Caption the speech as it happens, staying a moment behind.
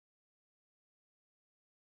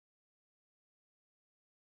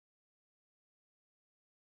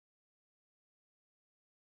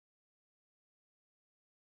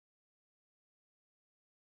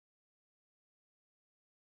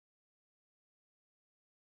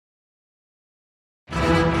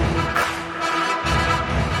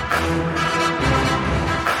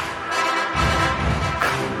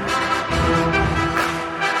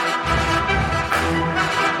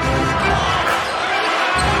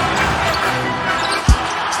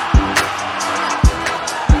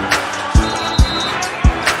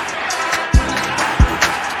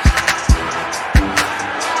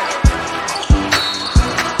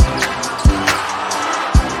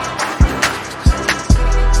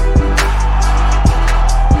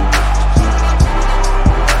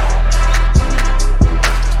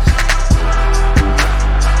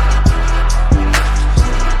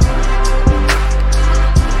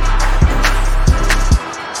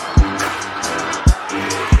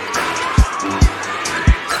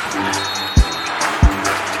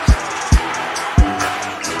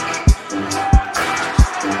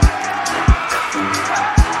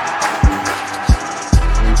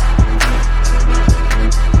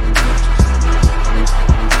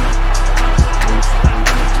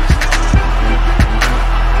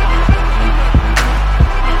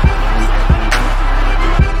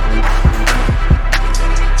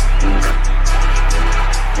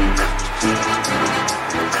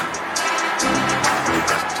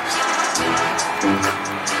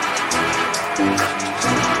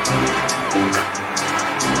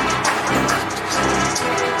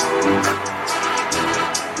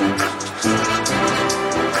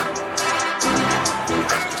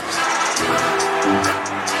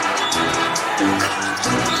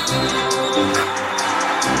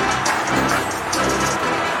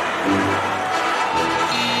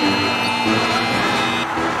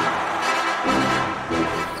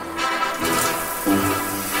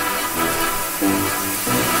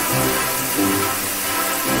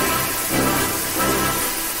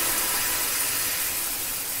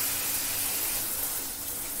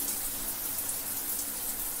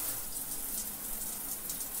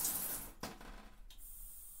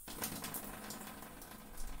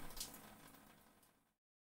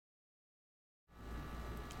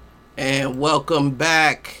And welcome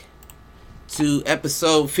back to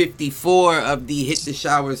episode 54 of the Hit the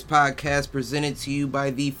Showers podcast, presented to you by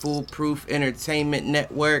the Foolproof Entertainment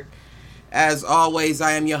Network. As always,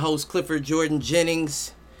 I am your host, Clifford Jordan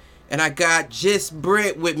Jennings, and I got just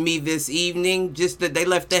Britt with me this evening. Just that they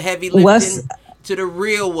left the heavy lifting to the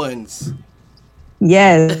real ones.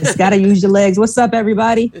 Yes, gotta use your legs. What's up,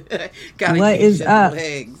 everybody? What is up?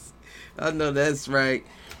 Legs. I know that's right.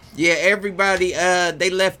 Yeah, everybody, they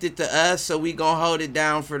left it to us, so we gonna hold it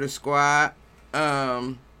down for the squad.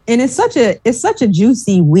 And it's such a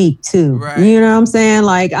juicy week too. Right. You know what I'm saying?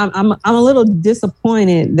 Like I'm a little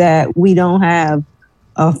disappointed that we don't have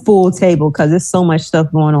a full table because there's so much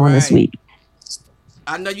stuff going on this week.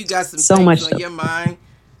 I know you got some things on your mind.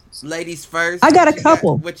 Ladies first. I got a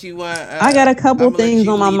couple. What you want? I got a couple things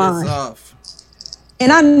on my mind.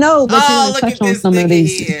 And I know that you're going to touch on some of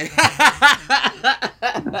these.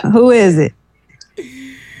 Who is it?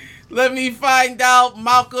 Let me find out.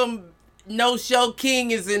 Malcolm No Show King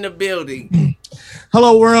is in the building.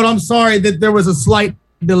 Hello, world. I'm sorry that there was a slight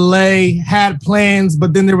delay. Had plans,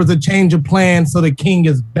 but then there was a change of plans. So the King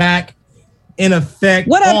is back in effect.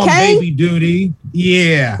 What up, on Kane? Baby duty.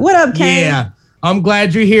 Yeah. What up, Kane? Yeah. I'm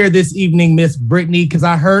glad you're here this evening, Miss Brittany, because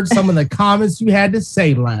I heard some of the comments you had to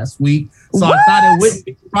say last week. So I thought it wouldn't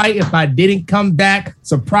be right if I didn't come back,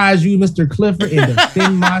 surprise you, Mr. Clifford, and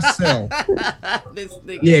defend myself.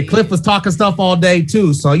 Yeah, Cliff was talking stuff all day,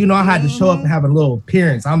 too. So, I had to show up and have a little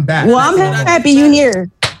appearance. I'm back. Well, I'm happy you're here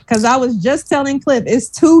because I was just telling Cliff it's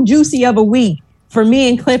too juicy of a week for me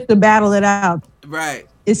and Cliff to battle it out. Right.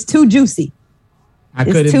 It's too juicy.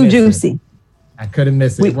 It's too juicy. I couldn't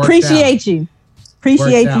miss it. We appreciate you.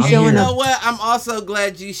 Appreciate you showing up. You know what? I'm also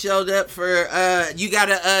glad you showed up for you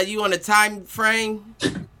want a time frame?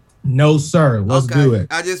 No, sir. Let's do it.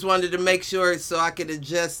 I just wanted to make sure so I could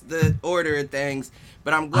adjust the order of things.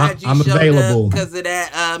 But I'm glad you showed available. up because of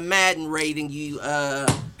that Madden rating you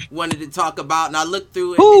wanted to talk about. And I looked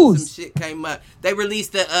through it and some shit came up. They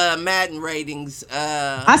released the Madden ratings.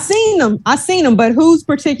 I seen them, but whose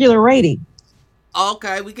particular rating?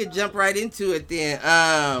 Okay, we could jump right into it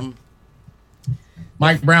then.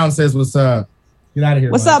 Mike Brown says, what's up? Get out of here.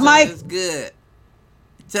 What's up, Mike? What's good?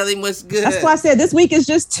 Tell him what's good. That's why I said this week is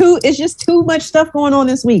just too much stuff going on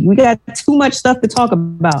this week. We got too much stuff to talk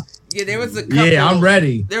about. Yeah, there was a couple. Yeah, I'm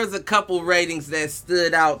ready. There was a couple ratings that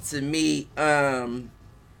stood out to me. I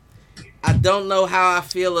don't know how I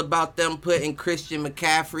feel about them putting Christian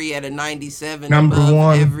McCaffrey at a 97 number above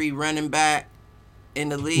one every running back in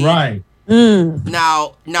the league. Right.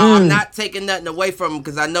 Now, I'm not taking nothing away from him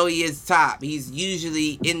because I know he is top. He's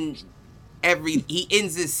usually he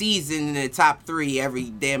ends the season in the top 3 every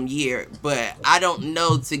damn year. But I don't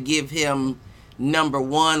know to give him number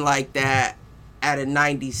 1 like that at a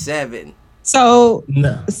 97. So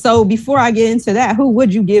before I get into that, who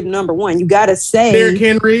would you give number 1? You got to say Derrick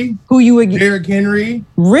Henry. Who you would give? Derrick Henry.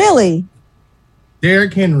 Really?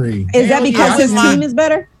 Derrick Henry. Is that because his team is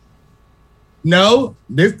better? No,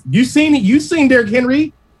 you seen Derrick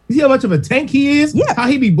Henry? You see how much of a tank he is? Yeah. How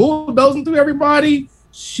he be bulldozing through everybody?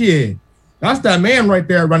 Shit. That's that man right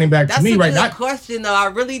there running back to me right now. That's a good question, though. I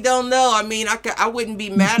really don't know. I mean, I wouldn't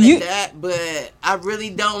be mad at that, but I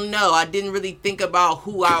really don't know. I didn't really think about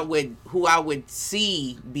who I would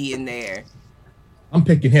see being there. I'm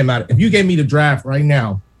picking him out. If you gave me the draft right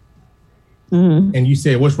now, and you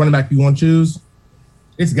said which running back you want to choose,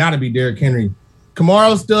 it's got to be Derrick Henry.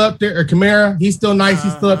 Kamara's still up there, or Kamara. He's still nice.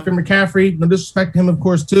 He's still up there. McCaffrey. No disrespect to him, of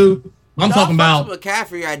course, too. I'm talking about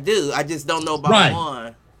McCaffrey. I do. I just don't know about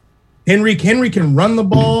one. Henry can run the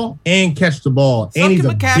ball and catch the ball, and he's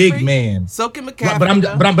a big man. So can McCaffrey.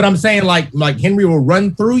 But I'm saying like Henry will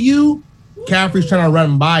run through you. McCaffrey's trying to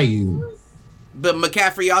run by you. But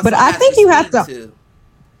McCaffrey also. But I think you have to.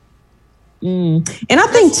 And I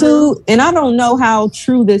think too, and I don't know how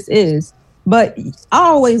true this is, but I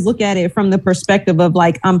always look at it from the perspective of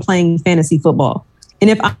like I'm playing fantasy football. And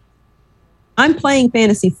if I'm playing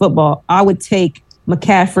fantasy football, I would take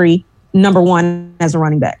McCaffrey number 1 as a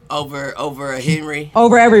running back. Over a Henry?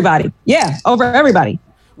 Over everybody. Yeah, over everybody.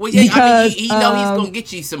 Well, yeah, because, he's going to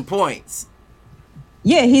get you some points.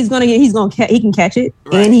 Yeah, he can catch it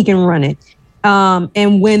and he can run it.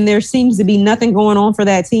 And when there seems to be nothing going on for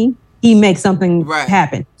that team, he makes something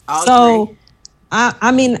happen. I'll agree.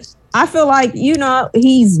 I mean, I feel like,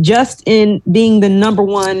 he's just in being the number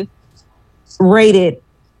 1 rated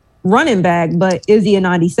running back, but is he a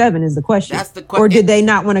 97 is the question. That's the question. Or did they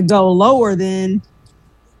not want to go lower than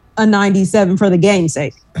a 97 for the game's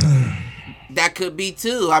sake? That could be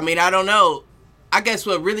too. I mean, I don't know. I guess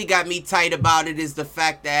what really got me tight about it is the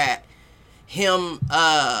fact that him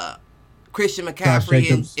Christian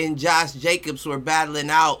McCaffrey and Josh Jacobs were battling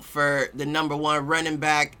out for the number one running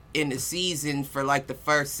back in the season for like the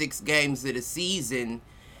first 6 games of the season.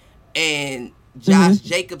 And Josh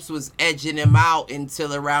Jacobs was edging him out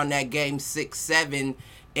until around that game 6-7.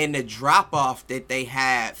 And the drop-off that they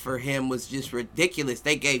had for him was just ridiculous.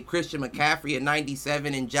 They gave Christian McCaffrey a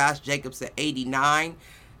 97 and Josh Jacobs an 89.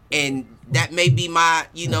 And that may be my,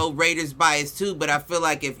 Raiders bias too, but I feel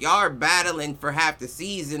like if y'all are battling for half the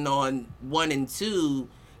season on 1 and 2,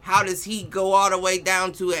 how does he go all the way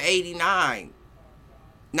down to an 89?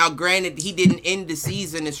 Now, granted, he didn't end the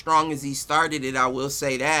season as strong as he started it, I will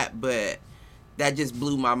say that, but that just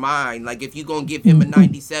blew my mind. Like, if you're going to give him a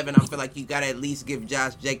 97, I feel like you got to at least give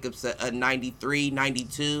Josh Jacobs a 93,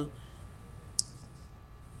 92.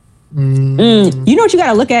 You know what you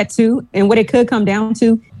got to look at, too, and what it could come down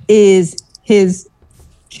to is his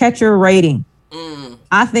catcher rating.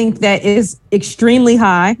 I think that is extremely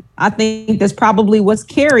high. I think that's probably what's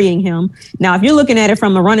carrying him. Now, if you're looking at it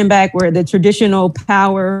from a running back where the traditional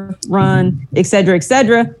power run, et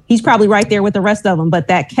cetera, he's probably right there with the rest of them. But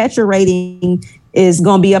that catcher rating is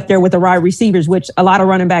going to be up there with the wide receivers, which a lot of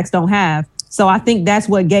running backs don't have. So I think that's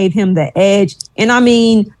what gave him the edge. And I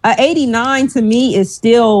mean, 89 to me is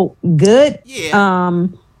still good. Yeah.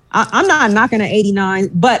 I'm not knocking at 89,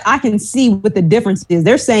 but I can see what the difference is.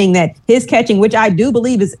 They're saying that his catching, which I do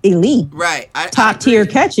believe is elite, right? Top tier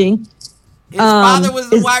catching. His father was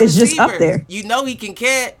the wide receiver. Just up there. You know he can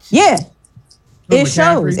catch. Yeah, it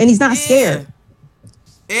shows, and he's not scared.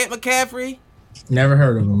 Ed McCaffrey. Never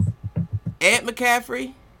heard of him. Ed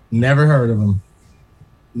McCaffrey. Never heard of him.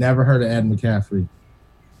 Never heard of Ed McCaffrey.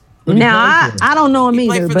 Now I don't know him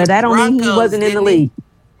either, but that don't mean he wasn't in the league.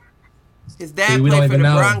 His dad played for the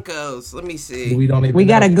Broncos. Let me see. We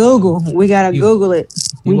gotta Google. We gotta Google it.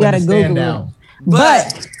 We gotta Google it.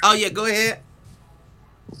 But oh yeah, go ahead.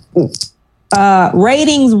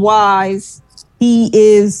 Ratings wise, he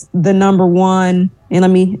is the number one,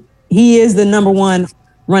 and he is the number one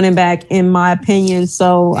running back in my opinion.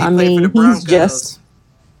 So he's just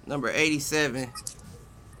number 87.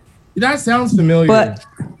 That sounds familiar. But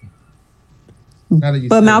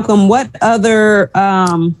Malcolm, what other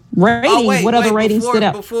ratings? What other ratings stood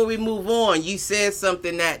out? Before we move on, you said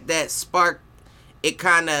something that sparked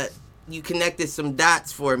it. You connected some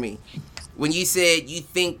dots for me when you said you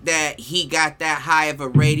think that he got that high of a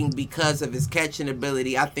rating because of his catching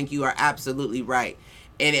ability. I think you are absolutely right,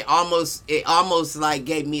 and it almost like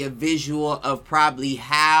gave me a visual of probably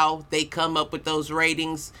how they come up with those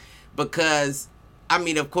ratings, because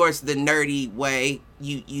of course the nerdy way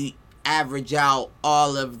you average out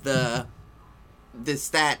all of the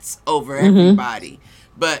stats over everybody,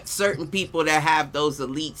 but certain people that have those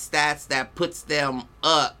elite stats that puts them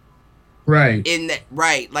up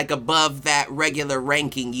like above that regular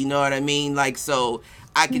ranking, you know what I mean? Like, so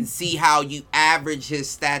I can see how you average his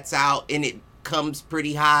stats out and it comes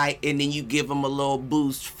pretty high, and then you give him a little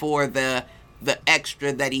boost for the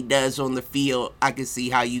extra that he does on the field. I can see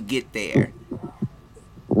how you get there.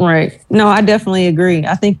 Right. No, I definitely agree.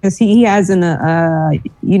 I think because he has I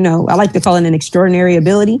like to call it an extraordinary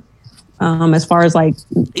ability, as far as like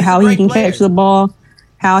how he can catch the ball,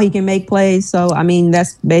 how he can make plays. So,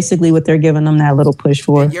 that's basically what they're giving them that little push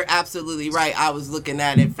for. And you're absolutely right. I was looking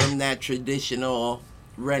at it from that traditional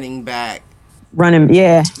running back.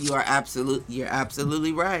 Yeah. You're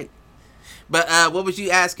absolutely right. But what was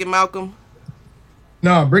you asking, Malcolm?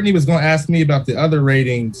 No, Brittany was going to ask me about the other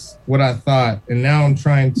ratings, what I thought, and now I'm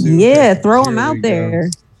trying to. Throw them out there.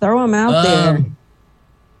 Throw them out there.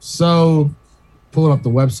 So, pulling up the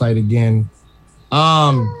website again.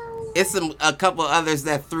 It's a couple others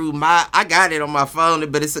that I got it on my phone,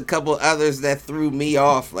 but it's a couple others that threw me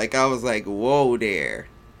off. Like, I was like, whoa there.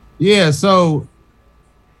 Yeah, so.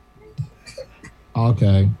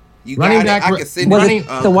 Okay. Running back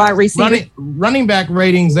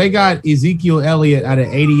ratings, they got Ezekiel Elliott at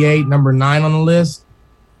an 88, number 9 on the list.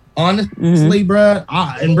 Honestly, bruh,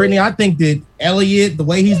 and Brittany, I think that Elliott, the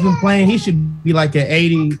way he's been playing, he should be like an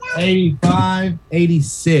 80, 85,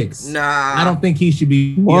 86. Nah. I don't think he should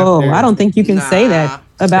be. Whoa, I don't think you can say that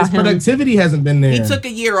about him. His productivity hasn't been there. He took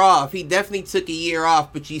a year off. He definitely took a year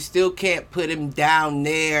off, but you still can't put him down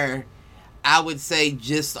there, I would say,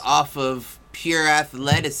 just off of pure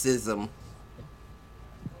athleticism.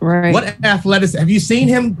 Right. What athleticism? Have you seen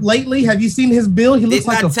him lately? Have you seen his build? He looks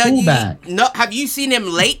like a fullback. No, have you seen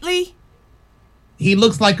him lately? He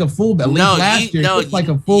looks like a fullback. Last year, he looked like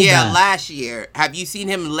a fullback. Yeah, last year. Have you seen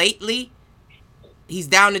him lately? He's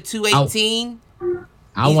down to 218.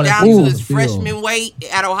 He's down to his freshman weight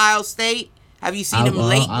at Ohio State. Have you seen him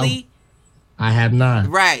lately? I have not.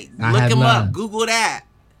 Right. Look him up. Google that.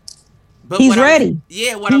 But he's ready.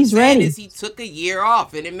 What I'm saying is he took a year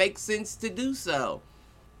off, and it makes sense to do so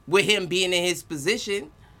with him being in his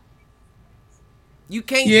position. You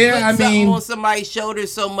can't put something on somebody's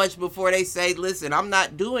shoulders so much before they say, listen, I'm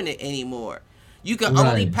not doing it anymore. You can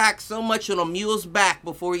only pack so much on a mule's back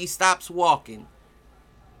before he stops walking.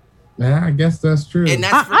 Yeah, I guess that's true. And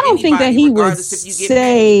that's I don't think that he would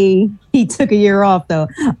say he took a year off, though.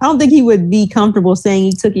 I don't think he would be comfortable saying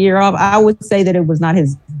he took a year off. I would say that it was not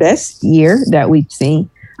his best year that we've seen.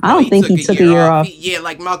 I don't think he took a year off.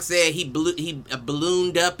 Like Mark said, he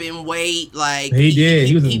ballooned up in weight. Like he did.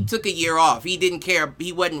 He took a year off. He didn't care.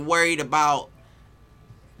 He wasn't worried about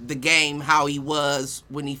the game, how he was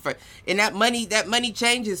when he first. And that money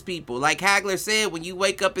changes people. Like Hagler said, when you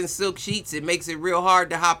wake up in silk sheets, it makes it real hard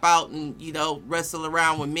to hop out and wrestle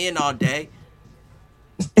around with men all day.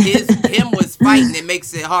 Him was fighting. It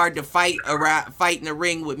makes it hard to fight in the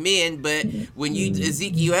ring with men. But when you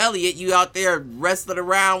Ezekiel Elliott, you out there wrestling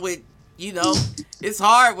around with, it's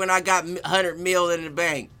hard when I got 100 mil in the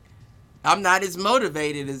bank. I'm not as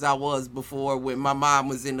motivated as I was before when my mom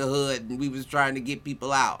was in the hood and we was trying to get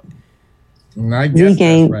people out. I guess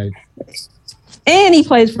that's right. And he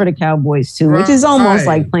plays for the Cowboys too, which is almost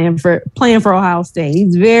like playing for Ohio State.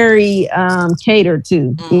 He's very catered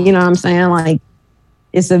to. You know what I'm saying? Like,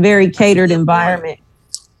 it's a very catered environment.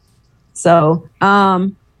 So,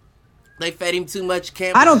 they fed him too much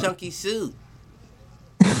Campbell's chunky soup.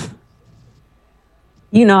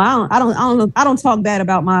 I don't talk bad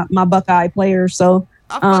about my Buckeye players. So,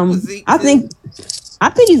 I think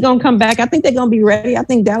he's gonna come back. I think they're gonna be ready. I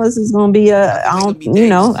think Dallas is gonna be I think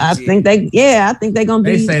they're gonna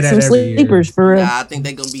be some sleepers for real. I think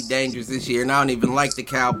they're gonna be dangerous this year, and I don't even like the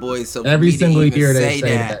Cowboys. So every single year they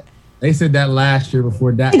say that. They said that last year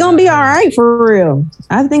before that. They're going to be all right for real.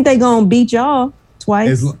 I think they're going to beat y'all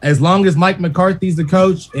twice. As long as Mike McCarthy's the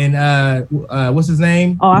coach and what's his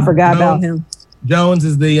name? Oh, I forgot about him. Jones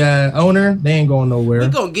is the owner. They ain't going nowhere. We're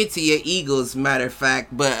going to get to your Eagles, matter of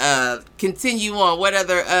fact. But continue on. What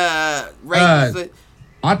other ratings?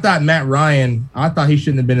 I thought Matt Ryan, he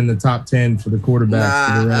shouldn't have been in the top 10 for the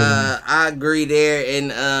quarterbacks. I agree there.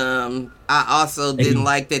 And I also didn't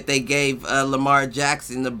like that they gave Lamar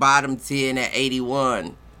Jackson the bottom 10 at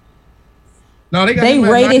 81. No, they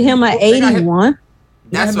rated him at 81.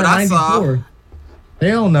 That's what I saw.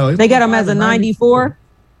 Hell no. They got him as a 94?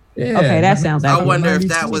 Yeah. Okay, that sounds accurate. I wonder if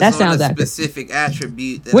that was on a specific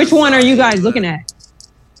attribute. Which one are you guys looking at?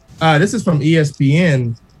 This is from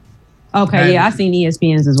ESPN. Okay, I seen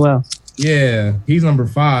ESPN's as well. Yeah, he's number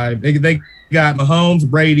 5. They got Mahomes,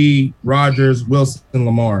 Brady, Rodgers, Wilson, and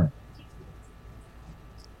Lamar.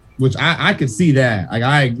 Which I could see that. Like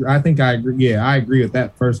I think I agree. Yeah, I agree with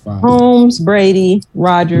that first 5. Holmes, Brady,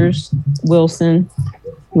 Rodgers, Wilson,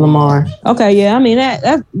 Lamar. Okay, yeah. I mean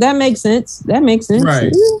that makes sense. That makes sense.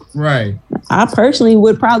 Right. I personally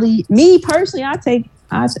would probably I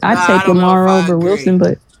take Lamar over Wilson,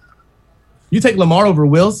 but you take Lamar over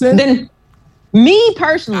Wilson? Then me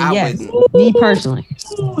personally, yes. Me personally.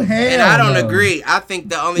 And I don't agree. I think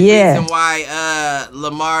the only reason why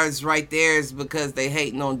Lamar's right there is because they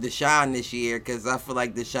hating on Deshaun this year, because I feel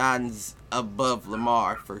like Deshaun's above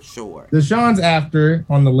Lamar for sure. Deshaun's after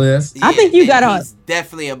on the list. I think you got he's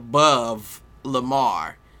definitely above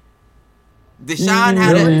Lamar. Deshaun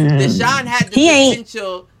had the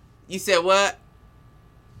potential. You said what?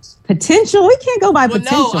 Potential? We can't go by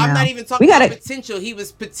potential. No, I'm not even talking about potential. He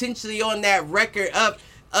was potentially on that record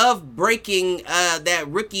of breaking that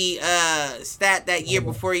rookie stat that year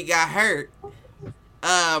before he got hurt.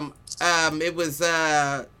 It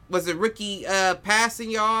was it rookie passing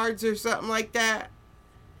yards or something like that?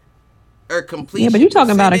 Or completion. Yeah, but you're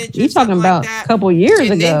talking about a couple years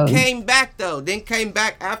ago. Then came back though. Then came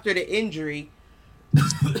back after the injury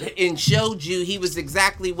and showed you he was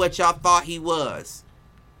exactly what y'all thought he was.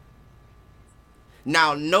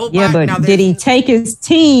 Now nobody. Yeah, but did he take his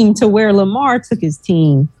team to where Lamar took his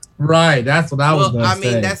team? Right, that's what I was going to say.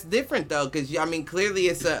 I mean, that's different though, because clearly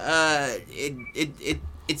it's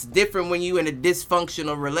it's different when you in a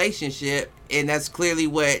dysfunctional relationship, and that's clearly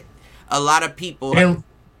what a lot of people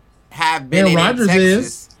have been in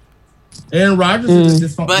Texas. Aaron Rodgers is a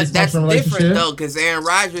dysfunctional but that's relationship. Different though, because Aaron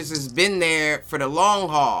Rodgers has been there for the long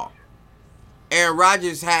haul. Aaron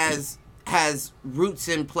Rodgers has roots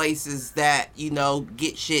in places that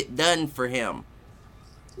get shit done for him.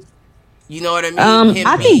 You know what I mean?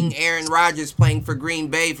 Him being Aaron Rodgers playing for Green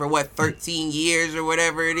Bay for 13 years or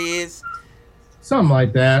whatever it is. Something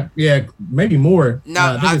like that. Yeah, maybe more.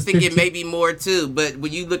 No, I think it may be more too. But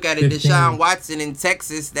when you look at it, 15. Deshaun Watson in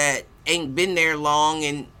Texas that ain't been there long,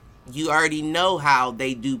 and you already know how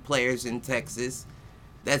they do players in Texas.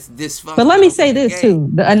 that's dysfunctional. But let me say this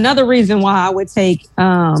too. Another reason why I would take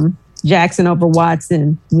Jackson over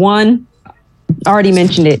Watson. One, already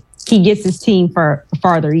mentioned it. He gets his team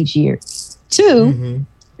farther each year. Two,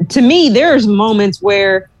 to me, there's moments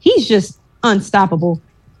where he's just unstoppable.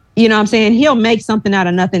 You know what I'm saying? He'll make something out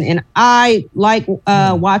of nothing. And I like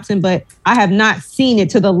Watson, but I have not seen it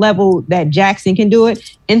to the level that Jackson can do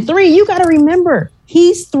it. And three, you got to remember,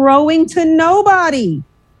 he's throwing to nobody.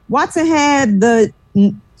 Watson had the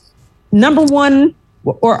number one,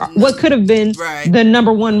 or what could have been the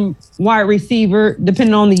number one wide receiver,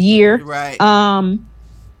 depending on the year. Right.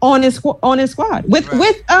 On his squad with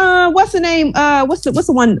what's the name? What's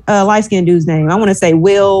the one light skinned dude's name? I want to say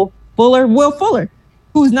Will Fuller,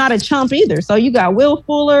 who's not a chump either. So you got Will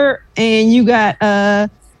Fuller and you got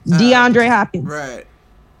DeAndre Hopkins. Right.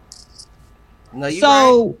 No, you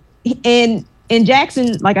right. And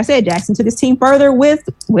Jackson, like I said, Jackson took his team further with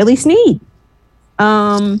Willie Snead.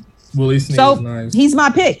 Willie Snead is nice. He's my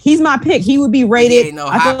pick. He would be rated. No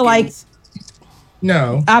I feel like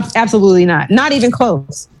no, absolutely not. Not even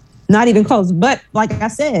close. But like I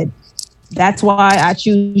said, that's why I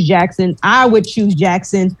choose Jackson. I would choose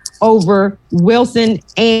Jackson over Wilson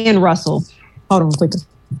and Russell. Hold on, quicker.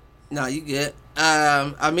 No, you good.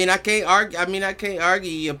 I mean, I can't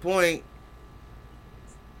argue your point.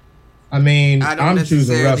 I mean, I don't I'm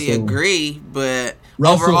choosing necessarily Russell. Agree, but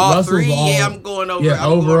Russell's overall three, I'm going over. Yeah,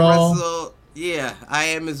 I'm overall, going Russell. Yeah, I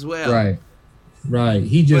am as well. Right.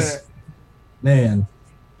 He just, man,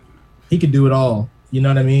 he could do it all. You know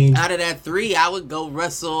what I mean? Out of that three, I would go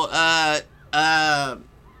Russell,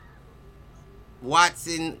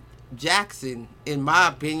 Watson, Jackson, in my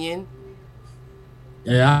opinion.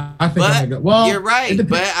 Yeah, I think I'm gonna go. Well, you're right,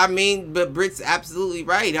 but Britt's absolutely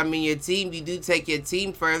right. I mean, you do take your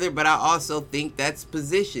team further, but I also think that's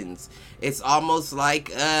positions. It's almost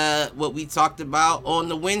like what we talked about on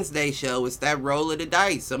the Wednesday show. It's that roll of the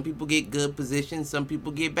dice. Some people get good positions, some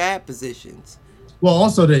people get bad positions. Well,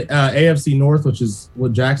 also the AFC North, which is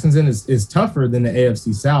what Jackson's in, is tougher than the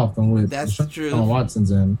AFC South, and with Deshaun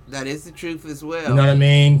Watson's in. That is the truth as well. You know what I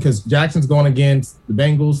mean? Because Jackson's going against the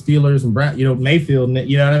Bengals, Steelers, and Mayfield.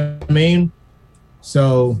 You know what I mean?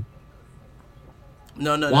 So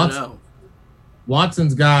no.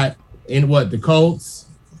 Watson's got the Colts,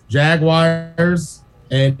 Jaguars,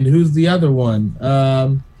 and who's the other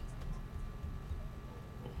one?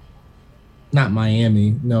 Not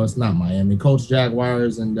Miami. No, it's not Miami. Colts,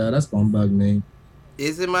 Jaguars, and that's going to bug me.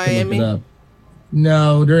 Is it Miami?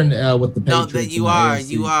 No, they're in with the Patriots. No, you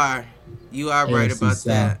are right about South.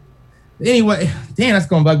 that. Anyway, damn, that's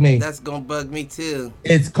going to bug me. That's going to bug me too.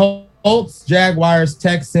 It's Colts, Jaguars,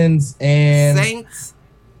 Texans, and Saints.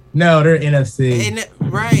 No, they're NFC.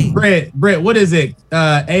 Right. Britt, what is it?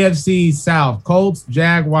 AFC South. Colts,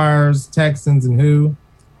 Jaguars, Texans, and who?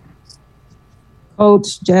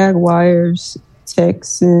 Colts, Jaguars,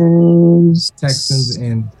 Texans,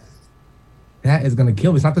 and that is going to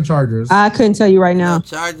kill me. It's not the Chargers. I couldn't tell you right now. No,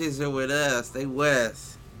 Chargers are with us. They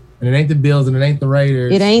West. And it ain't the Bills and it ain't the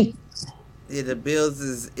Raiders. It ain't. Yeah, the Bills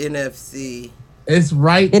is NFC. It's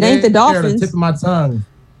right. It ain't the Dolphins. At the tip of my tongue.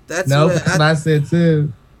 That's what I said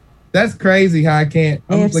too. That's crazy how I can't.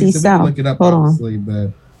 AFC South. Look it up, Hold obviously,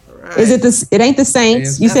 but is it it ain't the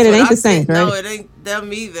Saints? You said it ain't the Saints, right? No, it ain't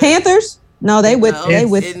them either. Panthers? No, they with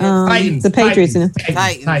Titans, the Patriots.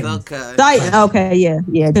 Titans. Okay. Titans. Okay,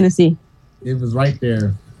 yeah, Tennessee. It was right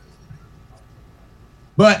there.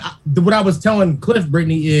 But what I was telling Cliff,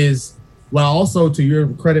 Brittany, is, well, also to your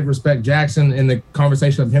credit, respect Jackson in the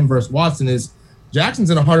conversation of him versus Watson, is Jackson's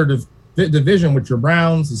in a harder division with your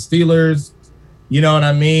Browns, the Steelers. You know what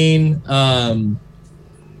I mean?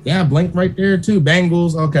 Yeah, Blink right there too.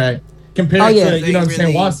 Bengals. Okay, compared to you know what I'm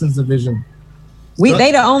saying, Watson's division.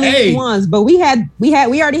 They the only ones, but we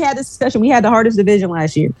already had this discussion. We had the hardest division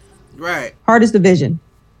last year. Right. Hardest division.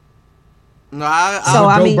 No,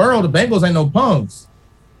 Joe Burrow, the Bengals ain't no punks.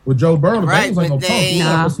 With Joe Burrow, the Bengals ain't no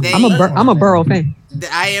punks. I'm a Burrow fan.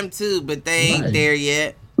 I am too, but they ain't there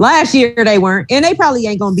yet. Last year they weren't, and they probably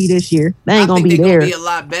ain't gonna be this year. They ain't gonna be there. Gonna be a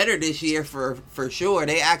lot better this year for sure.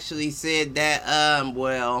 They actually said that.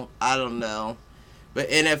 Well, I don't know. But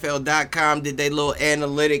NFL.com did their little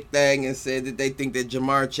analytic thing and said that they think that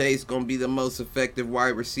Jamar Chase going to be the most effective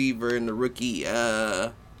wide receiver in the rookie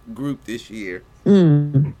group this year.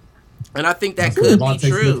 And I think that could be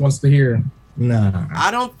true. Smith wants to hear. Nah.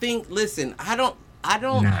 I don't think. Listen, I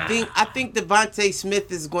think Devontae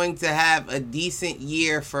Smith is going to have a decent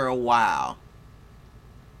year for a while.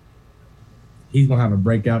 He's gonna have a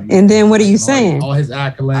breakout year. And then what are you saying? All his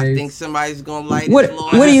accolades. I think somebody's gonna light his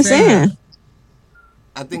floor. What are you saying?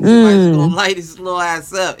 I think somebody's gonna light his little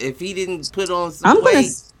ass up if he didn't put on some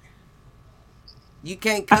weight. You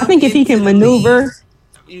can't come. I think if he can maneuver,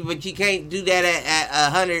 but you can't do that at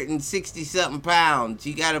 160 something pounds.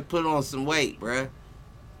 You got to put on some weight, bruh.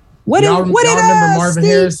 What did remember Marvin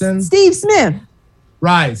Harrison? Steve Smith.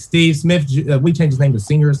 Right, Steve Smith. We changed his name to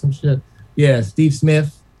Singer or some shit. Yeah, Steve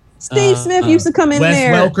Smith. Steve Smith used to come in Wes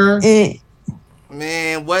there. Welker.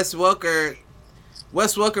 Man, Wes Welker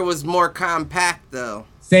was more compact though.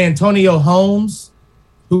 Santonio Holmes,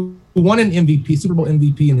 who won an MVP, Super Bowl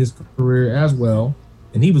MVP in his career as well,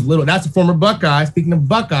 and he was little. That's a former Buckeye. Speaking of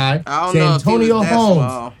Buckeye, Santonio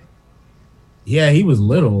Holmes. Yeah, he was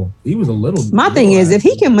little. He was a little. My thing is, if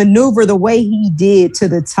he can maneuver the way he did to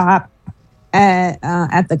the top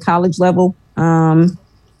at the college level, I'm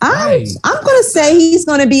going to say he's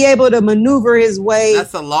going to be able to maneuver his way.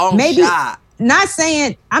 That's a long shot. I'm not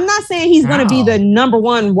saying he's going to be the number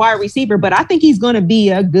one wide receiver, but I think he's going to be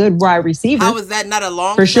a good wide receiver. How is that not a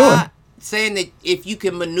long shot? Sure. Saying that if you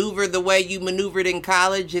can maneuver the way you maneuvered in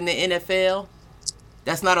college in the NFL,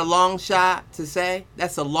 that's not a long shot to say.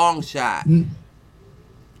 That's a long shot.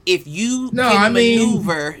 If you can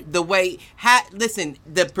maneuver the way... listen,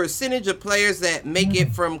 the percentage of players that make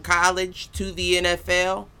it from college to the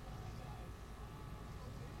NFL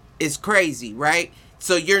is crazy, right?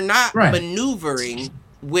 So you're not maneuvering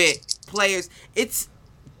with players. It's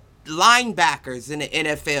linebackers in the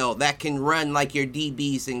NFL that can run like your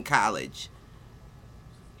DBs in college.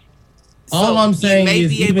 All I'm saying is you may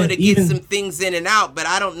be able to get some things in and out, but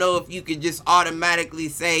I don't know if you could just automatically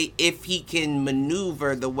say if he can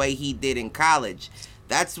maneuver the way he did in college.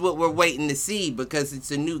 That's what we're waiting to see because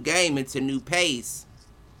it's a new game. It's a new pace.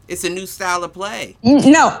 It's a new style of play.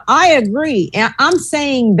 No, I agree. And I'm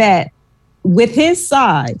saying that with his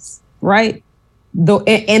size, right?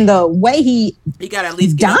 And the way he got at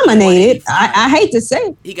least dominated, I hate to say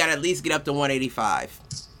it. He got to at least get up to 185.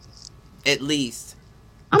 At least.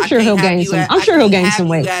 I'm sure he'll gain some. I'm sure he'll gain some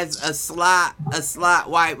weight. As a slot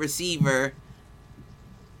wide receiver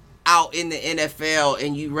out in the NFL,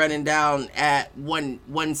 and you running down at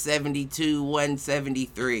 172,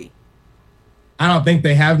 173. I don't think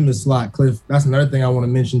they have him in slot, Cliff. That's another thing I want to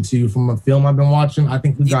mention to you from a film I've been watching. I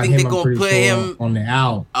think we got him. I'm pretty sure on the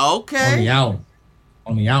out. Okay.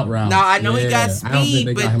 On the out route. Now I know he got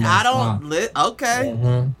speed, but I don't. Okay.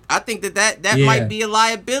 Mm-hmm. I think that might be a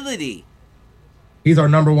liability. He's our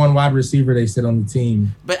number one wide receiver, they said, on the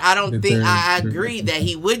team. But I don't think I agree that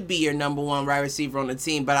he would be your number one wide receiver on the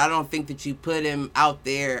team, but I don't think that you put him out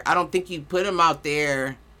there. I don't think you put him out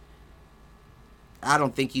there. I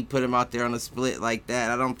don't think you put him out there on a split like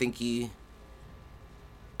that. I don't think he.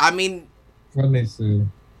 I mean, let me see.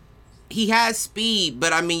 He has speed,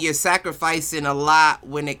 but I mean, you're sacrificing a lot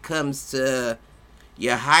when it comes to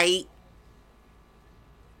your height.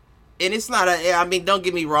 And it's not don't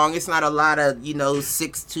get me wrong, it's not a lot of,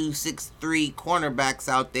 6'2", 6'3" cornerbacks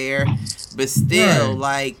out there. But still,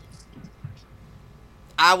 like,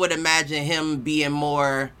 I would imagine him being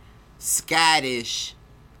more scattish,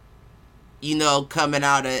 coming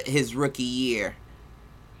out of his rookie year.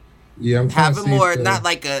 Yeah, I'm having more, not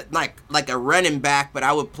like a running back, but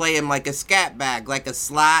I would play him like a scat back, like a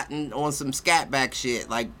slot and on some scat back shit,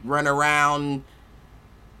 like run around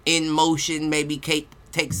in motion, maybe take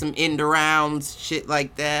some end arounds, shit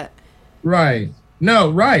like that. Right.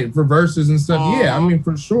 No, right. Reverses and stuff. Yeah, I mean,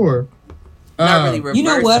 for sure. Not really reverses,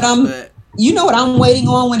 you know what I'm waiting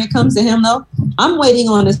on when it comes to him, though? I'm waiting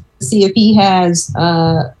on to see if he has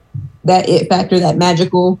that it factor, that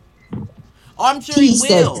magical I'm sure he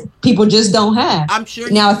will. That people just don't have. I'm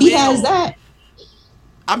sure now, if he has that,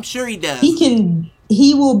 I'm sure he does.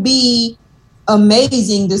 He will be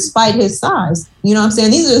amazing despite his size. You know what I'm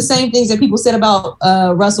saying? These are the same things that people said about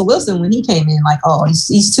Russell Wilson when he came in. Like, oh,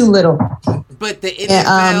 he's too little. But the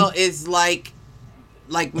NFL is like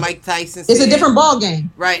Mike Tyson said. It's a different ball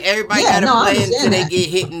game. Right. Everybody got to play until they get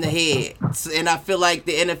hit in the head. And I feel like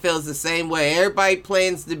the NFL is the same way. Everybody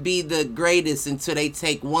plans to be the greatest until they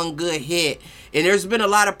take one good hit. And there's been a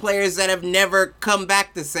lot of players that have never come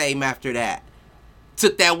back the same after that.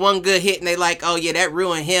 Took that one good hit and they like, oh yeah, that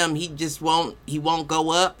ruined him. He won't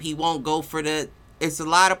go up. He won't go for the... It's a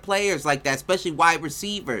lot of players like that, especially wide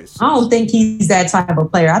receivers. I don't think he's that type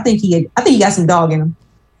of player. I think he got some dog in him.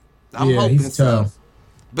 I'm hoping he's so. Tough.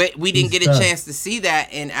 But we didn't get a chance to see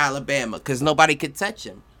that in Alabama because nobody could touch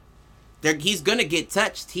him. He's going to get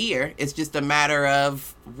touched here. It's just a matter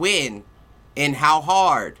of when and how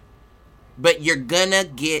hard. But you're going to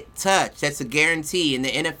get touched. That's a guarantee. In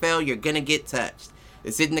the NFL, you're going to get touched.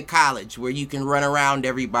 It's in the college where you can run around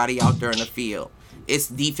everybody out there in the field. It's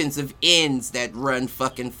defensive ends that run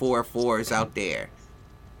fucking 4-4s out there.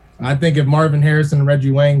 I think if Marvin Harrison and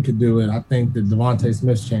Reggie Wayne could do it, I think that Devontae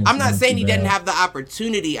Smith's chance. I'm not saying he doesn't have the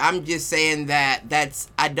opportunity. I'm just saying that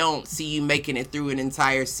I don't see you making it through an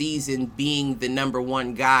entire season being the number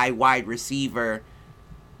one guy, wide receiver,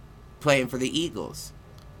 playing for the Eagles.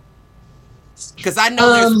 Because I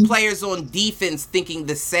know there's players on defense thinking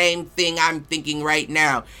the same thing I'm thinking right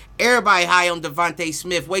now. Everybody high on Devontae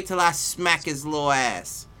Smith. Wait till I smack his little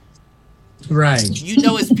ass. Right. You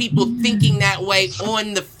know, it's people thinking that way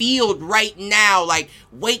on the field right now. Like,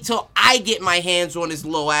 wait till I get my hands on his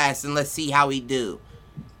little ass and let's see how he do.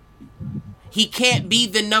 He can't be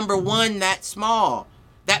the number one that small.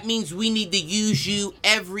 That means we need to use you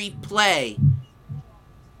every play.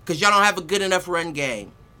 Because y'all don't have a good enough run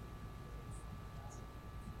game.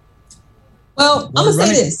 Well, I'm going to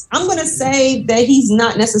say this. I'm going to say that he's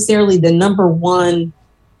not necessarily the number one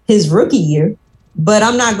his rookie year. But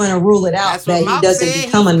I'm not going to rule it out that he doesn't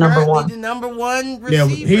become a number one. The number one receiver.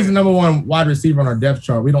 Yeah, he's the number one wide receiver on our depth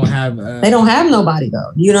chart. We don't have. They don't have nobody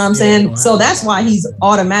though. You know what I'm saying? So that's why he's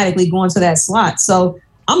automatically going to that slot. So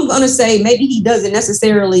I'm going to say maybe he doesn't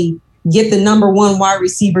necessarily get the number one wide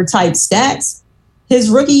receiver type stats his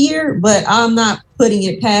rookie year, but I'm not putting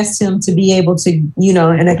it past him to be able to, in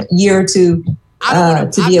a year or two,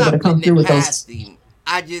 to be able to come through with those.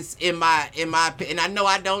 I just, in my opinion, I know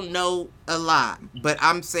I don't know a lot, but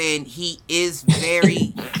I'm saying he is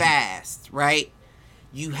very fast, right?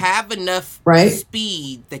 You have enough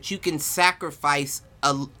speed that you can sacrifice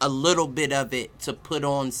a little bit of it to put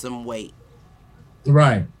on some weight.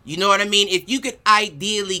 Right. You know what I mean? If you could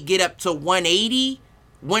ideally get up to 180,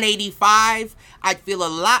 185, I'd feel a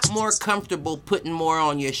lot more comfortable putting more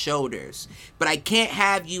on your shoulders. But I can't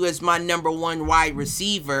have you as my number one wide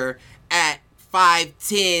receiver at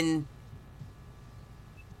 5'10",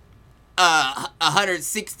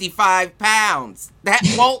 165 pounds. That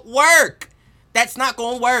won't work. That's not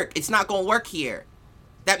going to work. It's not going to work here.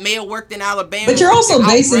 That may have worked in Alabama. But you're also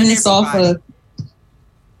basing this off of...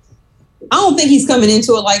 I don't think he's coming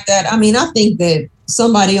into it like that. I mean, I think that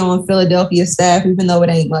somebody on Philadelphia staff, even though it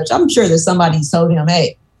ain't much, I'm sure that somebody's told him,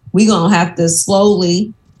 hey, we're going to have to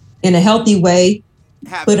slowly, in a healthy way,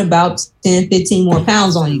 put about 10, 15 more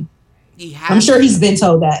pounds on you. I'm sure he's been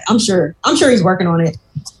told that. I'm sure he's working on it.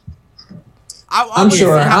 I'm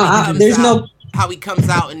sure. There's no how he comes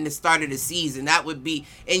out in the start of the season. That would be,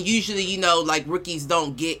 and usually, like rookies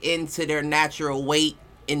don't get into their natural weight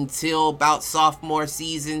until about sophomore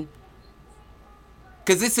season.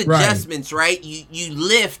 Because it's adjustments, right? You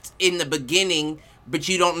lift in the beginning, but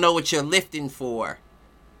you don't know what you're lifting for.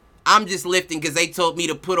 I'm just lifting because they told me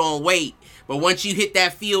to put on weight. But once you hit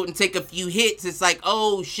that field and take a few hits, it's like,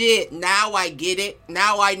 oh, shit, now I get it.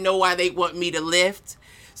 Now I know why they want me to lift.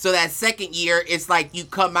 So that second year, it's like you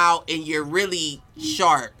come out and you're really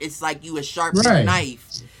sharp. It's like you a sharpened knife.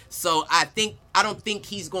 So I don't think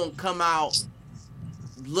he's going to come out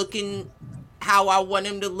looking how I want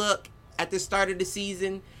him to look at the start of the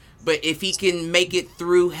season. But if he can make it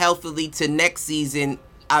through healthily to next season,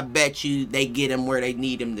 I bet you they get him where they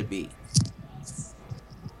need him to be.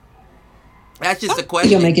 That's just a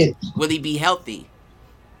question. He'll make it. Will he be healthy?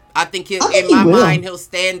 I think in my mind, he'll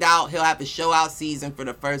stand out. He'll have a show-out season for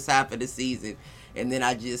the first half of the season. And then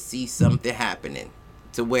I just see something happening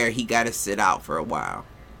to where he got to sit out for a while.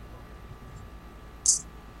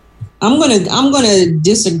 I'm gonna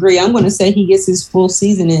disagree. I'm gonna say he gets his full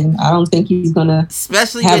season in. I don't think he's gonna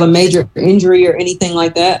have a major injury or anything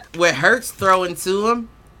like that. With Hurts throwing to him,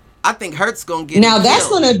 I think Hurts gonna get. Now that's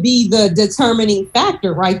gonna be the determining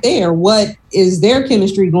factor right there. What is their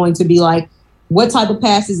chemistry going to be like? What type of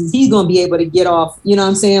passes is he going to be able to get off? You know what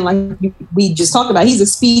I'm saying? Like we just talked about, he's a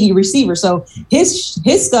speedy receiver, so his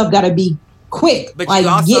stuff got to be quick. But like you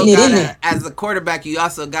also getting it in there. As a quarterback, you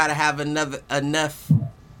also got to have enough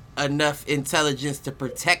intelligence to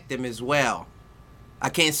protect him as well. I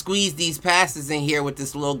can't squeeze these passes in here with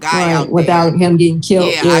this little guy out there without him getting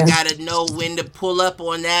killed. Yeah, I got to know when to pull up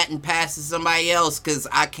on that and pass to somebody else, because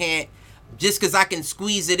I can't. Just because I can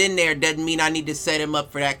squeeze it in there doesn't mean I need to set him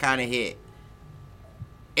up for that kind of hit.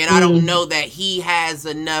 And I don't know that he has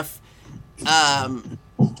enough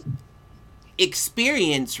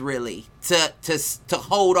experience really to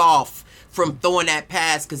hold off from throwing that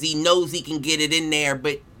pass, because he knows he can get it in there,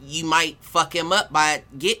 but you might fuck him up by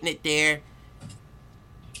getting it there.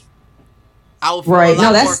 I would feel a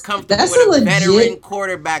lot more comfortable with a veteran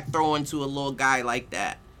quarterback throwing to a little guy like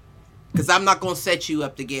that. Because I'm not going to set you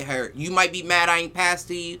up to get hurt. You might be mad I ain't passed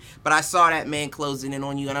to you, but I saw that man closing in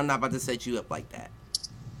on you, and I'm not about to set you up like that.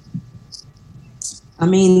 I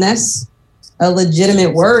mean, that's a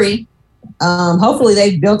legitimate worry. Hopefully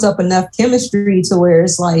they've built up enough chemistry to where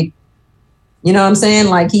it's like, You know what I'm saying?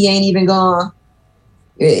 Like he ain't even gonna.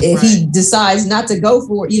 If he decides not to go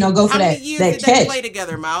for it, go for that. How many years did they play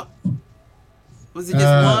together, Mal? Was it just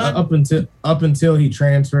one? Up until he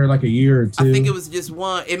transferred, like a year or two. I think it was just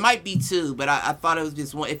one. It might be two, but I thought it was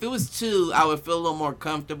just one. If it was two, I would feel a little more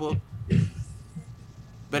comfortable.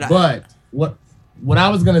 But what I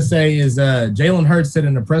was gonna say is Jalen Hurts said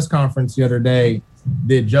in a press conference the other day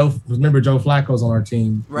that remember Joe Flacco's on our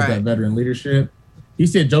team with that veteran leadership. He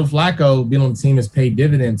said Joe Flacco being on the team has paid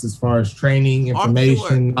dividends as far as training,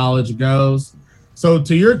 information, knowledge goes. So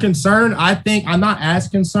to your concern, I think I'm not as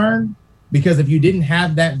concerned. Because if you didn't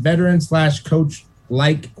have that veteran / coach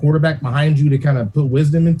like quarterback behind you to kind of put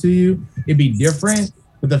wisdom into you, it'd be different.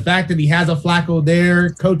 But the fact that he has a Flacco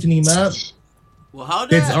there coaching him up,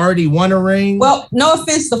 it's already won a ring. Well, no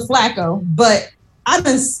offense to Flacco, but I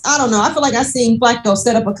don't know. I feel like I've seen Flacco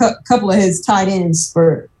set up a couple of his tight ends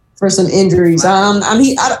for some injuries. I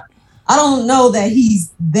don't know that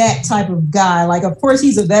he's that type of guy. Like, of course,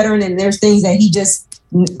 he's a veteran, and there's things that he just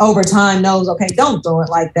over time knows, okay, don't throw it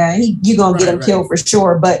like that. You're going to get him killed for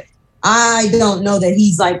sure. But I don't know that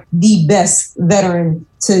he's like the best veteran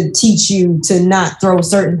to teach you to not throw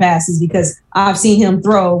certain passes, because I've seen him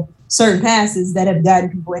throw certain passes that have gotten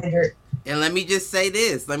people injured. And let me just say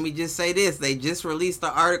this. They just released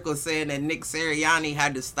an article saying that Nick Sirianni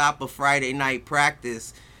had to stop a Friday night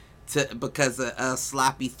practice because of a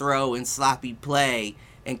sloppy throw and sloppy play,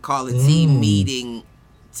 and call a team meeting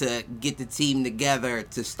to get the team together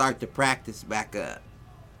to start the practice back up.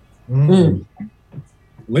 At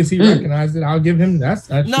least he recognized it. I'll give him that.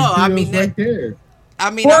 Right there. I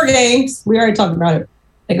mean, 4 games. We already talked about it.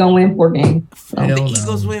 They're gonna win 4 games. The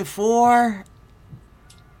Eagles win 4.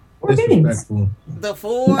 4 games. The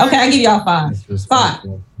 4. Okay, I give y'all 5.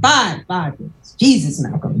 5 games. Jesus,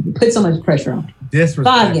 Malcolm, you put so much pressure on me.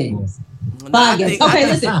 5 games. 5 games. Okay,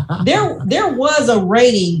 listen. There was a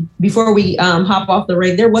rating before we hop off the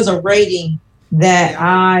rating. There was a rating that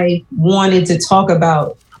I wanted to talk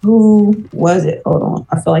about. Who was it? Hold on.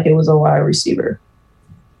 I feel like it was a wide receiver.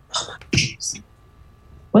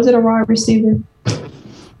 Was it a wide receiver?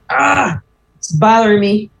 It's bothering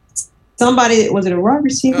me. Somebody, was it a wide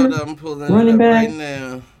receiver? I'm pulling running back right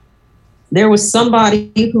now. There was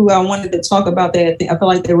somebody who I wanted to talk about that. I feel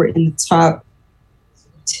like they were in the top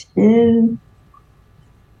 10.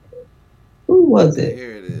 Who was it?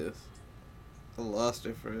 Here it is. I lost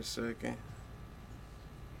it for a second.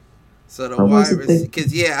 So the wide receiver,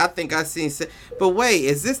 because I think I seen. But wait,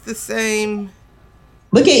 is this the same?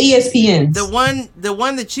 Look at ESPN. The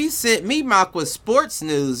one that you sent me, Mark, was Sports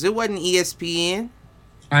News. It wasn't ESPN.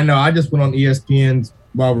 I know. I just went on ESPN's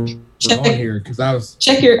while we're on here because I was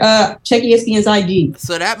check ESPN's IG.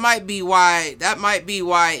 So that might be why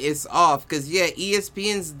it's off, because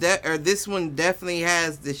ESPN's this one definitely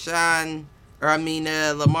has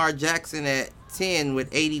Lamar Jackson at 10 with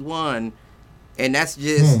 81, and that's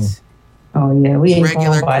just we ain't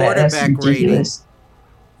regular quarterback rating.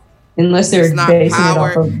 Unless they're basing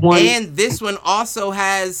power. It off of one. And this one also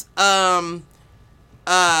has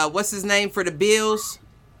what's his name for the Bills?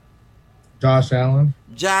 Josh Allen.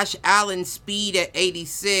 Josh Allen speed at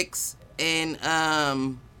 86, and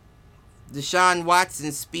Deshaun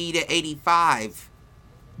Watson speed at 85.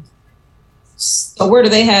 So where do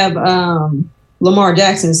they have Lamar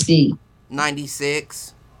Jackson speed?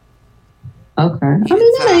 96.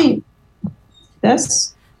 Okay.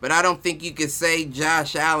 That's. But I don't think you could say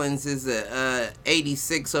Josh Allen's is a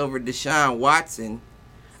 86 over Deshaun Watson.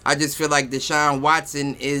 I just feel like Deshaun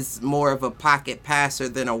Watson is more of a pocket passer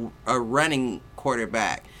than a running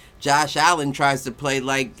quarterback. Josh Allen tries to play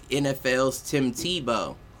like NFL's Tim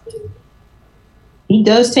Tebow. He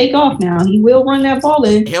does take off now. He will run that ball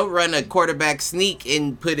in. He'll run a quarterback sneak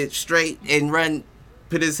and put it straight and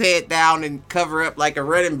put his head down and cover up like a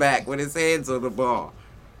running back with his hands on the ball.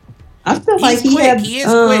 I feel like he is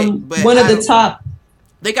quick, but one of the top.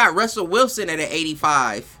 They got Russell Wilson at an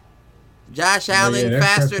 85. Josh Allen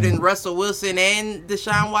faster than Russell Wilson and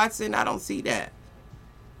Deshaun Watson? I don't see that.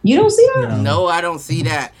 You don't see that? No, I don't see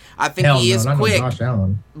that. I think he is quick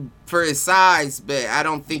for his size, but I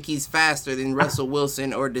don't think he's faster than Russell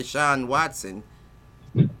Wilson or Deshaun Watson.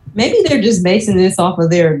 Maybe they're just basing this off of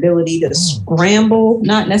their ability to scramble,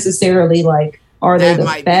 not necessarily like are they the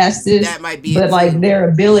fastest, that might be but like their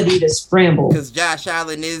ability to scramble. Because Josh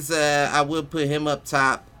Allen is, I would put him up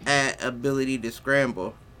top at ability to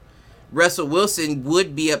scramble. Russell Wilson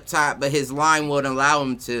would be up top, but his line wouldn't allow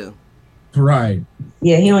him to. Right.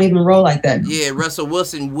 Yeah, he don't even roll like that. Yeah, Russell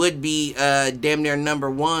Wilson would be damn near number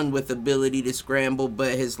 1 with ability to scramble,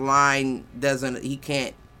 but his line doesn't. He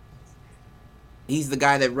He's the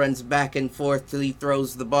guy that runs back and forth till he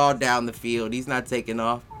throws the ball down the field. He's not taking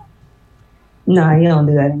off. Nah, he don't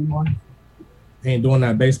do that anymore. He ain't doing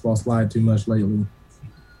that baseball slide too much lately.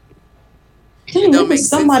 There was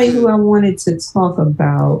somebody who I wanted to talk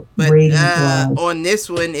about. But on this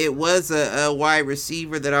one, it was a wide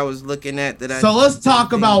receiver that I was looking at. So let's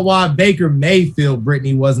talk about why Baker Mayfield,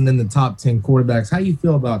 Brittany, wasn't in the top 10 quarterbacks. How you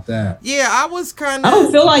feel about that? Yeah, I was kind of... I don't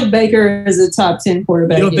feel like Baker is a top 10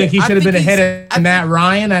 quarterback. You don't think he should have been ahead of Matt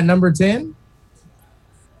Ryan at number 10?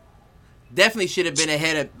 Definitely should have been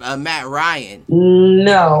ahead of Matt Ryan.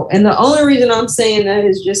 No. And the only reason I'm saying that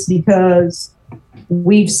is just because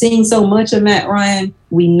we've seen so much of Matt Ryan.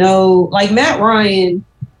 We know, like, Matt Ryan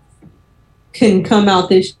can come out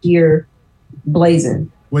this year blazing.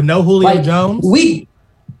 With no Julio Jones?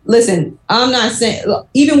 Listen, I'm not saying,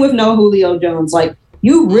 even with no Julio Jones, like,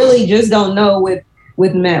 you really just don't know with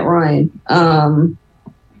Matt Ryan.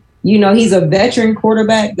 He's a veteran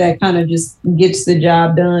quarterback that kind of just gets the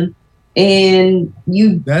job done. And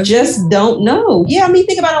just don't know. Yeah, I mean,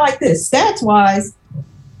 think about it like this. Stats-wise,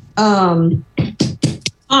 Tom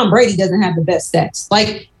Brady doesn't have the best stats.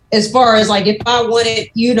 Like, as far as, like, if I wanted,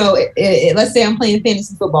 let's say I'm playing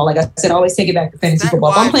fantasy football. Like I said, I always take it back to fantasy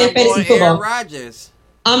football. If I'm playing fantasy football,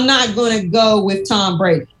 I'm not going to go with Tom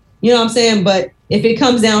Brady. You know what I'm saying? But if it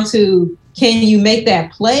comes down to, can you make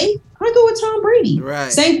that play? I go with Tom Brady.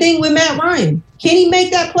 Right. Same thing with Matt Ryan. Can he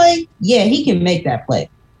make that play? Yeah, he can make that play.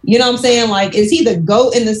 You know what I'm saying? Like, is he the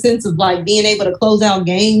GOAT in the sense of, like, being able to close out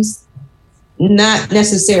games? Not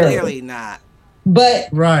necessarily. Clearly not. But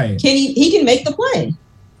right. He can make the play.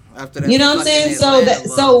 After that, you know what I'm saying?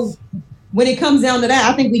 So when it comes down to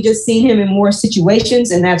that, I think we just seen him in more situations,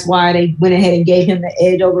 and that's why they went ahead and gave him the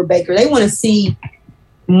edge over Baker. They want to see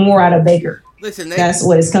more out of Baker. Listen, that's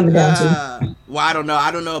what it's coming down to. Well, I don't know.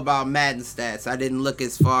 I don't know about Madden stats. I didn't look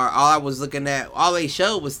as far. All they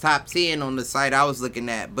showed was top 10 on the site I was looking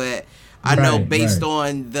at. But I know based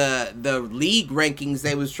on the league rankings,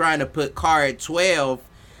 they was trying to put Carr at 12.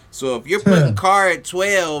 So if you're putting Carr at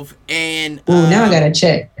 12 and now I gotta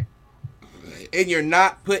check. And you're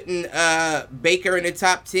not putting Baker in the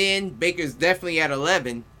top 10, Baker's definitely at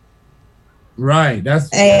 11. Right. That's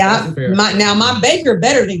fair. My Baker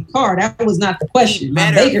better than Carr. That was not the question.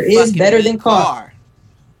 My Baker is better than Carr.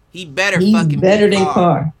 He's better than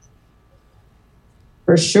Carr.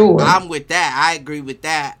 For sure. I'm with that. I agree with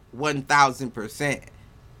that 1,000%.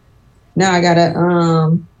 Now I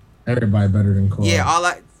gotta everybody better than Carr.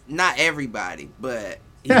 Yeah, not everybody, but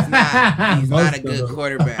he's not a good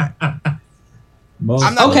quarterback. I'm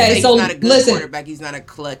not okay, so he's not a good quarterback. He's not a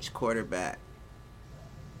clutch quarterback.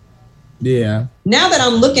 Yeah. Now that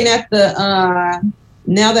I'm looking at the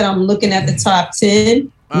top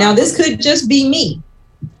 10, now this could just be me.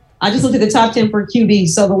 I just looked at the top 10 for QB.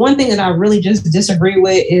 So the one thing that I really just disagree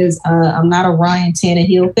with is I'm not a Ryan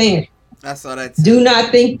Tannehill fan. I saw that. Do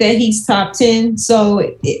not think that he's top 10.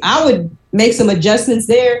 So I would make some adjustments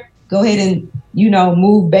there. Go ahead and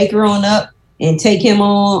move Baker on up and take him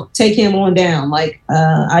on down. Like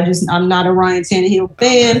I'm not a Ryan Tannehill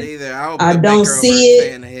fan. I don't see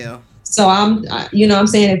it. Tannehill. So I'm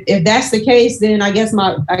saying if that's the case, then I guess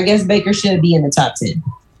Baker should be in the top 10.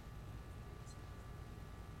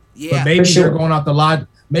 Yeah, but maybe they're going off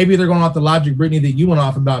the logic, Brittany, that you went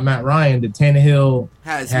off about Matt Ryan. That Tannehill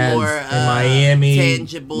has more in Miami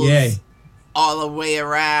tangibles all the way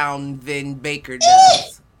around than Baker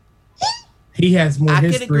does. He has more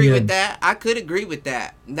history. I could agree with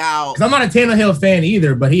that. Now, because I'm not a Tannehill fan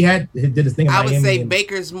either, but he did his thing in Miami. I would say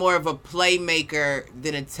Baker's more of a playmaker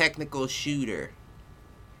than a technical shooter.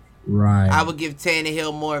 Right. I would give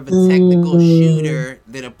Tannehill more of a technical shooter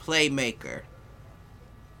than a playmaker.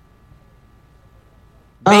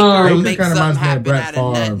 Baker will make something happen out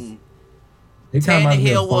of nothing.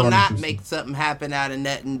 Tannehill will not make something happen out of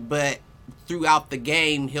nothing, but throughout the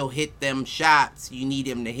game, he'll hit them shots you need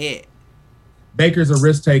him to hit. Baker's a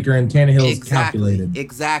risk taker and Tannehill's calculated.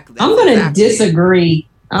 Exactly. I'm going to disagree.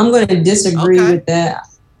 With that.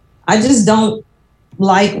 I just don't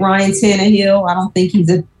like Ryan Tannehill. I don't think he's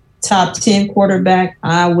a top 10 quarterback.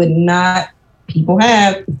 I would not. People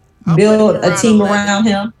have built a team around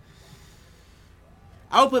him.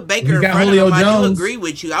 I would put Baker in front of him. I do agree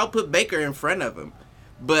with you. I would put Baker in front of him.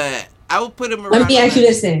 But I would put him around. Let me ask you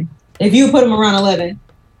this then. If you put him around 11,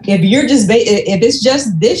 if it's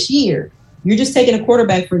just this year, you're just taking a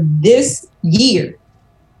quarterback for this year,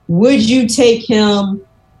 would you take him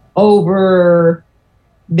over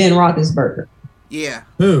Ben Roethlisberger? Yeah.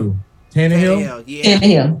 Who? Tannehill? Yeah.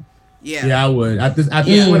 Tannehill. Yeah. Yeah, I would. At this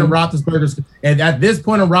point in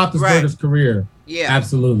Roethlisberger's career. Yeah. Yeah.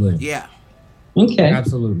 Absolutely. Yeah. Okay.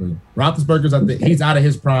 Absolutely. Roethlisberger's he's out of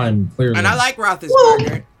his prime, clearly. And I like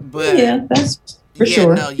Roethlisberger, but yeah, that's for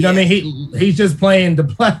sure. No, you know what I mean? He's just playing to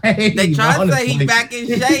play. They try to say he's back in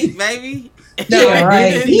shape, baby. Yeah,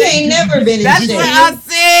 right. He ain't never been in shape. That's what I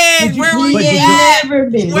said. Where were you at? Never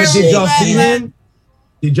been in shape. Did y'all see him?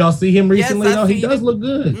 Did y'all see him recently? Yes, though he does look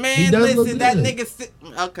good. Man, he does listen, look good. That nigga.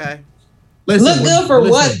 Okay. Listen, look good for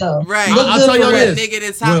what though? Right. I'll tell you this. Nigga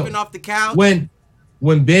that's hopping off the couch. When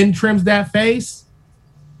Ben trims that face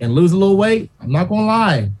and lose a little weight, I'm not gonna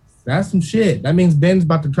lie, that's some shit. That means Ben's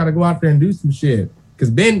about to try to go out there and do some shit. Because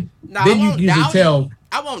Ben you usually tell.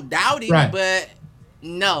 I won't doubt it, right. But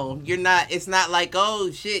no, you're not. It's not like, oh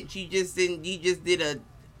shit, you just did a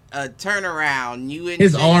turnaround.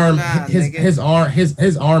 His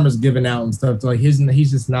arm is giving out and stuff. So like he's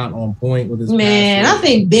just not on point with his. Man, I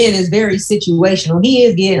think Ben is very situational. He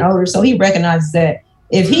is getting older, so he recognizes that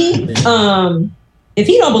if he don't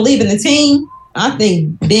believe in the team, I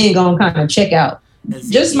think Ben gonna kind of check out.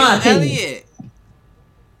 Just my opinion.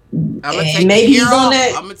 I'm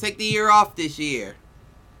gonna take the year off this year.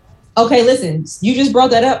 Okay, listen, you just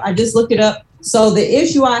brought that up. I just looked it up. So the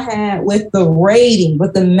issue I had with the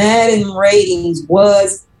Madden ratings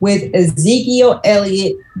was with Ezekiel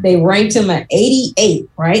Elliott. They ranked him at 88,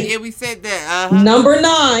 right? Yeah, we said that. Number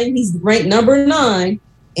 9, he's ranked number 9.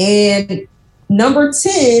 And number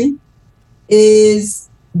 10 is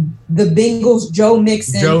the Bengals' Joe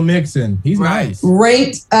Mixon. He's nice.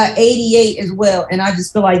 Ranked 88 as well. And I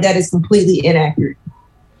just feel like that is completely inaccurate.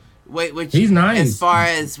 Wait, he's nice. As far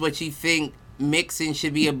as what you think Mixon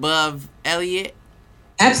should be above Elliott?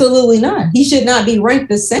 Absolutely not. He should not be ranked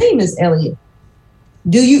the same as Elliott.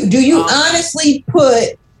 Do you honestly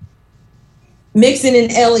put Mixon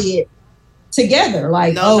and Elliott together?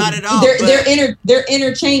 Like, no, not at all. They're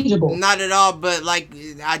interchangeable. Not at all, but like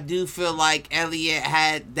I do feel like Elliott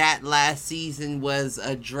had that last season was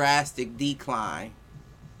a drastic decline.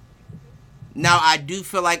 Now I do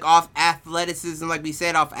feel like off athleticism, like we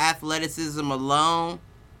said, off athleticism alone,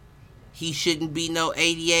 he shouldn't be no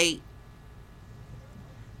 88.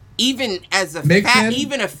 Even as a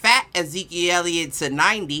fat Ezekiel Elliott's a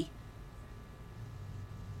 90.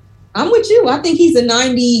 I'm with you. I think he's a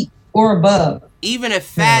 90 or above. Even a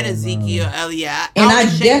fat Ezekiel Elliott. And I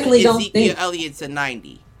definitely don't think Ezekiel Elliott's a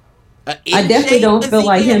 90. I definitely don't feel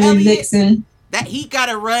like him and Mixon. That he got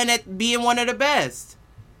to run at being one of the best.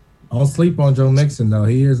 Don't sleep on Joe Mixon though.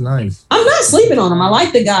 He is nice. I'm not sleeping on him. I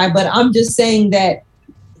like the guy, but I'm just saying that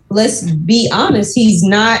let's be honest, he's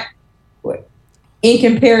not in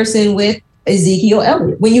comparison with Ezekiel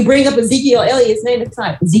Elliott. When you bring up Ezekiel Elliott's name, it's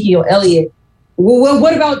not Ezekiel Elliott. Well,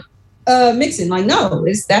 what about Mixon? Like, no,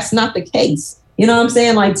 that's not the case. You know what I'm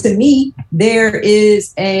saying? Like, to me, there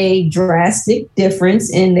is a drastic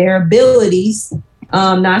difference in their abilities.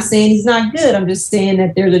 I'm not saying he's not good. I'm just saying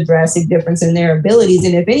that there's a drastic difference in their abilities.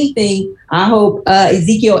 And if anything, I hope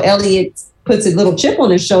Ezekiel Elliott puts a little chip on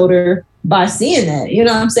his shoulder by seeing that. You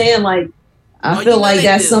know what I'm saying? Like, I feel like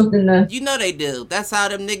that's something to... You know they do. That's how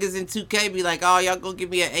them niggas in 2K be like, oh, y'all gonna give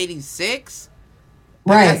me an 86?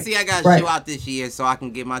 Right. I got to show out this year so I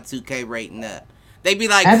can get my 2K rating up. They be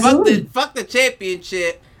like, fuck the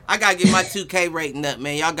championship. I got to get my 2K rating up,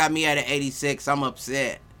 man. Y'all got me at an 86. I'm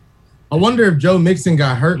upset. I wonder if Joe Mixon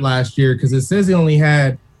got hurt last year because it says he only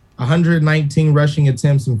had 119 rushing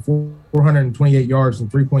attempts and 428 yards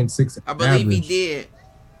and 3.6 I believe average. He did.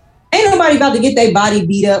 Ain't nobody about to get their body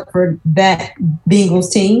beat up for that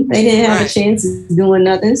Bengals team. They didn't have a chance of doing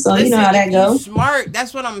nothing. So listen, you know how that goes. Smart.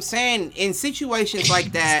 That's what I'm saying. In situations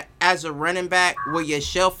like that, as a running back where your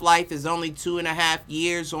shelf life is only 2.5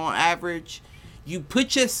 years on average, you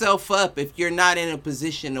put yourself up if you're not in a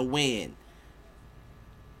position to win.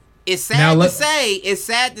 It's sad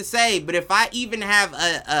to say, but if I even have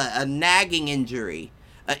a nagging injury,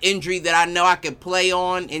 an injury that I know I could play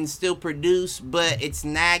on and still produce, but it's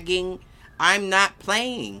nagging, I'm not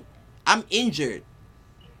playing. I'm injured.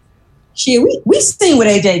 Shit, we seen what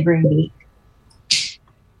AJ Green did.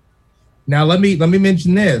 Now let me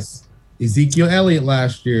mention this. Ezekiel Elliott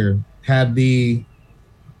last year had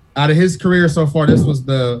out of his career so far, this was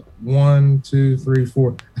the 1, 2, 3,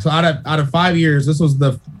 4. So out of 5 years, this was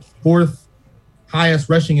the 4th highest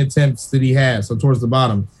rushing attempts that he had. So towards the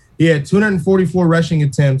bottom, he had 244 rushing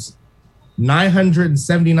attempts,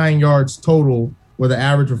 979 yards total, with an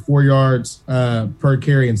average of 4 yards per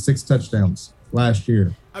carry and 6 touchdowns last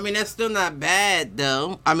year. I mean, that's still not bad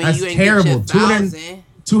though. I mean, that's you ain't terrible.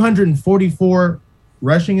 244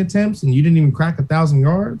 rushing attempts, and you didn't even crack 1,000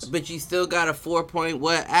 yards. But you still got a 4-point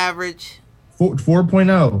what average?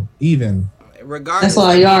 4.0 even. Regardless, that's a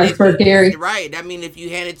lot of yards per carry. Right. I mean, if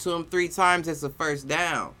you hand it to him 3 times, it's a first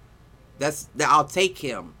down. I'll take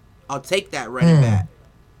him. I'll take that running back.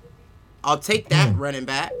 I'll take that running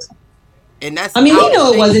back. And that's. I mean, we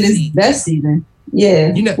know it wasn't his best season.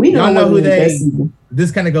 Yeah, we know who they.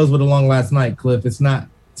 This kind of goes with along last night, Cliff. It's not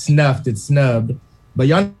snuffed, it's snubbed. But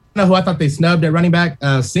y'all know who I thought they snubbed at running back?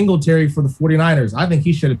 Singletary for the 49ers. I think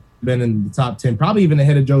he should have been in the top 10, probably even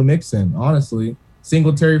ahead of Joe Mixon, honestly.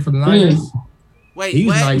 Singletary for the Niners. Wait, he's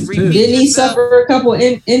nice too. Didn't he suffer a couple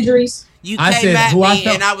injuries? You came at me,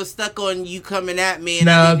 and I was stuck on you coming at me, and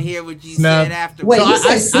I didn't hear what you said after. Wait, you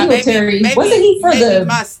said Singletary. Wasn't he for the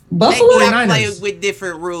Buffalo? Maybe I play with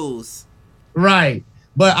different rules. Right.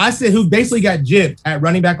 But I said who basically got gypped at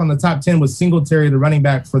running back on the top 10 was Singletary, the running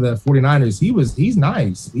back for the 49ers. He's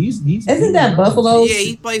nice. Isn't that Buffalo? Yeah,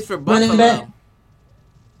 he plays for Buffalo.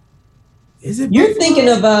 Is it? You're thinking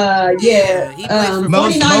of he plays for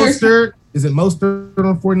 49ers. Mostert? Is it Mostert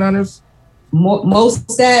on the 49ers?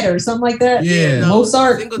 Mostert or something like that? Yeah.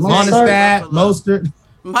 Mostert.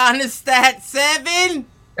 Monostat 7?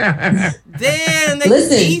 Damn.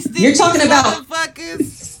 Listen, you're talking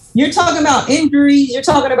about injuries. You're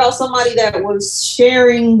talking about somebody that was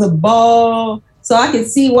sharing the ball. So I can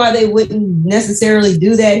see why they wouldn't necessarily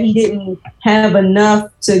do that. He didn't have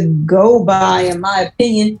enough to go by, in my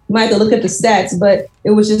opinion. You might have to look at the stats, but it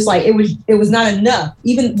was just like it was not enough.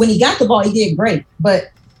 Even when he got the ball, he did great, but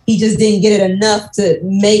he just didn't get it enough to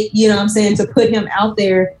make, to put him out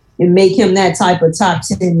there and make him that type of top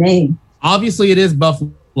 10 name. Obviously, it is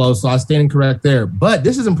Buffalo, so I stand incorrect there. But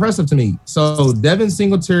this is impressive to me. So Devin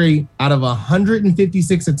Singletary, out of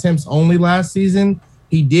 156 attempts only last season,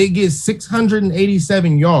 he did get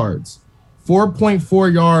 687 yards,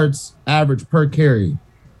 4.4 yards average per carry.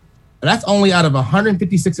 That's only out of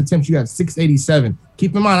 156 attempts. You got 687.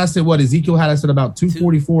 Keep in mind, I said Ezekiel had. I said about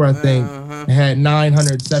 244, I think, and had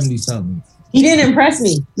 970 something. He didn't impress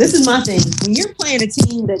me. This is my thing. When you're playing a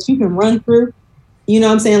team that you can run through,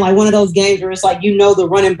 like one of those games where it's like, the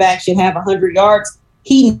running back should have 100 yards.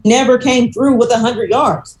 He never came through with 100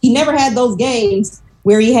 yards. He never had those games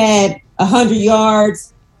where he had 100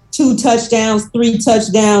 yards, 2 touchdowns, 3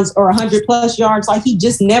 touchdowns, or 100 plus yards. Like, he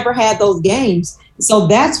just never had those games. So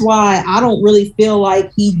that's why I don't really feel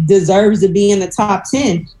like he deserves to be in the top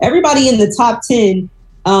 10. Everybody in the top 10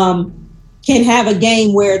 can have a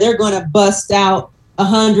game where they're going to bust out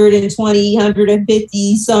 120,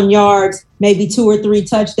 150 some yards, maybe 2 or 3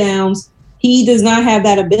 touchdowns. He does not have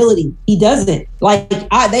that ability. He doesn't.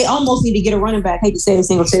 They almost need to get a running back. I hate to say it,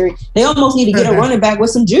 Singletary. They almost need to get a running back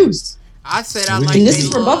with some juice. I said I like. And this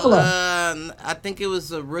is for Buffalo. I think it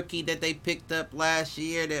was a rookie that they picked up last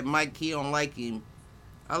year that Mike Key don't like him.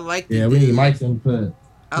 I like. Yeah, we need Mike's input.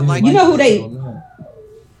 I like. You know who they?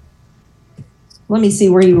 Let me see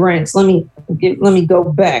where he ranks. Let me go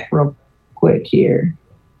back real quick here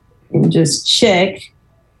and just check.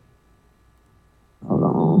 Hold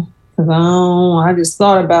on, because I just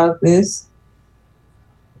thought about this.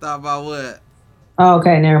 Thought about what? Oh,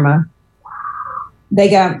 okay, never mind. They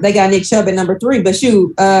got Nick Chubb at number 3, but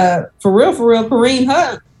shoot, for real, Kareem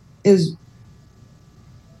Hunt is.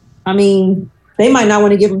 I mean, they might not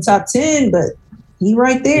want to give him top 10, but he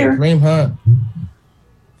right there. Yeah, Kareem Hunt.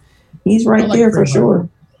 He's right there for sure.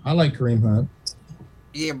 I like Kareem Hunt.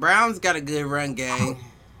 Yeah, Browns got a good run game.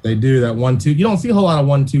 They do that 1-2. You don't see a whole lot of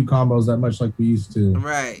 1-2 combos that much like we used to.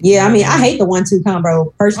 Right. Yeah, I mean, I hate the 1-2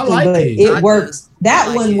 combo personally, but it works.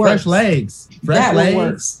 That one works. Fresh legs. Fresh legs. One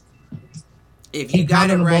works. If you got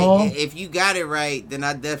it right, then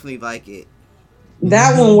I definitely like it.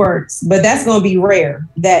 That one works, but that's going to be rare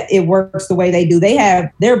that it works the way they do.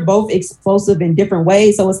 They're both explosive in different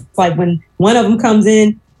ways. So it's like when one of them comes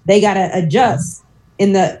in, they got to adjust.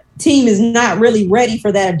 And the team is not really ready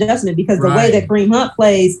for that adjustment because the way that Kareem Hunt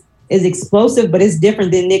plays is explosive, but it's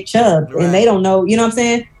different than Nick Chubb. Right. And they don't know, you know what I'm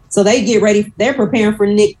saying? So they get ready. They're preparing for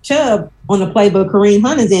Nick Chubb on the play, but Kareem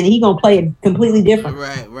Hunt is in, and he's going to play it completely different.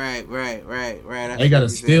 Right. They got to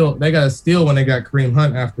steal when they got Kareem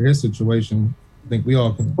Hunt after his situation. I think we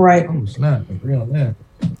all can. Right. Oh, snap. Agree on that.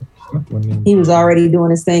 He was already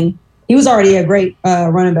doing his thing. He was already a great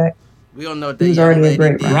running back. We don't know what that young lady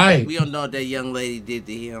did. Right. We don't know what that young lady did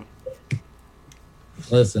to him.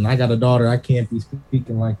 Listen, I got a daughter. I can't be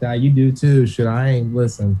speaking like that. You do too. I ain't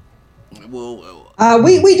listen. Well,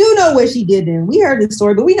 we do know what she did then. We heard the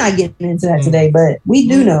story, but we're not getting into that today. But we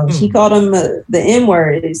do know she called him the N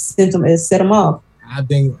word. It set him off. I've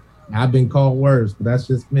been called worse, but that's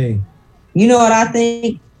just me. You know what I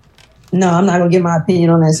think? No, I'm not gonna give my opinion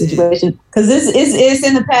on that situation because it's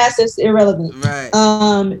in the past. It's irrelevant. Right.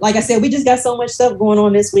 Like I said, we just got so much stuff going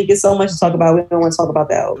on this week. It's so much to talk about. We don't want to talk about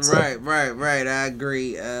that. So. Right. I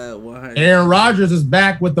agree. 100. Aaron Rodgers is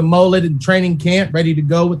back with the mullet in training camp, ready to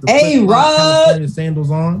go with the California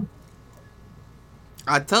sandals on.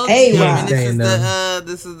 I told you,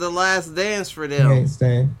 this is the last dance for them. He ain't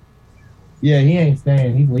staying. Yeah, he ain't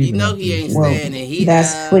staying. He's leaving. You know he ain't staying, and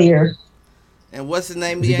that's clear. And what's the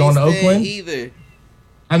name? Is he going to Oakland either.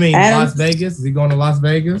 I mean, Las Vegas. Is he going to Las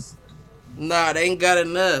Vegas? Nah, they ain't got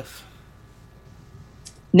enough.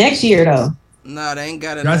 Next year, though. Nah, they ain't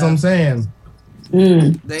got enough. That's what I'm saying.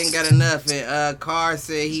 They ain't got enough. And Carr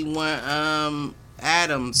said he want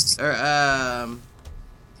Adams or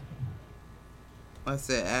I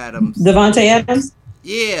said Adams. Devontae Adams.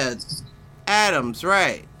 Yeah, Adams.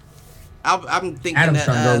 Right. I'm thinking Adams that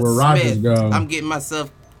trying to go where Rodgers go. I'm getting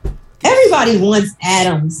myself. Everybody wants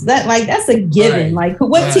Adams. That's a given. Right. Like,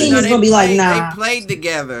 what team is gonna be like, nah? They played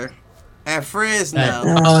together at Fresno.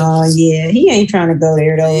 Oh yeah, he ain't trying to go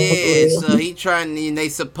there though. Yeah, so he trying. And they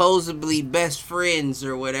supposedly best friends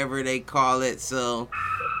or whatever they call it. So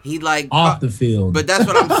he like off the field. But that's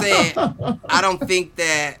what I'm saying. I don't think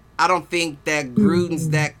that Gruden's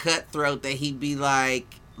that cutthroat that he'd be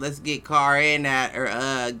like, let's get Carr and that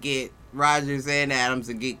or get Rodgers and Adams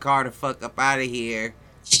and get Carr the fuck up out of here.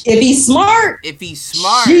 If he's smart. If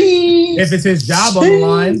it's his job on the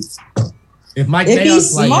line. If Mike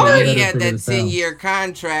Mayock's like, he had that 10-year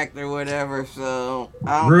contract or whatever, so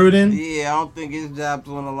Gruden. Yeah, I don't think his job's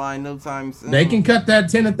on the line no time soon. They can cut that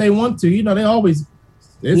 10 if they want to. You know, they always.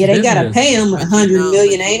 They gotta pay him $100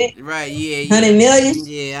 million, ain't it? Right? Yeah. $100 million.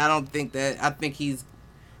 Yeah, I don't think that. I think he's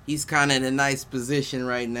kind of in a nice position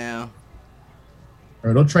right now.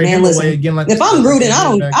 Or they'll trade him away again. Like if I'm Gruden,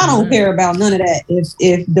 I don't care about none of that.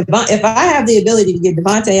 If I have the ability to get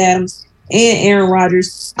Devontae Adams and Aaron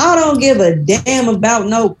Rodgers, I don't give a damn about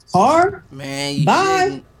no Carr. Man,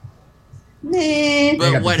 bye. Man.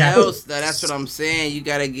 But what else? That's what I'm saying. You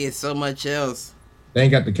gotta get so much else. They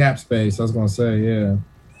ain't got the cap space. I was gonna say, yeah.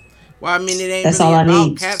 Well, I mean, it ain't really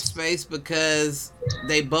about cap space because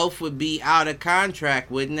they both would be out of contract,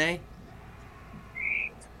 wouldn't they?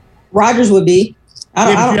 Rodgers would be.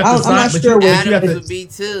 I'm not sure what Adams would be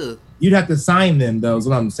too. You'd have to sign them, though. Is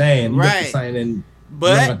what I'm saying. You'd right. Have to sign in.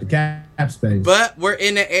 But the cap space. But we're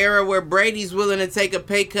in an era where Brady's willing to take a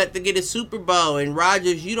pay cut to get a Super Bowl, and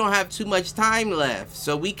Rodgers, you don't have too much time left,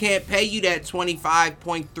 so we can't pay you that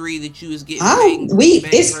 25.3 that you was getting.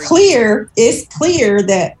 It's clear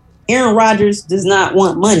that Aaron Rodgers does not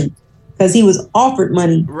want money because he was offered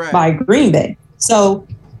money by Green Bay. So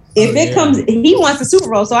if it comes, he wants a Super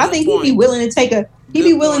Bowl. So I think he'd be willing to take a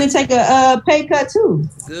pay cut too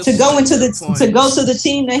to go to the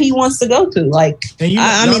team that he wants to go to. Like,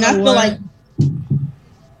 I feel like.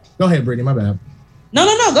 Go ahead, Brittany. My bad. No.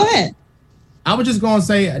 Go ahead. I was just going to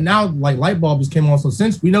say now, like light bulbs came on. So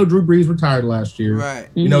since we know Drew Brees retired last year, right?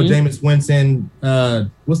 You know Jameis Winston.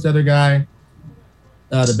 What's the other guy?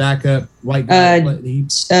 The backup white guy.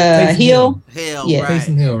 Hill. Yeah,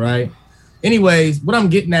 Taysom Hill. Right. Anyways, what I'm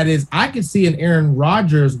getting at is I could see an Aaron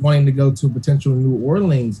Rodgers wanting to go to potential New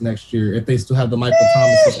Orleans next year if they still have the Michael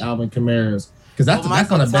Thomas and Alvin Kamara's. Because that's not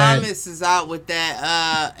a bad. Thomas is out with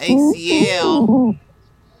that ACL.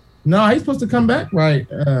 No, he's supposed to come back, right?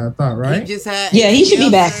 I thought, right? He just had. Yeah, he should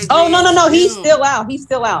be back. Oh no, he's still out. He's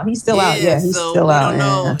still out. Yeah, he's still out. I don't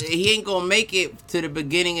know. He ain't gonna make it to the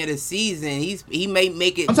beginning of the season. He may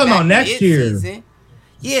make it. I'm talking about next year. Season.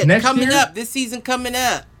 Yeah, up. This season coming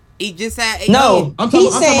up. He just had. No,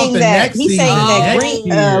 he's saying that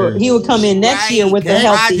he would come in next year with the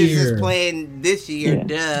healthy year. Is playing this year.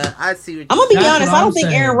 Yeah. Duh. I see. I'm gonna be honest. I don't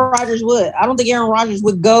think Aaron Rodgers would. I don't think Aaron Rodgers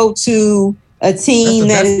would go to a team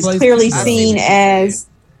that is clearly seen as.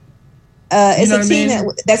 It's a team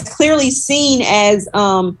that's clearly seen as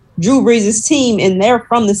Drew Brees' team, and they're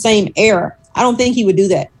from the same era. I don't think he would do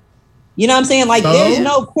that. You know what I'm saying? Like, there's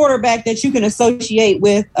no quarterback that you can associate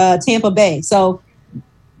with Tampa Bay. So.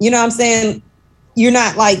 You know what I'm saying? You're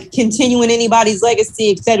not like continuing anybody's legacy,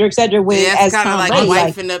 et cetera, when as kind of like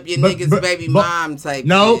wifing up your niggas' baby mom type.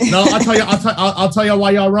 No. I'll tell y'all why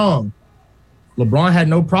y'all wrong. LeBron had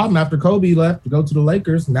no problem after Kobe left to go to the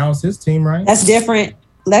Lakers. Now it's his team, right? That's different.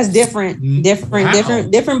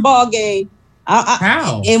 Different ball game.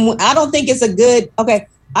 How? And I don't think it's a good. Okay,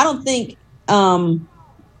 I don't think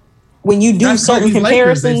when you do certain Kobe's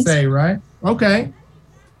comparisons, Lakers, they say, right? Okay.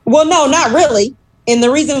 Well, no, not really. And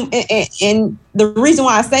the reason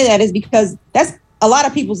why I say that is because that's a lot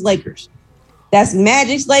of people's Lakers. That's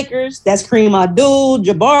Magic's Lakers. That's Kareem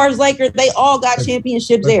Abdul-Jabbar's Lakers. They all got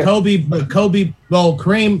championships there.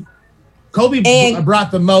 Kareem Kobe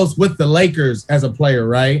brought the most with the Lakers as a player,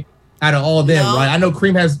 right? Out of all them, right? I know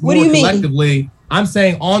Kareem has more collectively. Mean? I'm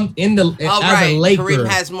saying as a Laker. Kareem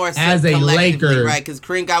has more as a Laker, right? Because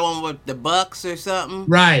Kareem got one with the Bucks or something,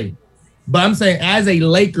 right? But I'm saying as a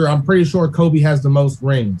Laker, I'm pretty sure Kobe has the most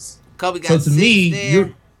rings. Kobe got so to 6 me,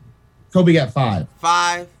 there. Kobe got 5.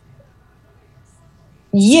 5.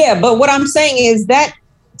 Yeah, but what I'm saying is that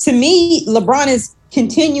to me, LeBron is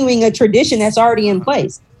continuing a tradition that's already in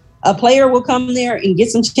place. A player will come there and get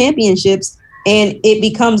some championships, and it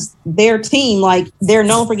becomes their team. Like, they're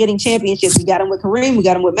known for getting championships. We got him with Kareem. We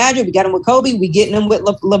got him with Magic. We got him with Kobe. We getting him with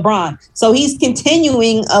LeBron. So he's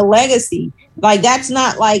continuing a legacy. Like, that's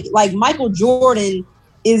not like Michael Jordan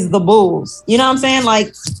is the Bulls. You know what I'm saying?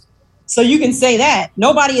 Like, so you can say that.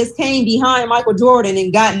 Nobody has came behind Michael Jordan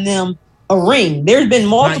and gotten them a ring. There's been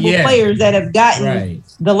multiple players that have gotten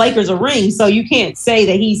the Lakers a ring. So you can't say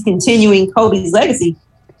that he's continuing Kobe's legacy.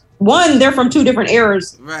 One, they're from 2 different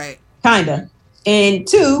eras. Right. Kinda. And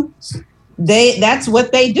 2, that's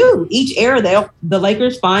what they do. Each era, the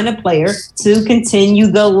Lakers find a player to continue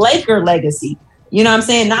the Laker legacy. You know what I'm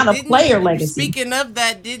saying? Not a player legacy. Speaking of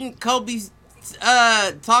that, didn't Kobe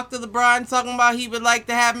talk to LeBron talking about he would like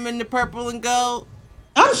to have him in the purple and gold?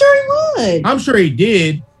 I'm sure he would. I'm sure he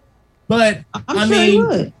did. But I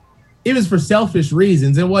mean, it was for selfish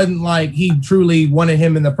reasons. It wasn't like he truly wanted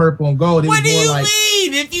him in the purple and gold. It what was do more you like,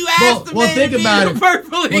 mean? If you asked him think about it.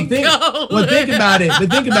 Purple and gold. Well, think about it. But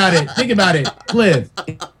think about it, Cliff.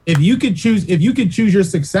 If you could choose your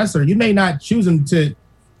successor, you may not choose him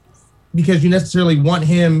because you necessarily want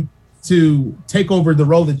him to take over the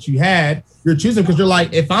role that you had. You're choosing because you're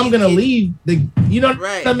like, if I'm gonna leave, what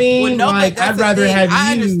I mean? Well, like, I'd rather have you.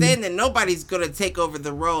 I understand that nobody's gonna take over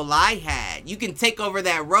the role I had. You can take over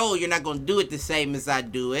that role. You're not gonna do it the same as I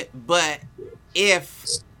do it. But if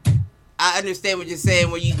I understand what you're saying,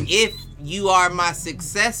 if you are my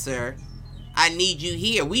successor, I need you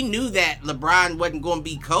here. We knew that LeBron wasn't gonna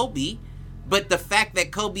be Kobe, but the fact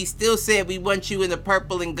that Kobe still said we want you in the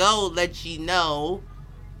purple and gold lets you know.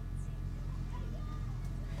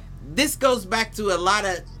 This goes back to a lot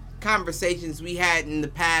of conversations we had in the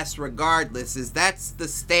past regardless, is that's the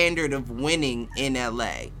standard of winning in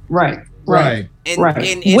LA. Right. In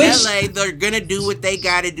LA, they're going to do what they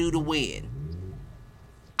got to do to win.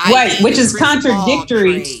 Which is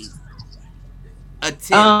contradictory. It's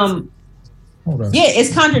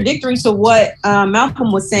contradictory to what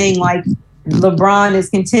Malcolm was saying, like LeBron is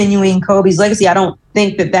continuing Kobe's legacy. I don't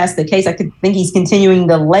think that that's the case. I think he's continuing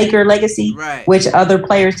the Laker legacy, which other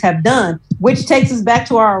players have done, which takes us back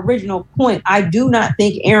to our original point. I do not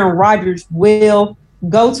think Aaron Rodgers will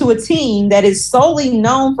go to a team that is solely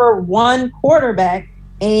known for one quarterback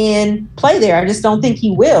and play there. I just don't think he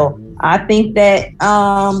will. I think that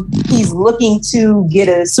he's looking to get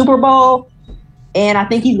a Super Bowl, and I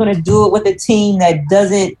think he's going to do it with a team that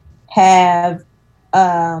doesn't have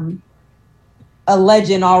a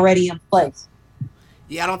legend already in place.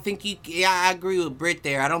 Yeah, I don't think you. Yeah, I agree with Britt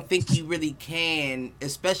there. I don't think you really can,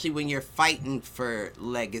 especially when you're fighting for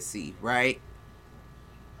legacy, right?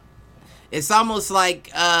 It's almost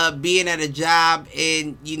like being at a job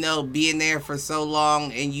and, being there for so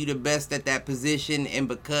long and you the best at that position, and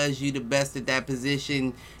because you the best at that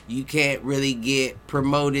position, you can't really get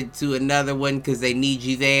promoted to another one because they need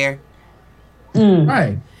you there.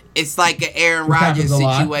 Right. It's like an Aaron Rodgers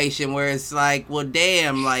situation where it's like, well,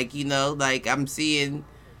 damn, like I'm seeing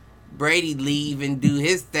Brady leave and do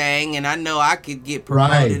his thing, and I know I could get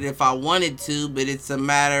promoted if I wanted to, but it's a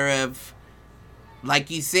matter of,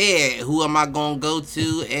 like you said, who am I going to go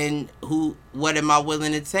to and what am I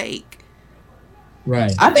willing to take?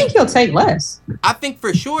 Right. I think he'll take less. I think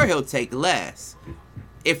for sure he'll take less.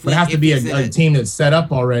 It has to be a team that's set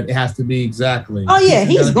up already. It has to be exactly. Oh, yeah.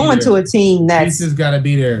 He's going to a team that's. He's got to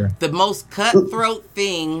be there. The most cutthroat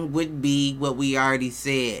thing would be what we already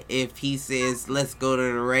said. If he says, let's go to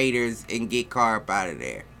the Raiders and get Carp out of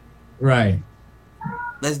there. Right.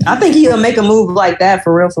 I think he'll make a move like that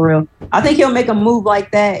for real. I think he'll make a move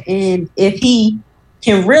like that. And if he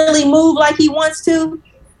can really move like he wants to,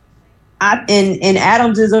 and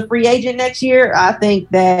Adams is a free agent next year, I think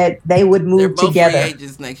that they would move They're both together. Free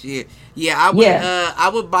agents next year. Yeah, I would. I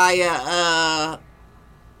would buy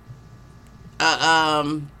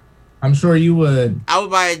I'm sure you would. I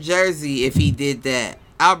would buy a jersey if he did that.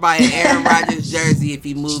 I would buy an Aaron Rodgers jersey if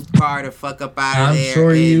he moved Carr to fuck up out of there. I'm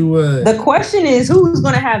sure you would. The question is, who's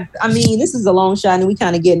going to have? I mean, this is a long shot, and we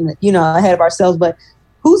kind of getting ahead of ourselves. But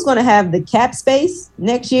who's going to have the cap space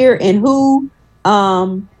next year, and who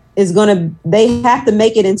is going to? They have to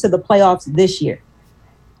make it into the playoffs this year,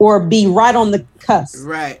 or be right on the cusp.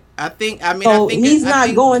 Right. I think he's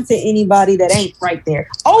not going to anybody that ain't right there.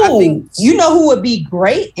 Oh, you know who would be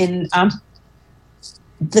great? And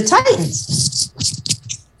the Titans.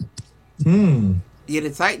 Yeah, the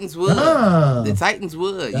Titans would. The Titans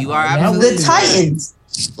would. You are absolutely the Titans.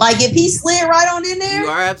 Like if he slid right on in there, you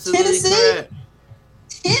are absolutely correct.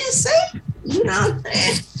 Tennessee, you know what I'm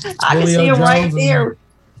saying? I can see him right there.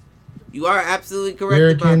 You are absolutely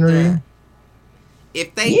correct about that.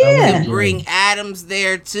 If they could bring Adams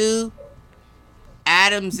there too,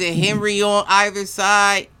 Adams and Henry on either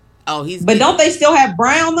side. But don't they still have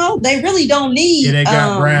Brown though? They really don't need. Yeah, they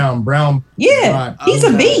got Brown. Brown. Yeah, he's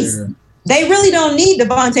a beast. There. They really don't need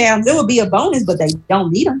Devontae Adams. It would be a bonus, but they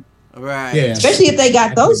don't need him. Right. Yeah. Especially if they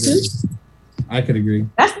got those two. I could agree.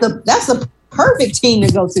 That's a perfect team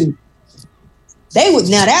to go to.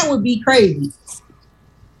 That would be crazy.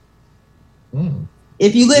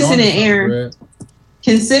 If you listen to Aaron,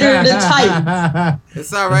 consider the Titans.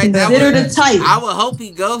 It's all right. Consider the Titans. I would hope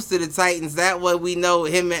he goes to the Titans. That way we know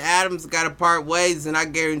him and Adams got to part ways, and I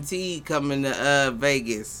guarantee he coming to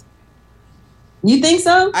Vegas. You think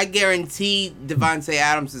so? I guarantee Devontae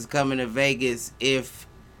Adams is coming to Vegas if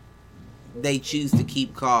they choose to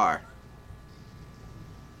keep Carr.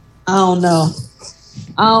 I don't know.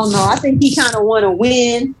 I think he kind of want to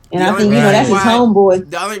win, and I think that's his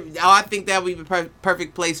homeboy. I think that would be the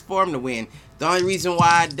perfect place for him to win. The only reason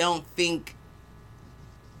why I don't think.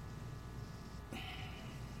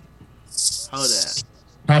 Hold up.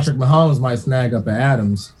 Patrick Mahomes might snag up at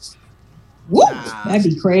Adams. Woo! That'd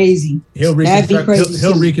be crazy. He'll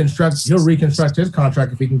reconstruct his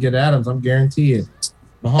contract if he can get Adams. I'm guarantee it.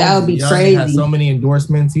 Mahomes that would be crazy. He has so many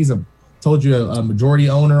endorsements. He's a majority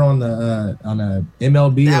owner on a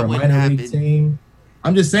MLB or a minor league team.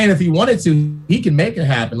 I'm just saying, if he wanted to, he can make it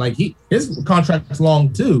happen. Like his contract's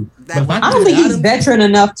long too. I don't think he's veteran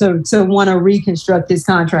enough to want to reconstruct his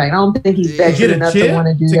contract. I don't think he's veteran enough to want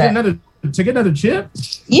to do that. To get another chip?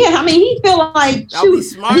 Yeah, I mean, he feel like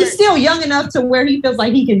he's still young enough to where he feels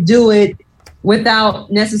like he can do it without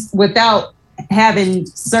having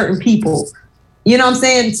certain people. You know what I'm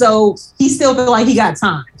saying? So he still feel like he got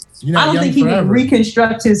time. I don't think he can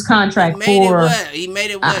reconstruct his contract He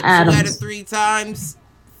made it what? 2 out of 3 times?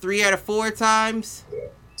 3 out of 4 times?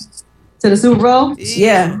 To the Super Bowl?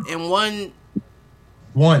 Yeah. And one.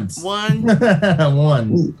 Once. One.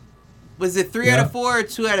 One. Was it 3 out of 4 or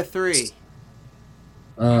 2 out of 3?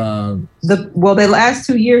 The last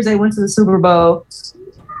 2 years they went to the Super Bowl.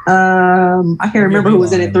 I can't remember who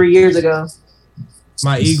was in it 3 years ago.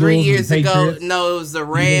 My Eagles. 3 years ago, no, it was the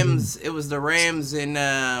Rams. It was the Rams and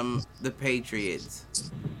the Patriots.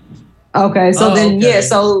 Okay, so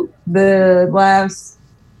so the last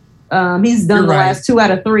he's done the last 2 out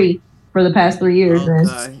of 3 for the past 3 years.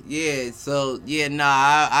 Okay. Yeah, so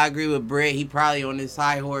I agree with Brett. He probably on this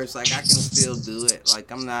high horse. Like, I can still do it. Like,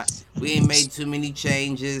 we ain't made too many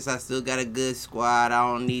changes. I still got a good squad.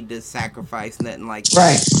 I don't need to sacrifice nothing like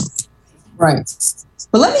that. Right.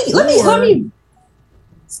 But let me.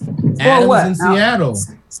 Adams in Seattle.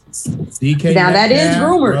 DK now that is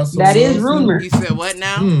rumored. That is rumored. You said what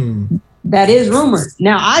now? That is rumored.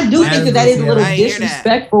 Now I do think that is a little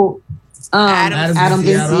disrespectful. Adams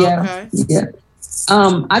in Seattle. Okay. Yeah.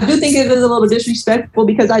 I do think it is a little disrespectful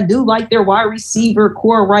because I do like their wide receiver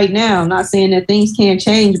core right now. I'm not saying that things can't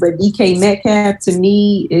change, but DK Metcalf to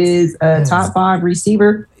me is a top 5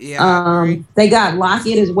 receiver. Yeah, they got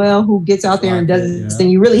Lockett as well, who gets out there and does this,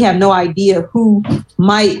 and you really have no idea who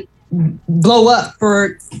might blow up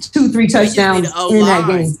for 2-3 touchdowns in that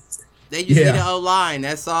game. They just need an O-line.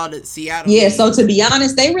 That's all that Seattle needs. So to be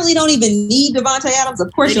honest, they really don't even need Devontae Adams.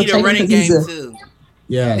 Of course, they need a running game too.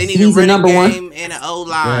 Yeah, they need a running game and an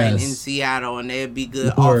O-line in Seattle, and they'd be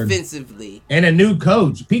good offensively. And a new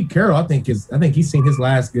coach, Pete Carroll. I think he's seen his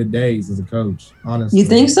last good days as a coach. Honestly, you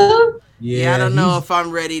think so? Yeah, I don't know if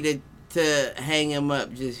I'm ready to hang him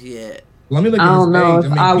up just yet. Let me look at his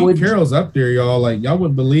page. Pete Carroll's up there, y'all. Like, y'all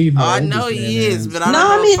wouldn't believe. I know he is, but I'm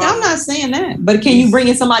not saying that. But can you bring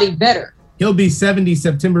in somebody better? He'll be 70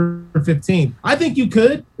 September 15th. I think you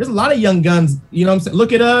could. There's a lot of young guns. You know what I'm saying?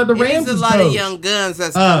 Look at the Rams. There's a lot of young guns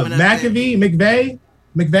that's coming up. McVay.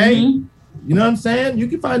 Mm-hmm. You know what I'm saying? You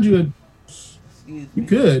can find you You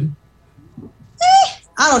could.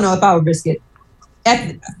 I don't know if I would risk it.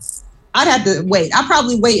 I'd have to wait. I'd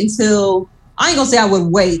probably wait until. I ain't gonna say I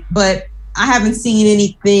would wait, but I haven't seen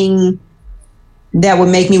anything that would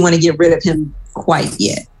make me want to get rid of him quite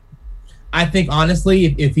yet. I think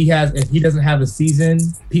honestly, if he doesn't have a season,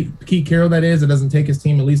 Pete Carroll that is, it doesn't take his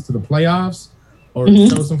team at least to the playoffs or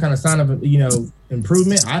show some kind of sign of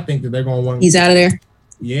improvement. I think that they're going to want. He's out of there.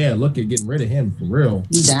 Yeah, look at getting rid of him for real.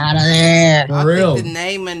 He's out of there.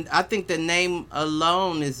 I think the name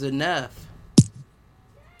alone is enough.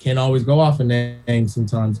 Can't always go off a name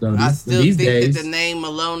sometimes, though. I still think that the name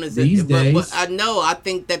alone is these days. But I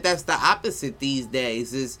think that that's the opposite these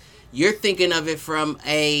days. Is you're thinking of it from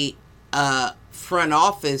a front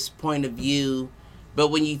office point of view, but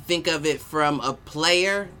when you think of it from a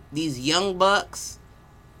player, these young bucks,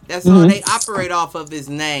 that's all they operate off of his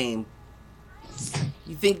name.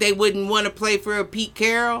 You think they wouldn't want to play for a Pete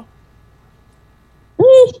Carroll?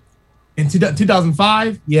 In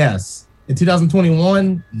 2005, yes. In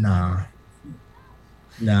 2021, nah.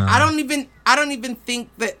 I don't even think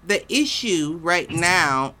that the issue right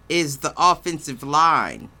now is the offensive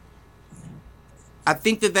line. I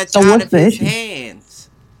think that's out of his hands.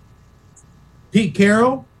 Pete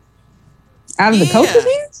Carroll? Out of the coach's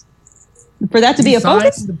hands? For that to be a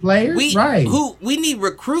focus? The players? We need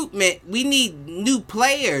recruitment. We need new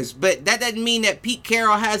players. But that doesn't mean that Pete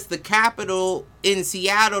Carroll has the capital in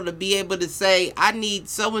Seattle to be able to say, I need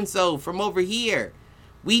so-and-so from over here.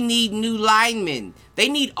 We need new linemen. They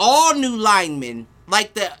need all new linemen.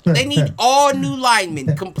 They need all new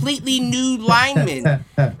linemen. Completely new linemen.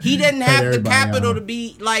 He doesn't have the capital to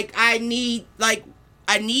be like, I need.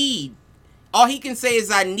 All he can say is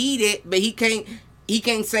I need it, but he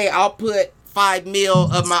can't say I'll put $5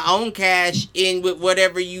 million of my own cash in with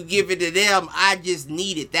whatever you give it to them. I just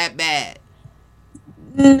need it that bad.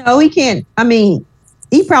 No, he can't. I mean,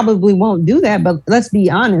 he probably won't do that, but let's be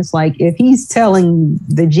honest. Like, if he's telling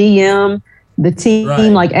the GM, the team,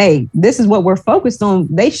 like, hey, this is what we're focused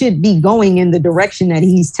on, they should be going in the direction that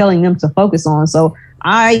he's telling them to focus on. So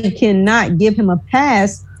I cannot give him a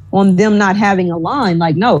pass on them not having a line.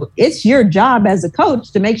 Like, no, it's your job as a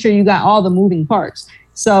coach to make sure you got all the moving parts.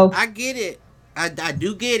 So I get it. I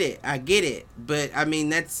do get it. I get it. But I mean,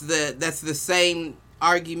 that's the same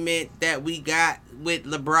argument that we got with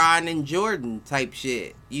LeBron and Jordan type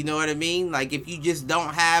shit. You know what I mean? Like, if you just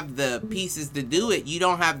don't have the pieces to do it, you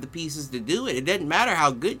don't have the pieces to do it. It doesn't matter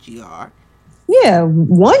how good you are. Yeah,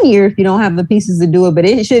 1 year if you don't have the pieces to do it, but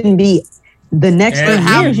it shouldn't be the next 3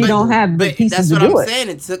 years you don't have the pieces to do it. That's what I'm saying.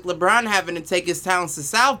 It took LeBron having to take his talents to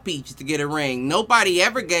South Beach to get a ring. Nobody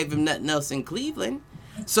ever gave him nothing else in Cleveland.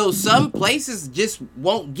 So some places just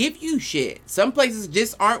won't give you shit. Some places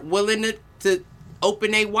just aren't willing to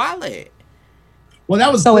open a wallet. Well,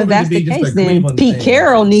 that was so if that's the case, then Pete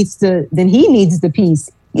Carroll needs the piece.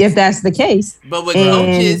 If that's the case, but with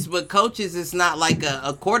coaches, it's not like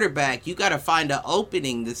a quarterback. You got to find an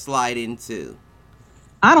opening to slide into.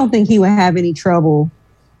 I don't think he would have any trouble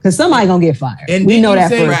because somebody gonna get fired. And we know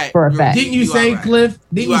that for a fact. Didn't you say, Cliff?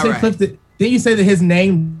 Didn't you say that his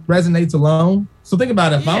name resonates alone? So think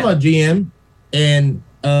about it. If I'm a GM and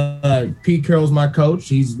Pete Carroll's my coach,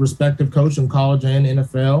 he's a respected coach in college and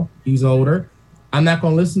NFL. He's older. I'm not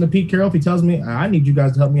going to listen to Pete Carroll if he tells me, I need you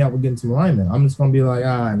guys to help me out with getting some alignment. I'm just going to be like,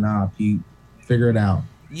 nah, Pete, figure it out.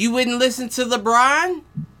 You wouldn't listen to LeBron?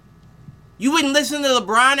 You wouldn't listen to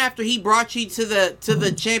LeBron after he brought you to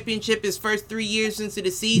the championship his first 3 years into the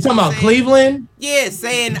season? You talking about Cleveland? Yeah,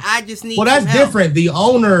 saying I just need. Well, that's different. The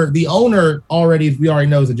owner already we already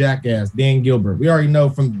know is a jackass, Dan Gilbert. We already know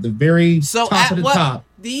from the very top of the top.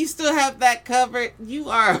 Do you still have that covered? You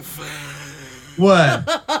are. What?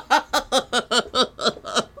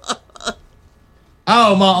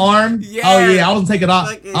 Oh, my arm. Yeah. Oh yeah, I was gonna take it off.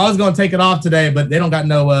 I was gonna take it off today, but they don't got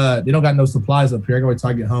no supplies up here. I gotta wait till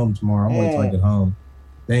I get home tomorrow. I'm gonna wait till I get home.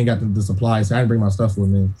 They ain't got the supplies, so I didn't bring my stuff with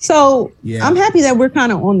me. So yeah. I'm happy that we're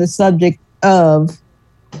kind of on the subject of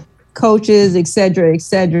coaches, et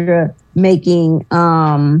cetera, making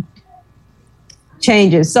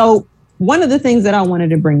changes. So one of the things that I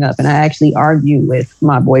wanted to bring up, and I actually argued with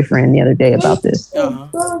my boyfriend the other day about this.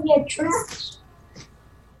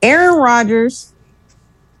 Aaron Rodgers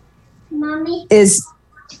is.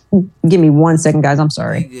 Give me 1 second, guys. I'm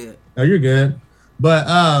sorry. No, you're good. But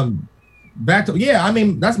back to I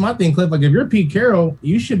mean, that's my thing, Cliff. Like, if you're Pete Carroll,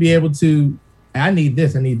 you should be able to. I need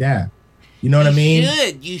this. I need that. You know what I mean?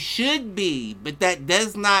 You should be, but that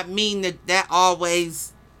does not mean that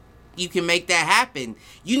always. You can make that happen.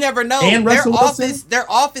 You never know. And their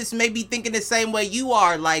office may be thinking the same way you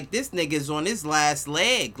are. Like, this nigga's on his last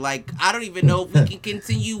leg. Like, I don't even know if we can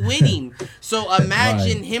continue winning. So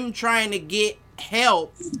imagine him trying to get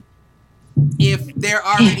help if they're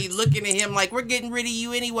already looking at him like, we're getting rid of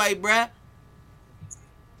you anyway, bruh.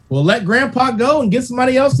 Well, let Grandpa go and get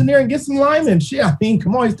somebody else in there and get some linemen. Shit, I mean,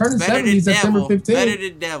 come on, he's turning 70 September 15th. Better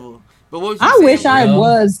the devil. But I wish I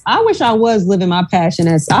was living my passion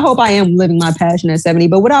I hope I am living my passion at 70.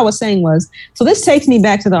 But what I was saying was, so this takes me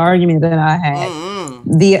back to the argument that I had.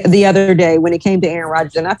 the other day when it came to Aaron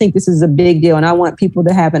Rodgers. And I think this is a big deal. And I want people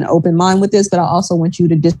to have an open mind with this, but I also want you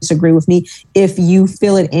to disagree with me if you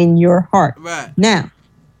feel it in your heart. Right. Now,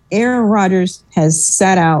 Aaron Rodgers has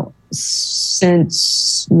sat out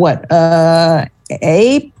since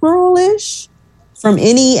April-ish from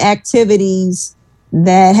any activities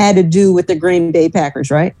that had to do with the Green Bay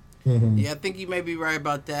Packers, right? Mm-hmm. Yeah, I think you may be right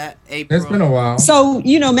about that. April. It's been a while. So,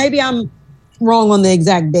 maybe I'm wrong on the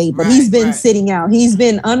exact date, but he's been sitting out. He's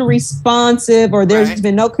been unresponsive, or there's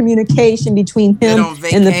been no communication between him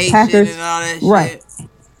and the Packers. And all that shit.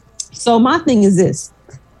 So my thing is this.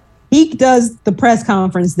 He does the press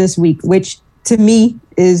conference this week, which to me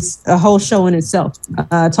is a whole show in itself,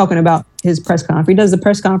 talking about his press conference. He does the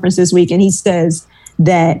press conference this week, and he says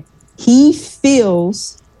that he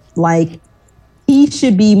feels like he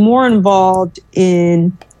should be more involved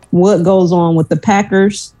in what goes on with the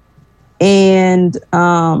Packers. And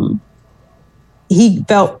he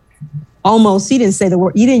felt almost, he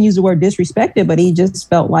didn't use the word disrespected, but he just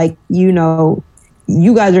felt like, you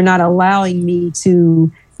guys are not allowing me to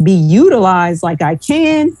be utilized like I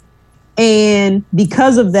can. And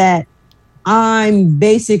because of that, I'm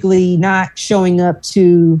basically not showing up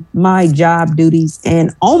to my job duties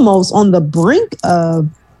and almost on the brink of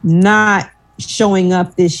not showing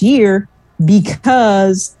up this year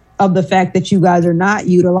because of the fact that you guys are not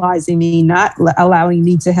utilizing me, not allowing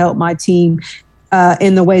me to help my team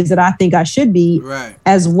in the ways that I think I should be,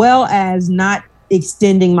 as well as not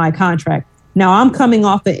extending my contract. Now, I'm coming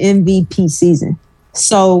off an MVP season.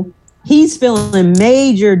 So he's feeling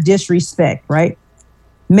major disrespect, right?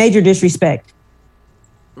 Major disrespect.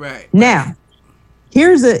 Right. Now,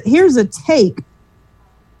 here's a take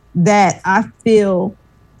that I feel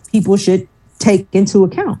people should take into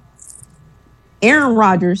account. Aaron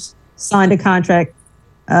Rodgers signed a contract,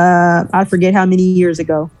 I forget how many years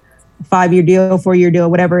ago, 5-year deal, 4-year deal,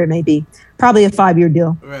 whatever it may be, probably a 5-year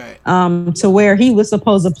deal, to where he was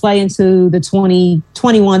supposed to play into the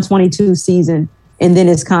 2021-22 season, and then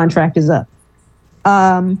his contract is up.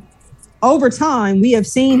 Over time, we have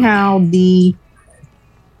seen how the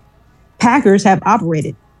Packers have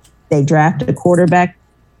operated. They draft a quarterback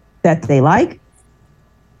that they like,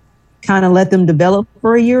 kind of let them develop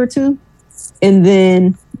for a year or two, and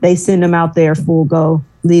then they send them out there full go,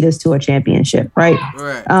 lead us to a championship, right?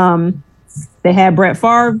 They had Brett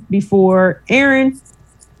Favre before Aaron,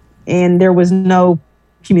 and there was no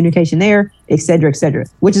communication there, et cetera,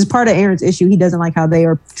 which is part of Aaron's issue. He doesn't like how they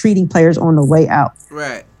are treating players on the way out.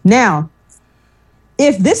 Right. Now,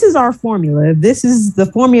 if this is our formula, if this is the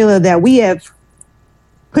formula that we have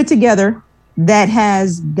put together that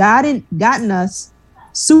has gotten us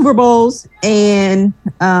Super Bowls and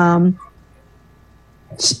what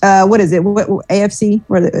is it? What AFC?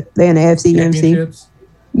 Where they in the AFC, NFC?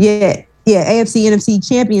 Yeah, AFC, NFC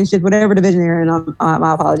championship, whatever division they're in.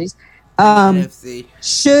 My apologies.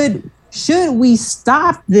 Should we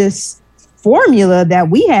stop this formula that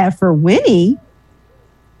we have for winning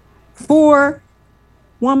for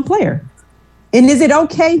one player? And is it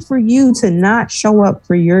okay for you to not show up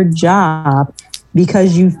for your job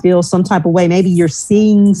because you feel some type of way? Maybe you're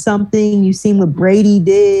seeing something. You've seen what Brady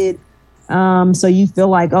did. So you feel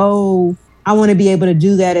like, oh, I want to be able to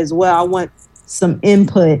do that as well. I want some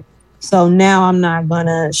input. So now I'm not going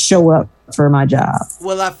to show up for my job.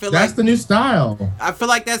 Well, I feel that's the new style. I feel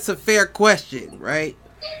like that's a fair question, right?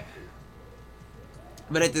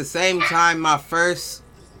 But at the same time, the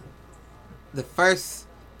first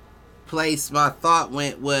place my thought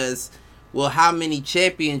went was, well, how many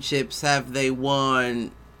championships have they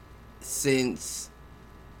won since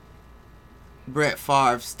Brett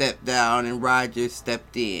Favre stepped down and Rodgers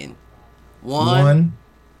stepped in? One?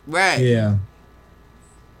 Right. Yeah.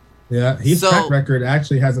 His track record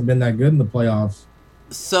actually hasn't been that good in the playoffs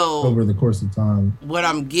over the course of time. What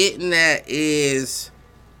I'm getting at is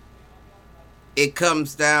it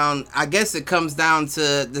comes down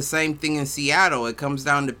to the same thing in Seattle. It comes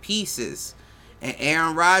down to pieces. And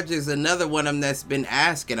Aaron Rodgers, another one of them that's been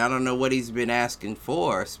asking. I don't know what he's been asking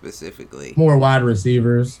for specifically. More wide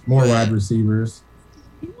receivers.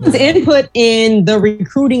 His input in the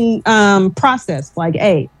recruiting process. Like,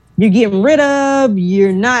 hey, you're getting rid of,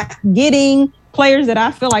 you're not getting players that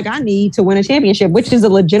I feel like I need to win a championship, which is a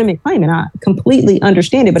legitimate claim. And I completely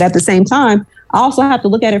understand it. But at the same time, I also have to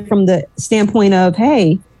look at it from the standpoint of,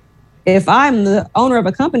 hey, if I'm the owner of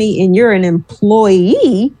a company and you're an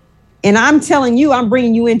employee, and I'm telling you, I'm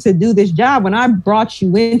bringing you in to do this job. When I brought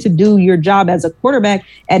you in to do your job as a quarterback,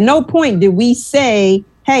 at no point did we say,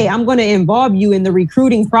 hey, I'm going to involve you in the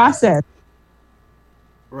recruiting process.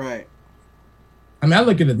 Right. I mean, I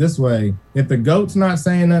look at it this way. If the GOAT's not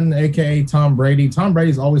saying nothing, a.k.a. Tom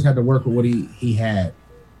Brady's always had to work with what he had,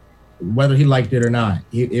 whether he liked it or not.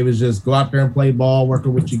 It was just go out there and play ball, work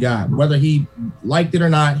with what you got. Whether he liked it or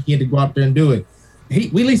not, he had to go out there and do it. We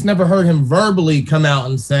at least never heard him verbally come out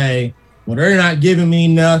and say, well, they're not giving me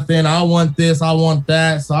nothing. I want this, I want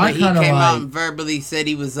that. So I kind of came out and verbally said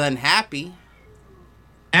he was unhappy.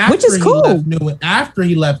 Which is cool. After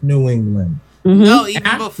he left New England. Mm-hmm. No,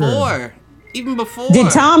 even before.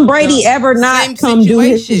 Did Tom Brady ever not come do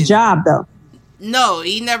his job though? No,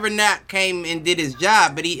 he never not came and did his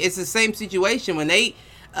job, but it's the same situation when they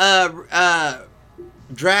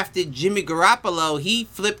drafted Jimmy Garoppolo. He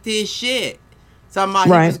flipped his shit, talking about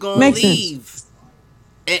he was going to leave. Sense.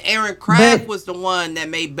 And Aaron Kraft was the one that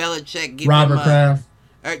made Belichick give Robert Kraft.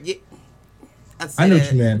 I know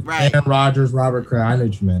what you meant. Right. Aaron Rodgers, Robert Kraft. I know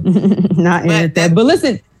what you meant. Not Aaron Kraft. But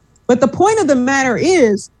listen, but the point of the matter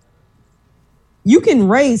is, you can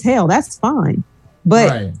raise hell. That's fine.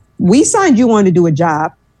 But we signed you on to do a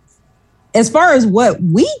job. As far as what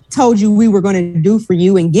we told you we were going to do for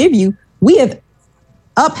you and give you, we have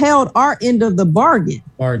upheld our end of the bargain.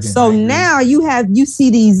 So now you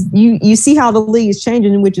see how the league is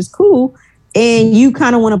changing, which is cool. And you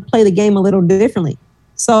kind of want to play the game a little differently.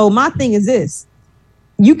 So my thing is this.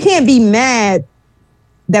 You can't be mad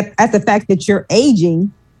at the fact that you're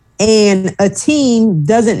aging and a team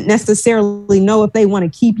doesn't necessarily know if they want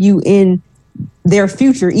to keep you in their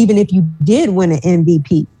future, even if you did win an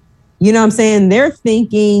MVP. You know what I'm saying? They're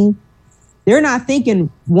not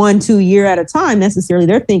thinking 1-2 year at a time necessarily.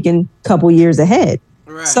 They're thinking a couple years ahead.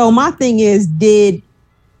 Right. So my thing is,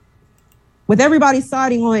 with everybody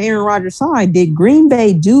siding on Aaron Rodgers' side, did Green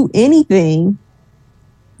Bay do anything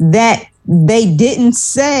that they didn't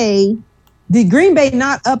say? Did Green Bay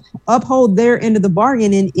not uphold their end of the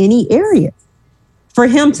bargain in any area for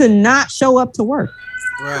him to not show up to work?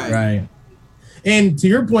 Right. And to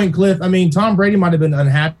your point, Cliff, I mean, Tom Brady might have been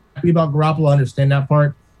unhappy about Garoppolo. I understand that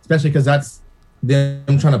part, especially because that's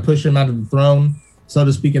them trying to push him out of the throne, so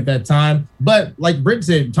to speak, at that time. But like Britt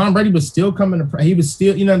said, Tom Brady was still he was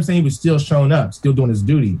still, you know what I'm saying? He was still showing up, still doing his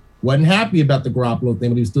duty. Wasn't happy about the Garoppolo thing,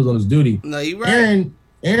 but he was still doing his duty. No, you're right.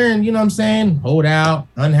 Aaron, you know what I'm saying? Hold out,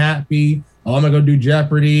 unhappy. Oh, I'm gonna go do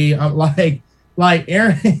Jeopardy. I'm like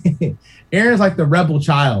Aaron. Aaron's like the rebel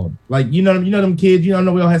child. Like, you know them kids. You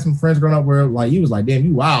know, we all had some friends growing up where like he was like, damn,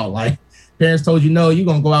 you wild. Like parents told you no, you're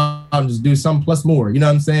gonna go out and just do something plus more. You know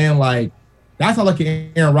what I'm saying? Like that's how I look at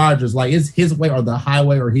Aaron Rodgers. Like it's his way or the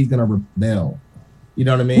highway, or he's gonna rebel. You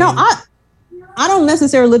know what I mean? No, I don't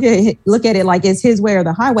necessarily look at it like it's his way or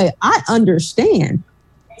the highway. I understand.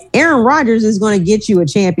 Aaron Rodgers is going to get you a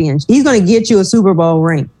championship. He's going to get you a Super Bowl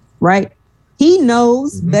ring, right? He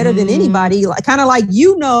knows better than anybody, kind of like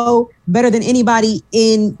you know better than anybody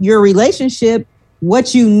in your relationship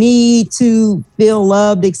what you need to feel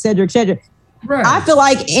loved, et cetera, et cetera. Right. I feel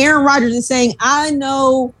like Aaron Rodgers is saying, I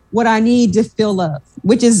know what I need to feel loved,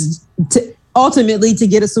 which is ultimately to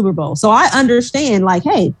get a Super Bowl. So I understand, like,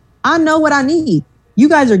 hey, I know what I need. You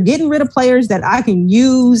guys are getting rid of players that I can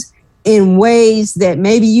use in ways that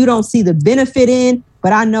maybe you don't see the benefit in,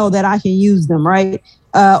 but I know that I can use them, right?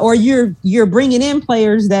 Or you're bringing in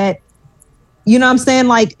players that, you know what I'm saying,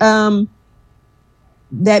 like that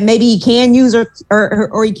maybe he can use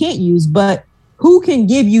or he can't use, but who can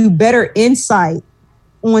give you better insight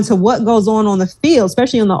onto what goes on the field,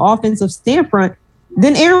 especially on the offensive standpoint,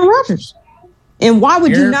 than Aaron Rodgers? And why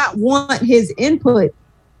would you not want his input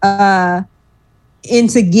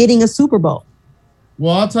into getting a Super Bowl?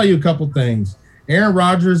 Well, I'll tell you a couple things. Aaron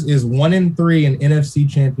Rodgers is 1-3 in NFC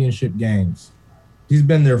Championship games. He's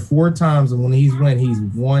been there 4 times, and when he's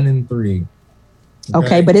 1-3.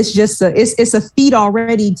 Okay, but it's just it's a feat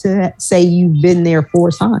already to say you've been there 4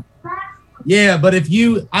 times. Yeah, but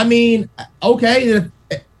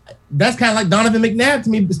that's kind of like Donovan McNabb to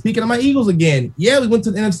me. Speaking of my Eagles again, yeah, we went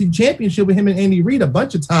to the NFC Championship with him and Andy Reid a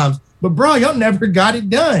bunch of times, but bro, y'all never got it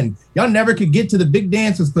done. Y'all never could get to the big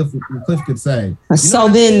dances, Cliff could say. So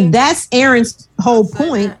then that's Aaron's whole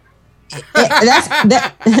point. That's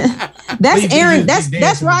Aaron.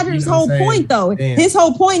 That's Rodgers' whole point, though. Damn. His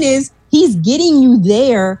whole point is he's getting you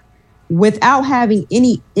there without having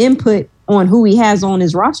any input on who he has on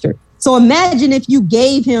his roster. So imagine if you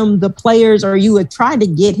gave him the players, or you had tried to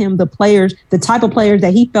get him the players, the type of players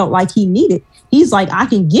that he felt like he needed. He's like, I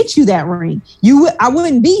can get you that ring. I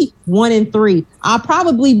wouldn't be 1-3. I'll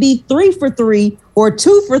probably be 3 for 3 or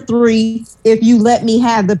 2 for 3 if you let me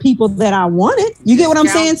have the people that I wanted. You get what I'm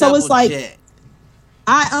saying? So it's like,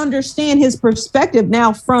 I understand his perspective.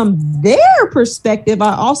 Now, from their perspective,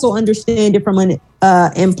 I also understand it from an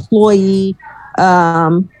employee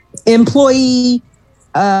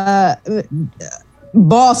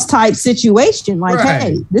boss type situation. Like,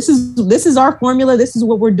 hey, this is our formula. This is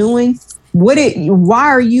what we're doing. Why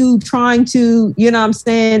are you trying to, you know what I'm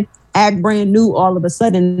saying, act brand new all of a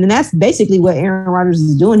sudden? And that's basically what Aaron Rodgers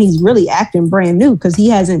is doing. He's really acting brand new because he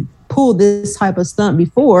hasn't pulled this type of stunt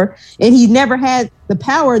before. And he's never had the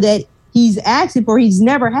power that he's asking for. He's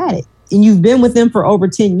never had it. And you've been with him for over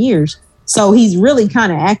 10 years. So he's really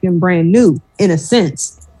kind of acting brand new in a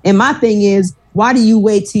sense. And my thing is, why do you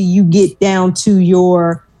wait till you get down to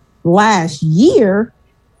your last year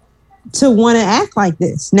to want to act like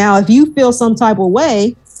this? Now, if you feel some type of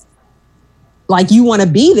way, like you want to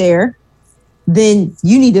be there, then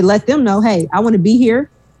you need to let them know, hey, I want to be here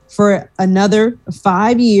for another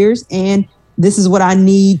 5 years. And this is what I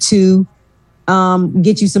need to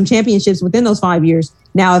get you some championships within those 5 years.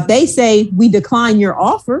 Now, if they say we decline your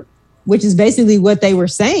offer, which is basically what they were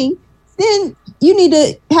saying, then you need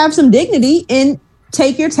to have some dignity and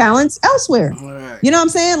take your talents elsewhere. Right. You know what I'm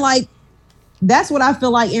saying? Like, that's what I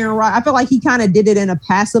feel like Aaron Rodgers, I feel like he kind of did it in a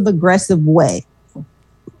passive aggressive way.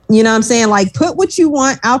 You know what I'm saying? Like, put what you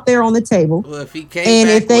want out there on the table. Well, if he came and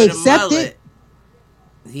back if they with accept mullet, it,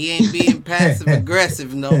 he ain't being passive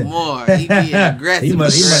aggressive no more. He being aggressive. He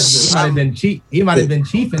might have been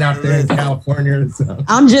chiefing out there in California or something.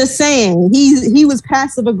 I'm just saying he was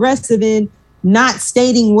passive aggressive in not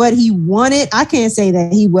stating what he wanted. I can't say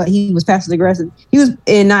that he was passive aggressive. He was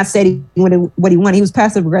in not stating what he wanted. He was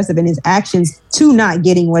passive aggressive in his actions to not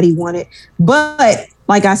getting what he wanted. But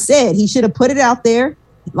like I said, he should have put it out there.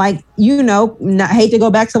 Like, you know, not hate to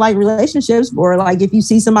go back to like relationships, or like if you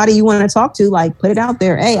see somebody you want to talk to, like put it out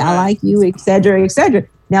there. Hey, I like you, et cetera, et cetera.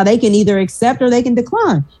 Now they can either accept or they can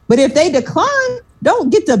decline. But if they decline,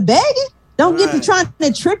 don't get to begging. Don't get to trying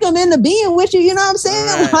to trick them into being with you. You know what I'm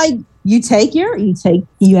saying? Like, you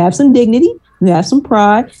have some dignity, you have some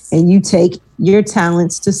pride, and you take your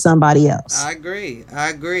talents to somebody else. I agree.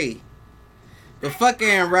 But fuck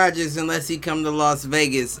Aaron Rodgers unless he come to Las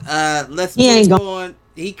Vegas. Let's move on.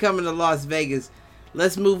 He coming to Las Vegas.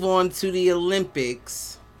 Let's move on to the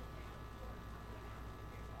Olympics.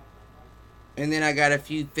 And then I got a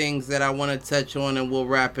few things that I want to touch on and we'll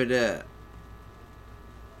wrap it up.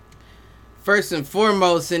 First and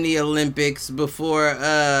foremost in the Olympics, before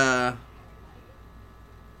the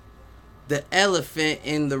elephant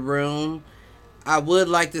in the room, I would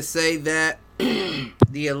like to say that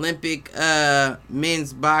the Olympic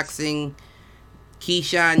men's boxing,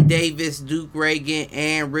 Keyshawn Davis, Duke Reagan,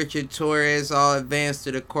 and Richard Torres all advanced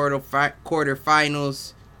to the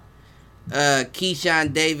quarterfinals.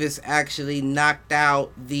 Keyshawn Davis actually knocked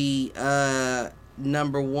out the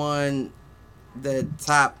number one, the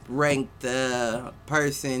top ranked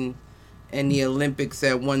person in the Olympics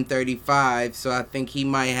at 135. So I think he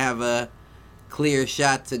might have a clear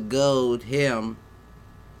shot to gold him.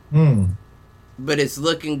 But it's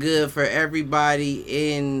looking good for everybody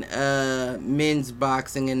in men's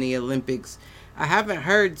boxing in the Olympics. I haven't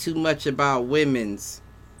heard too much about women's,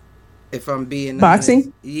 if I'm being boxing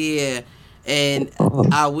honest. Yeah. And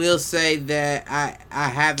I will say that I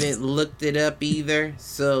haven't looked it up either,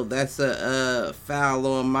 so that's a foul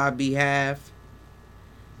on my behalf.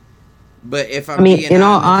 But if I'm being in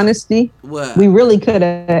all honesty, what? We really could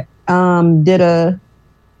have did a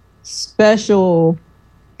special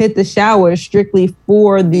Hit the Shower strictly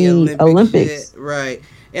for the Olympics. Shit, right.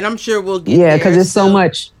 And I'm sure we'll get there. Because it's so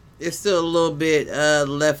much. It's still a little bit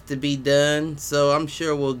left to be done, so I'm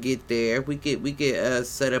sure we'll get there. We could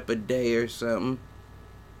set up a day or something.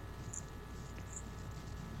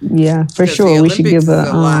 Yeah, for sure. We should give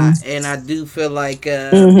a lot, and I do feel like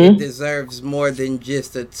it deserves more than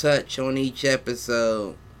just a touch on each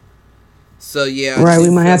episode. So yeah, right. We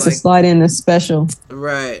might have to slide in a special.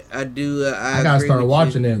 Right, I do. I gotta start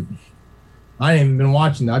watching it. I ain't even been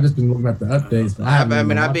watching it. I've just been looking at the updates. I've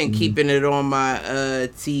been keeping it on my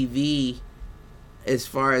TV as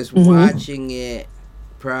far as watching it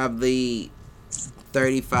probably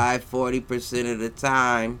 35-40% of the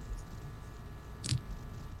time.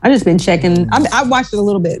 I just been checking. I watched it a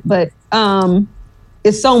little bit, but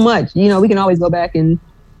it's so much. You know, we can always go back and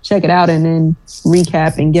check it out and then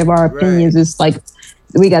recap and give our opinions. Right. It's like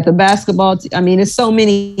we got the basketball. It's so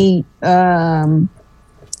many.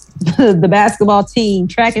 The basketball team,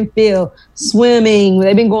 track and field, swimming.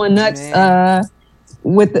 They've been going nuts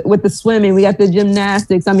with the swimming. We got the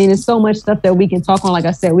gymnastics. It's so much stuff that we can talk on. Like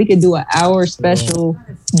I said, we could do an hour special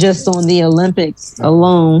just on the Olympics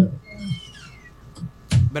alone.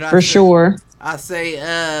 But sure. I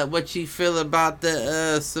say, what you feel about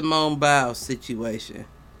the Simone Biles situation?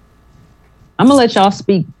 I'm gonna let y'all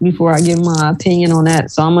speak before I give my opinion on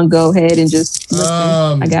that. So I'm gonna go ahead and just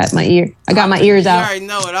listen. I got my ears out. You already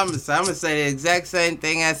know what I'm gonna say. I'm gonna say the exact same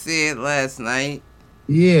thing I said last night.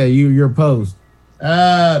 Yeah, your post.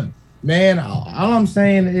 Man, all I'm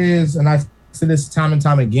saying is, and I say this time and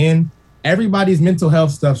time again, everybody's mental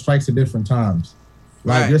health stuff strikes at different times.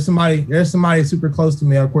 Like there's somebody super close to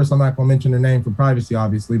me. Of course, I'm not gonna mention their name for privacy,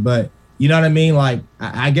 obviously, but you know what I mean? Like,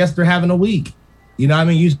 I guess they're having a week. You know what I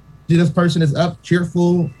mean? Usually this person is up,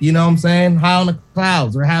 cheerful, you know what I'm saying? High on the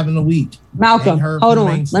clouds. They're having a week. Malcolm, hold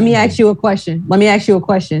on. Let me ask you a question.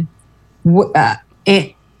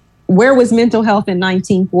 And where was mental health in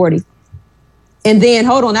 1940? And then,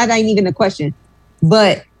 hold on, that ain't even a question.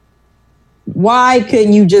 But why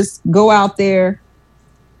couldn't you just go out there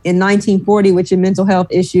in 1940 with your mental health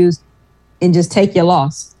issues and just take your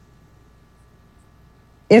loss?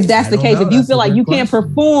 If that's the case, if you feel like you can't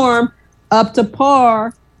perform up to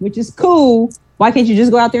par, which is cool, why can't you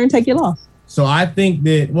just go out there and take your loss? So I think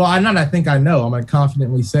that, well, I know, I'm going to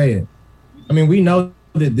confidently say it. I mean, we know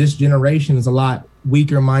that this generation is a lot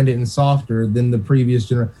weaker minded and softer than the previous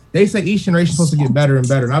generation. They say each generation is supposed to get better and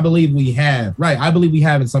better. And I believe we have, right? I believe we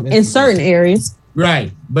have in some instances. In certain areas.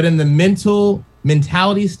 Right. But in the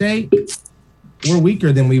mentality state, we're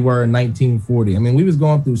weaker than we were in 1940. I mean, we was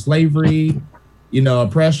going through slavery, you know,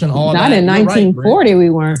 oppression, all Not that. Not in 1940, we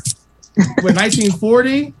weren't. With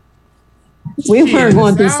 1940? We weren't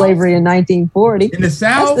going through slavery in 1940. In the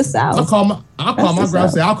South? That's the South. I'll call my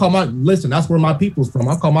grandfather. Listen, that's where my people's from.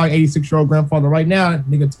 I'll call my 86-year-old grandfather right now.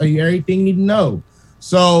 Nigga tell you everything you need to know.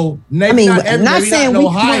 So, not saying we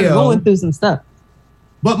weren't going through some stuff.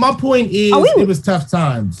 But my point is, it was tough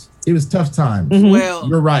times. Mm-hmm. Well,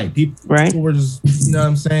 you're right. People were just, you know what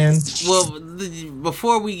I'm saying? Well,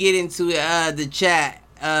 before we get into the chat,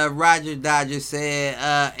 Roger Dodger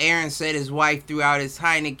said, Aaron said his wife threw out his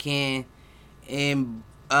Heineken and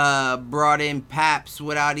brought in Paps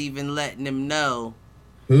without even letting him know.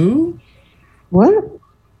 Who? What?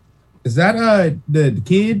 Is that the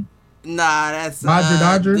kid? Nah, that's Roger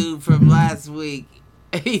Dodger dude from last week.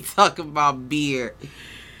 He talking about beer.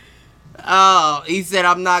 Oh, he said,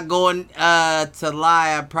 I'm not going to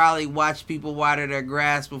lie. I probably watch people water their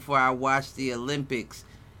grass before I watch the Olympics.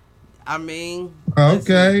 I mean,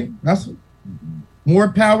 okay, that's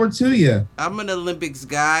more power to you. I'm an Olympics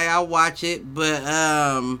guy. I watch it, but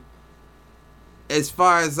as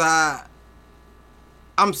far as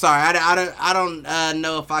I'm sorry, I don't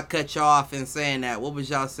know if I cut you off in saying that. What was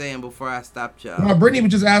y'all saying before I stopped y'all? No, Brittany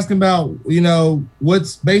was just asking about, you know,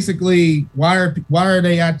 what's basically why are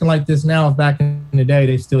they acting like this now? If back in the day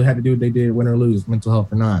they still had to do what they did, win or lose, mental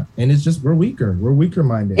health or not, and it's just we're weaker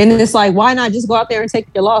minded. And it's like, why not just go out there and take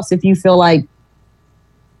your loss if you feel like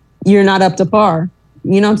you're not up to par?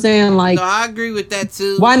 You know what I'm saying? Like, no, I agree with that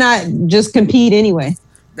too. Why not just compete anyway?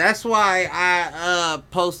 That's why I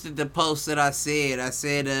posted the post that I said.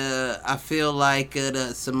 I feel like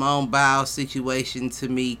the Simone Biles situation to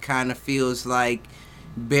me kind of feels like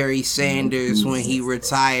Barry Sanders when he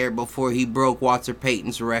retired before he broke Walter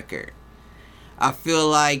Payton's record. I feel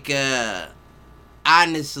like,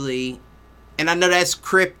 honestly, and I know that's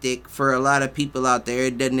cryptic for a lot of people out there.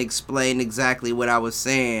 It doesn't explain exactly what I was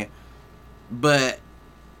saying. But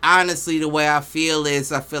honestly, the way I feel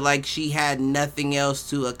is I feel like she had nothing else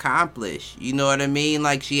to accomplish. You know what I mean?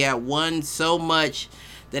 Like, she had won so much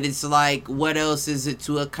that it's like, what else is it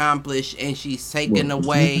to accomplish? And she's taken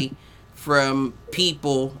away from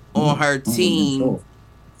people on her team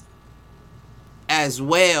as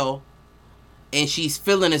well. And she's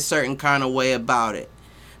feeling a certain kind of way about it.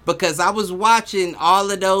 Because I was watching all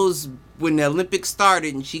of those when the Olympics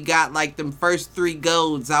started and she got like them first 3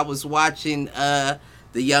 golds. I was watching the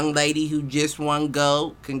young lady who just won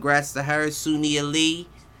gold. Congrats to her, Sunia Lee.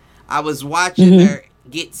 I was watching her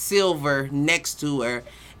get silver next to her,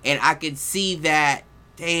 and I could see that,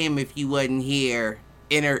 damn, if you wasn't here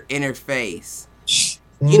in her face.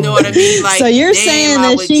 You know what I mean? Like, so you're saying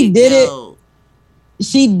that she did it.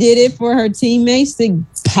 She did it for her teammates to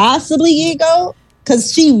possibly get gold?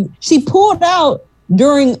 Because she pulled out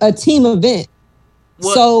during a team event.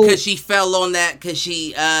 Well, because she fell on that, because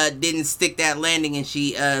she didn't stick that landing, and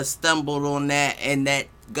she stumbled on that, and that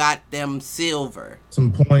got them silver.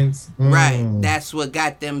 Some points. Right. That's what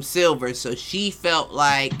got them silver. So she felt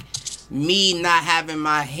like me not having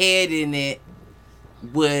my head in it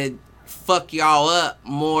would fuck y'all up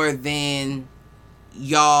more than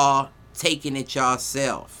y'all taking it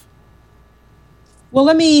yourself. Well,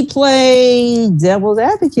 let me play devil's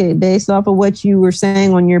advocate based off of what you were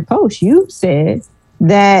saying on your post. You said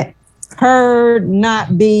that her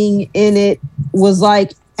not being in it was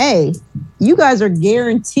like, hey, you guys are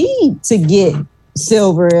guaranteed to get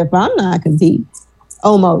silver if I'm not competing.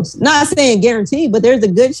 Almost. Not saying guaranteed, but there's a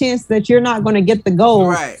good chance that you're not going to get the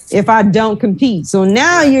gold if I don't compete. So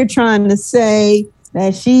now you're trying to say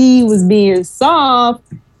that she was being soft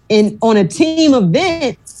on a team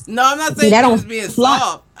event. No, I'm not saying she was being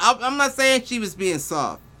soft. I'm not saying she was being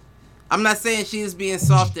soft. I'm not saying she was being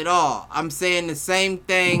soft at all. I'm saying the same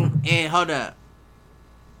thing. And hold up.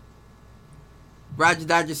 Roger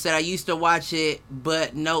Dodger said, I used to watch it,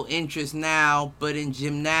 but no interest now. But in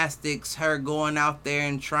gymnastics, her going out there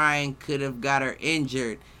and trying could have got her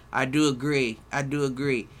injured. I do agree.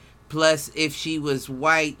 Plus, if she was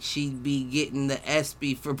white, she'd be getting the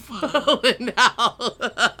ESPY for pulling out.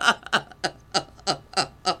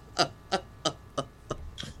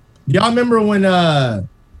 Y'all remember when,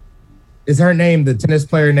 is her name the tennis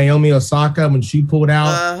player Naomi Osaka, when she pulled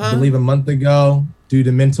out, I believe a month ago, due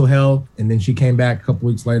to mental health, and then she came back a couple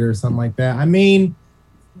weeks later or something like that. I mean,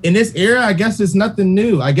 in this era, I guess it's nothing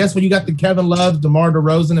new. I guess when you got the Kevin Loves, DeMar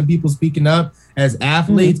DeRozan, and people speaking up as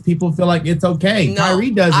athletes, people feel like it's okay. No,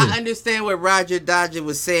 Kyrie does it. I understand what Roger Dodger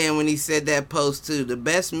was saying when he said that post too. The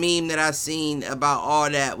best meme that I seen about all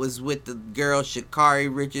that was with the girl Sha'Carri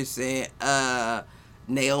Richardson,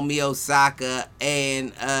 Naomi Osaka,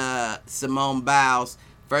 and Simone Biles.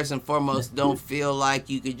 First and foremost, don't feel like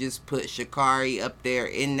you could just put Sha'Carri up there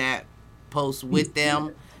in that post with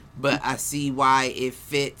them, but I see why it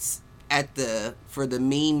fits for the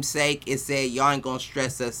meme sake. It said y'all ain't gonna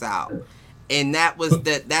stress us out, and that's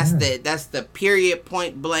the period,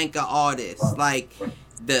 point blank of all this. Like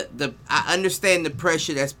I understand the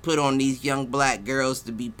pressure that's put on these young black girls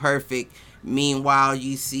to be perfect. Meanwhile,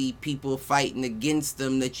 you see people fighting against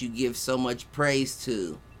them that you give so much praise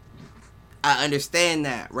to. I understand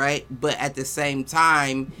that, right? But at the same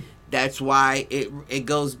time, that's why it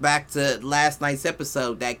goes back to last night's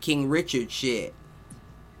episode, that King Richard shit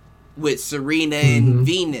with Serena and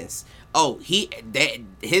Venus. Oh, they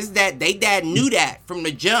dad knew that from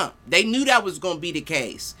the jump. They knew that was gonna be the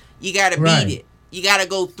case. You gotta beat it. You gotta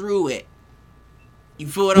go through it. You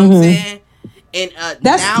feel what I'm saying? And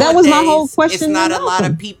that was my whole question. It's not a lot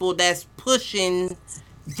of people that's pushing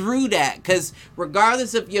through that, because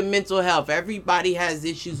regardless of your mental health, everybody has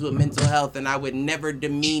issues with mental health, and I would never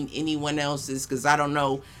demean anyone else's, because I don't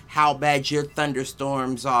know how bad your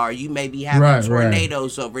thunderstorms are. You may be having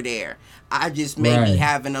tornadoes over there. I just may be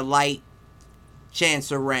having a light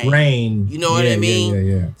chance of rain. You know what I mean?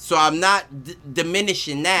 Yeah. So I'm not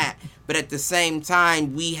diminishing that, but at the same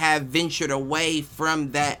time, we have ventured away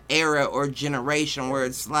from that era or generation where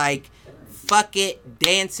it's like, fuck it,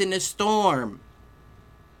 dance in the storm.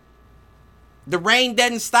 The rain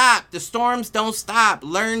doesn't stop. The storms don't stop.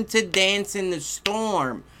 Learn to dance in the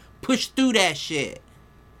storm. Push through that shit.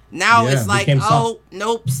 Now it's like,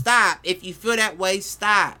 nope, stop. If you feel that way,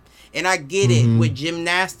 stop. And I get it. With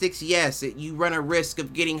gymnastics, yes, you run a risk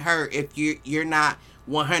of getting hurt if you're not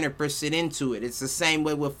 100% into it. It's the same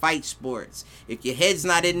way with fight sports. If your head's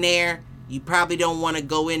not in there, you probably don't want to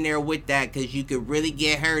go in there with that, because you could really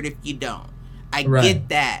get hurt if you don't. I get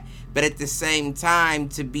that. But at the same time,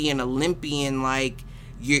 to be an Olympian, like,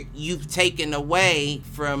 you've taken away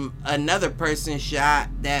from another person's shot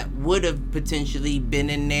that would have potentially been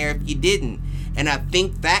in there if you didn't. And I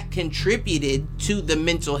think that contributed to the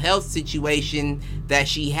mental health situation that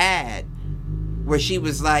she had, where she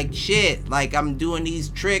was like, shit, like, I'm doing these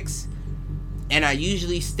tricks and I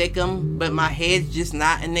usually stick them, but my head's just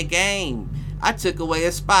not in the game. I took away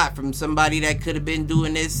a spot from somebody that could have been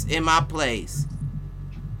doing this in my place.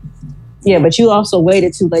 Yeah, but you also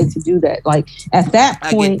waited too late to do that. Like, at that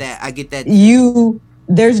point, I get that.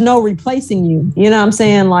 There's no replacing you. You know what I'm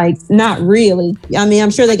saying? Like, not really. I mean,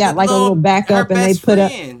 I'm sure they got like a little backup and they put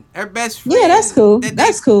up. Her best friend. Yeah, that's cool.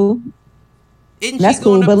 That's cool. Isn't she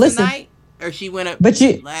going up tonight? Or she went up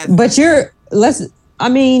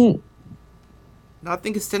I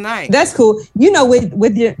think it's tonight. That's cool. You know,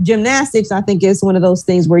 with your gymnastics, I think it's one of those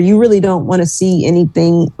things where you really don't want to see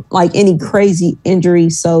anything like any crazy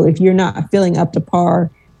injury. So if you're not feeling up to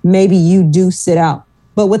par, maybe you do sit out.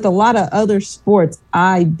 But with a lot of other sports,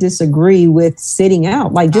 I disagree with sitting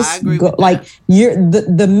out. Like, just go, like,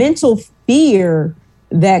 the mental fear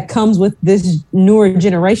that comes with this newer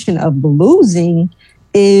generation of losing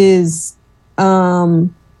is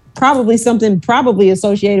probably something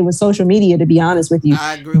associated with social media, to be honest with you.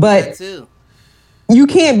 I agree with that too. You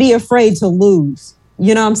can't be afraid to lose.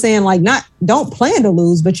 You know what I'm saying? Like, don't plan to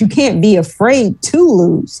lose, but you can't be afraid to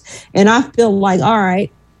lose. And I feel like, all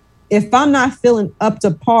right, if I'm not feeling up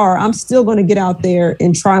to par, I'm still going to get out there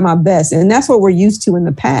and try my best. And that's what we're used to in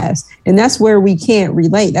the past. And that's where we can't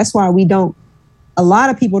relate. That's why we don't a lot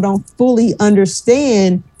of people don't fully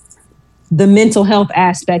understand the mental health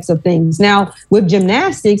aspects of things. Now, with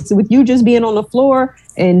gymnastics, with you just being on the floor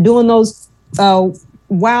and doing those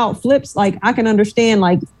wild flips, like I can understand,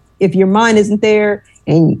 like if your mind isn't there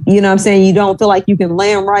and you know what I'm saying, you don't feel like you can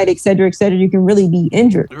land right, et cetera, you can really be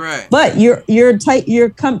injured. Right. But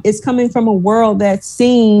it's coming from a world that's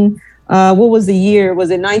seen, what was the year? Was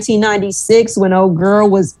it 1996 when old girl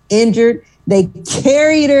was injured? They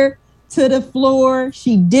carried her to the floor.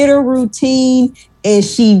 She did her routine and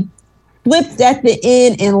she flipped at the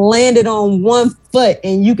end and landed on one foot,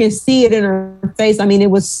 and you can see it in her face. I mean,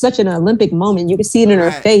 it was such an Olympic moment. You can see it in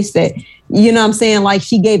her face that, you know what I'm saying, like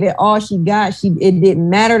she gave it all she got. It didn't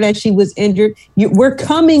matter that she was injured. We're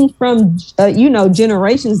coming from,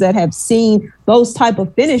 generations that have seen those type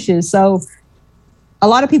of finishes. So a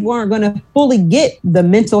lot of people aren't going to fully get the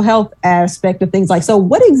mental health aspect of things. Like, so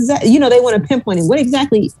what exactly, they want to pinpoint it. What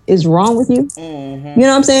exactly is wrong with you? Mm-hmm. You know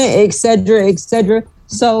what I'm saying? Et cetera, et cetera.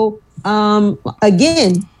 So,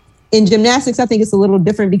 again, in gymnastics, I think it's a little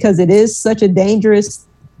different because it is such a dangerous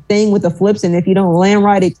thing with the flips. And if you don't land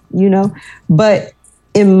right, but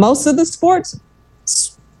in most of the sports,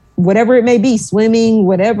 whatever it may be, swimming,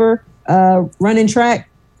 whatever, running track,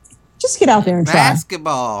 just get out there and try.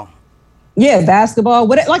 Basketball. Yeah, basketball.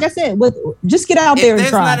 Like I said, just get out there and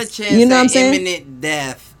try. There's not a chance of imminent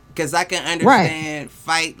death, because I can understand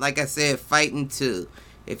fighting too.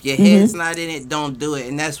 If your head's not in it, don't do it.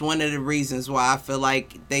 And that's one of the reasons why I feel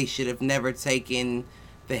like they should have never taken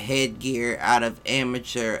the headgear out of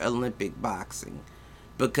amateur Olympic boxing.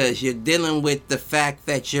 Because you're dealing with the fact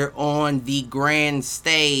that you're on the grand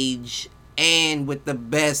stage and with the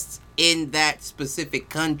best in that specific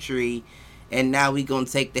country. And now we going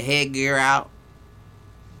to take the headgear out.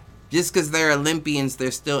 Just because they're Olympians,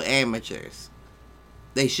 they're still amateurs.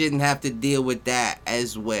 They shouldn't have to deal with that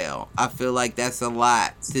as well. I feel like that's a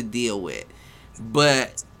lot to deal with.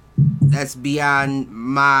 But that's beyond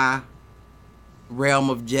my realm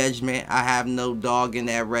of judgment. I have no dog in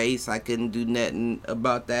that race. I couldn't do nothing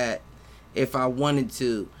about that if I wanted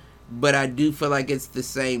to. But I do feel like it's the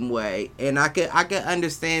same way. And I could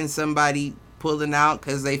understand somebody pulling out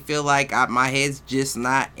because they feel like my head's just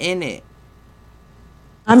not in it.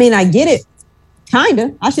 I mean, I get it.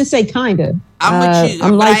 Kinda. I should say kinda. I'm with you.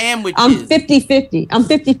 I am with you. I'm 50-50. I'm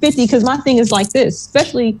 50-50 because my thing is like this,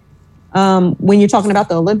 especially when you're talking about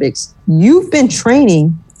the Olympics. You've been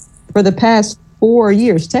training for the past 4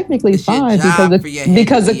 years, technically it's 5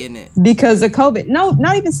 because of COVID. No,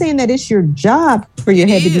 not even saying that it's your job for your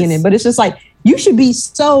head to be in it, but it's just like you should be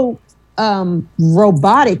so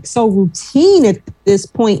robotic, so routine at this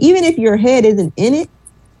point. Even if your head isn't in it,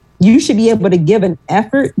 you should be able to give an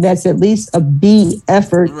effort that's at least a B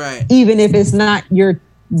effort, right, even if it's not your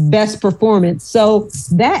best performance. So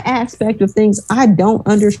that aspect of things, I don't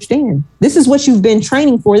understand. This is what you've been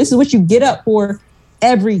training for. This is what you get up for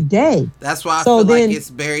every day. That's why I feel like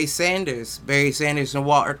it's Barry Sanders and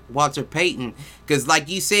Walter Payton. Because like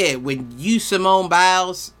you said, when you Simone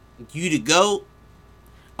Biles, you the GOAT,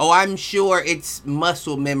 I'm sure it's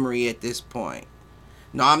muscle memory at this point.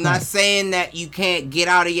 No, I'm not saying that you can't get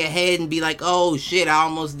out of your head and be like, oh shit, I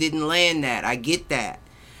almost didn't land that. I get that.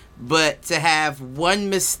 But to have one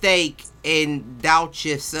mistake and doubt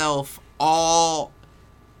yourself all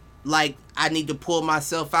like I need to pull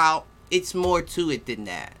myself out, it's more to it than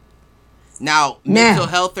that. Now, mental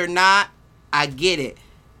health or not, I get it.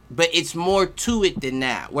 But it's more to it than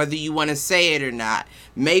that, whether you want to say it or not.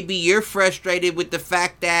 Maybe you're frustrated with the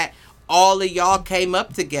fact that all of y'all came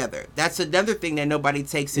up together. That's another thing that nobody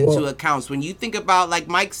takes into account. When you think about, like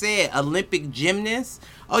Mike said, Olympic gymnasts,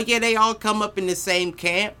 they all come up in the same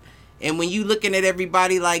camp. And when you looking at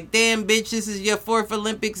everybody like, damn, bitch, this is your 4th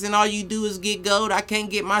Olympics and all you do is get gold. I can't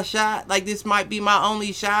get my shot. Like, this might be my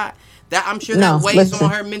only shot. That I'm sure that weighs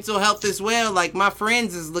on her mental health as well. Like, my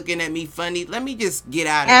friends is looking at me funny. Let me just get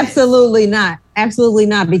out of Absolutely not. Absolutely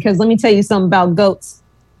not. Because let me tell you something about GOATs.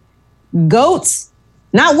 GOATs,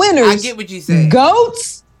 not winners. I get what you say.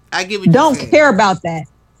 GOATs, I get what you don't care about that.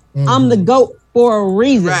 Mm-hmm. I'm the GOAT for a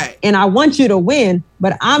reason. Right. And I want you to win,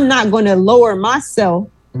 but I'm not going to lower myself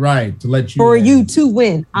to let you for win. You to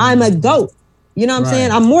win. I'm a GOAT. You know what I'm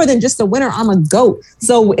saying? I'm more than just a winner. I'm a GOAT.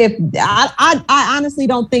 So if I honestly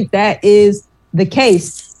don't think that is the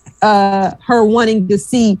case. Her wanting to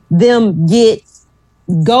see them get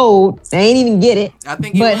gold, they ain't even get it. I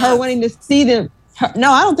think, but her wanting to see them.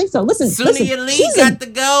 No, I don't think so. Listen, Sonia Lee got the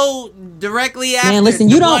gold directly after. Man, listen,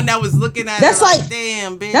 the you don't. One that was looking at that's her like,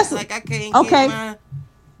 damn, bitch. That's like I can't. Okay. Get my...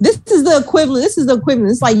 This is the equivalent.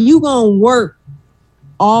 It's like you gonna work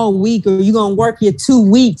all week, or you gonna work your 2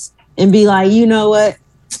 weeks and be like, you know what?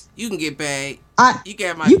 You can get paid. You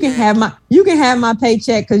can have my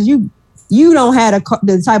paycheck because you don't have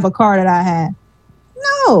the type of car that I had.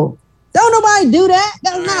 No, don't nobody do that.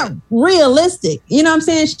 That's not realistic. You know what I'm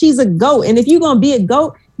saying? She's a GOAT, and if you're gonna be a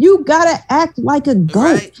GOAT, you gotta act like a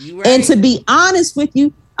GOAT. Right. And to be honest with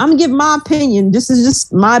you, I'm gonna give my opinion. This is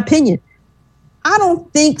just my opinion. I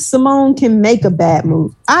don't think Simone can make a bad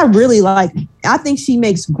move. I think she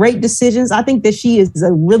makes great decisions. I think that she is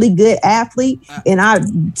a really good athlete.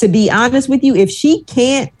 And to be honest with you, if she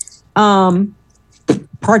can't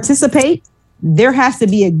participate, there has to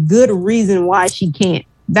be a good reason why she can't.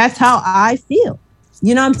 That's how I feel.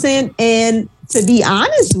 You know what I'm saying? And to be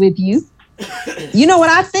honest with you, you know what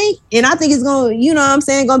I think? And I think it's going to, you know what I'm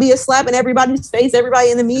saying, going to be a slap in everybody's face, everybody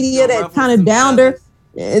in the media that kind of downed her.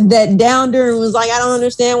 That downed her and was like, I don't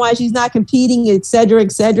understand why she's not competing, et cetera,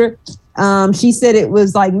 et cetera. She said it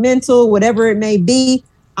was like mental, whatever it may be.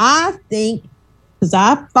 I think, because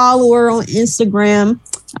I follow her on Instagram,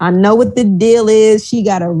 I know what the deal is. She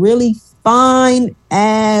got a really fire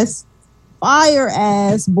ass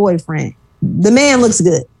boyfriend. The man looks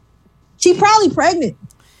good. She probably pregnant.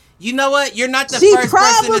 You know what? You're not the first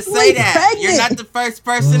person to say that. Pregnant. You're not the first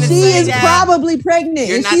person to say that. She is probably pregnant.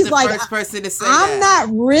 You're not the first person to say that. I'm not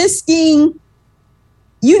risking,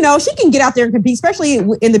 you know, she can get out there and compete, especially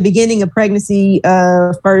in the beginning of pregnancy,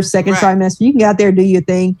 first, second trimester. You can get out there and do your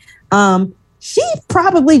thing. She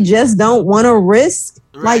probably just don't want to risk.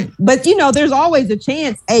 But you know, there's always a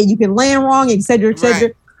chance, hey, you can land wrong, et cetera, et cetera.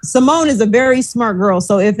 Right. Simone is a very smart girl.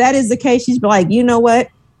 So if that is the case, she's like, you know what?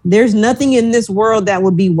 There's nothing in this world that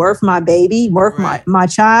would be worth my baby, worth my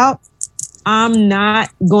child. I'm not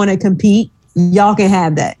going to compete. Y'all can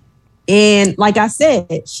have that. And like I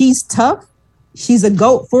said, she's tough. She's a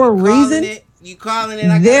GOAT for a reason. You calling it?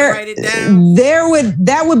 I gotta write it down.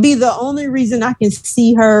 That would be the only reason I can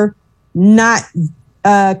see her not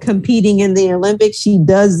competing in the Olympics. She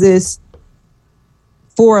does this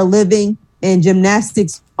for a living, and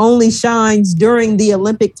gymnastics only shines during the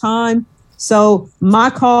Olympic time. So my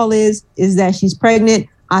call is that she's pregnant.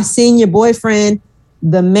 I seen your boyfriend.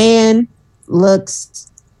 The man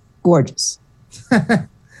looks gorgeous.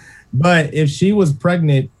 But if she was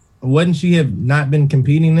pregnant, wouldn't she have not been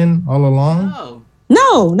competing then all along?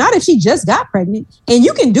 No, not if she just got pregnant. And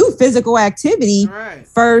you can do physical activity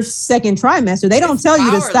first, second trimester. They don't tell you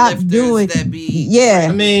to stop doing.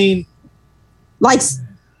 I mean, like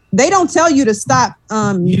they don't tell you to stop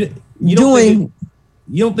doing.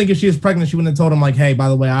 You don't think if she was pregnant, she wouldn't have told him like, "Hey, by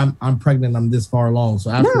the way, I'm pregnant. I'm this far along."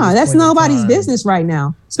 So no, that's nobody's business right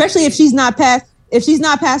now. Especially if she's not past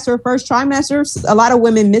her first trimester. A lot of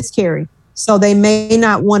women miscarry, so they may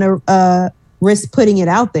not want to risk putting it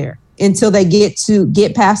out there until they get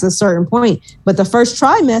past a certain point. But the first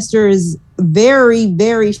trimester is very,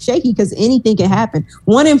 very shaky because anything can happen.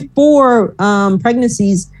 1 in 4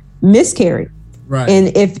 pregnancies miscarry, right?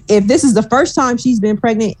 And if this is the first time she's been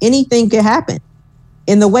pregnant, anything could happen.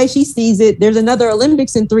 And the way she sees it, there's another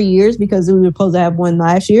Olympics in 3 years because we were supposed to have one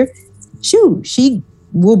last year. Shoot, she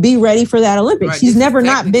will be ready for that Olympics. Right, she's never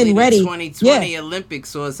not been ready. 2020 Olympics,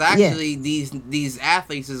 so it's actually these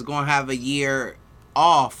athletes is going to have a year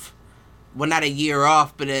off. Well, not a year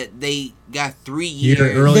off, but they got 3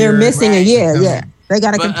 years. They're missing a year. Yeah, they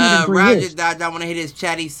got to compete in 3 years. Roger, I want to hit his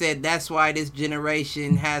chat. He said that's why this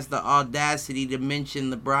generation has the audacity to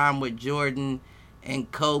mention LeBron with Jordan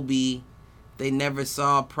and Kobe. They never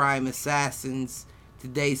saw prime assassins.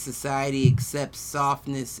 Today's society accepts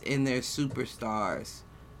softness in their superstars.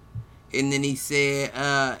 And then he said,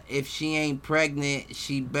 if she ain't pregnant,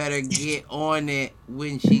 she better get on it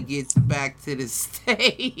when she gets back to the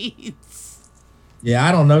States. Yeah,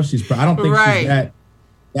 I don't know. I don't think she's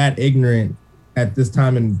that ignorant at this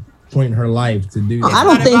time and point in her life to do that. I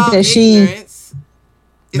don't think that ignorance.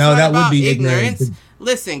 No, that would be ignorance.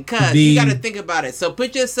 Listen, cuz you got to think about it. So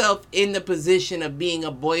put yourself in the position of being a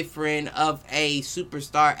boyfriend of a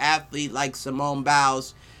superstar athlete like Simone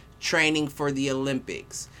Biles training for the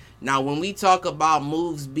Olympics. Now, when we talk about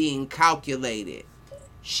moves being calculated,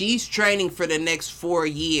 she's training for the next 4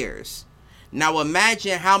 years. Now,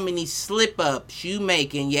 imagine how many slip-ups you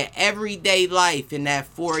make in your everyday life in that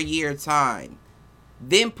 4-year time.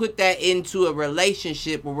 Then put that into a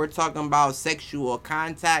relationship where we're talking about sexual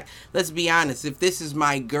contact. Let's be honest. If this is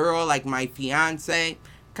my girl, like my fiance,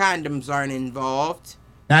 condoms aren't involved.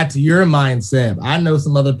 That's your mindset. I know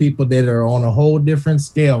some other people that are on a whole different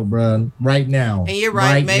scale, bro, right now. And you're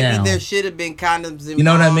right. Maybe there should have been condoms involved. You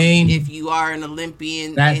know what I mean? If you are an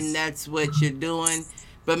Olympian and that's what you're doing.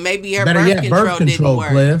 But maybe her birth control didn't work.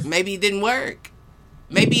 Cliff. Maybe it didn't work.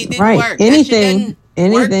 Maybe it didn't work. Anything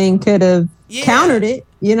anything could have countered it.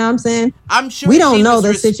 You know what I'm saying? I'm sure we don't know the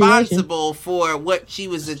responsible for what she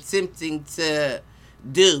was attempting to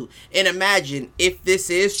do. And imagine if this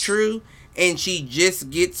is true and she just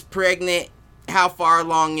gets pregnant. How far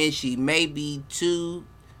along is she? Maybe two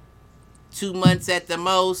months at the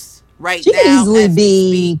most. Right she now, could easily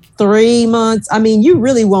be 3 months. I mean, you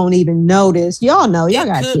really won't even notice. Y'all know, y'all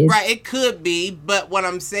got kids. Right, it could be. But what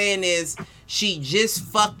I'm saying is, she just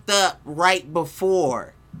fucked up right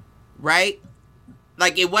before, right?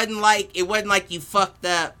 Like it wasn't like you fucked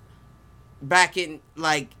up back in,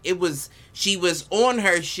 like it was. She was on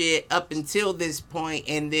her shit up until this point,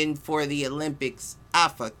 and then for the Olympics, I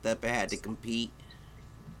fucked up and had to compete.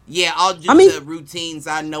 Yeah, I'll do the routines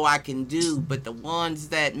I know I can do, but the ones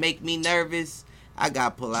that make me nervous, I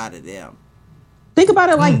gotta pull out of them. Think about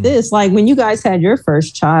it like this: like when you guys had your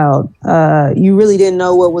first child, you really didn't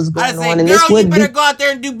know what was going on. And girl, you better go out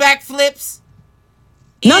there and do backflips.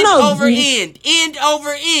 End over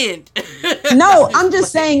end. No, I'm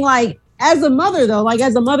just saying, like, as a mother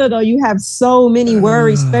though, you have so many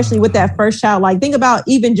worries, especially with that first child. Like, think about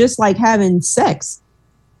even just like having sex.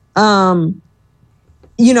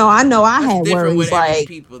 You know, I know I had worries. Like,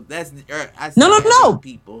 people. That's no.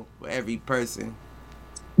 People for every person.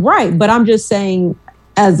 Right, but I'm just saying,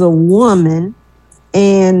 as a woman,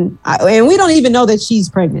 and we don't even know that she's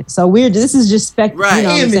pregnant. So this is just right. You know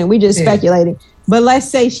what I'm saying? We just speculating. But let's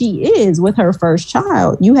say she is with her first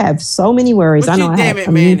child. You have so many worries. I know.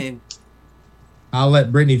 Manning. I'll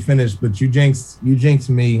let Brittany finish, but you jinxed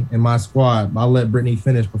me and my squad. I'll let Brittany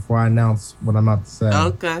finish before I announce what I'm about to say.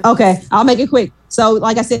 Okay, I'll make it quick. So,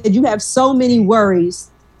 like I said, you have so many worries.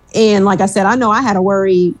 And like I said, I know I had a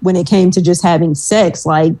worry when it came to just having sex.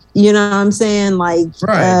 Like, you know what I'm saying? Like,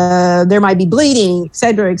 there might be bleeding, et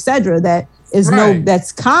cetera, that is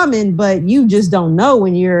that's common, but you just don't know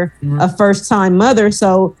when you're a first time mother.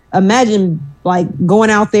 So imagine like going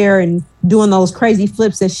out there and doing those crazy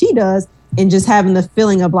flips that she does and just having the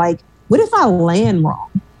feeling of like, what if I land wrong?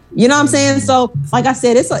 You know what I'm saying? So like I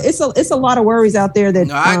said, it's a lot of worries out there that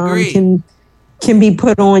can be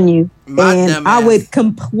put on you. I would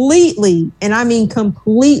completely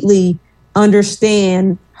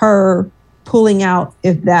understand her pulling out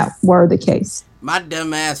if that were the case. My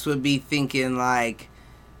dumb ass would be thinking like,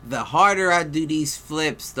 the harder I do these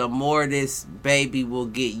flips, the more this baby will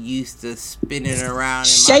get used to spinning around.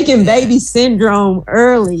 Shaking baby syndrome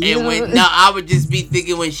early. And I would just be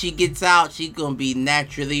thinking when she gets out, she's going to be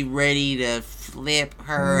naturally ready to flip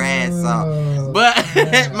her ass off.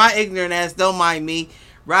 But my ignorant ass, don't mind me.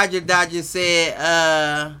 Roger Dodger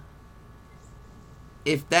said,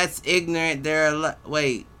 if that's ignorant,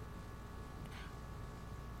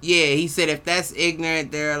 yeah, he said if that's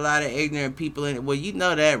ignorant, there are a lot of ignorant people in it. Well, you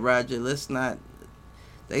know that, Roger. Let's not.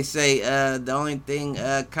 They say the only thing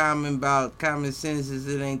common about common sense is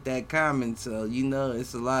it ain't that common. So, you know,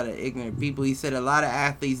 it's a lot of ignorant people. He said a lot of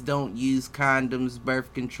athletes don't use condoms,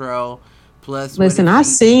 birth control. Plus, listen, I've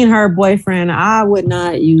seen her boyfriend. I would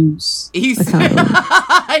not use. He said,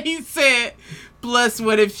 plus,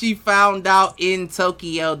 what if she found out in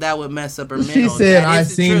Tokyo that would mess up her mental? She said, "I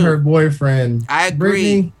seen her boyfriend." I agree.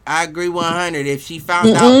 Brittany? I agree 100. If she found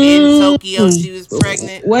out in Tokyo she was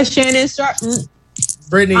pregnant, what's Shannon's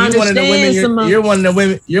Brittany, you're one of the women. You're one of the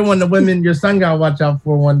women. You're one of the women your son got to watch out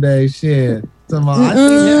for one day. Shit. I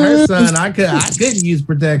seen her son. I couldn't use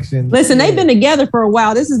protection. Listen, they've been together for a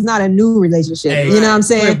while. This is not a new relationship. Hey, you know what I'm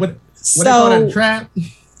saying? What they call that, a trap?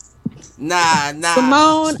 Nah.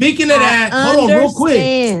 Simone, speaking of that, hold on real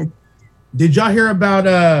quick. Did y'all hear about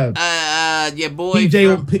your boy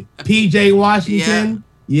PJ Washington?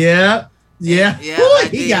 Yeah. Ooh,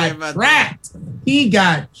 he got trapped. He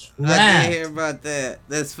got trapped. I didn't hear about that.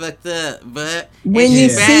 That's fucked up. But when you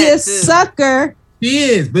see a sucker, she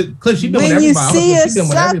is. But Cliff, she been with everybody. When you see a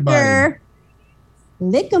sucker,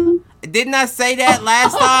 lick him. Didn't I say that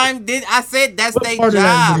last time? I said that's their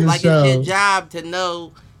job. Like, it's your job to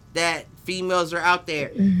know that females are out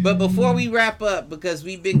there. But before we wrap up, because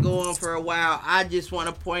we've been going for a while, I just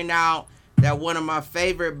want to point out that one of my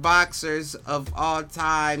favorite boxers of all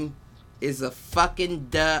time is a fucking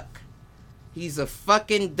duck. He's a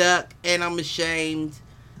fucking duck, and I'm ashamed.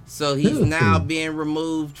 So he's now being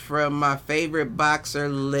removed from my favorite boxer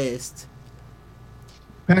list.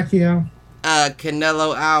 Pacquiao.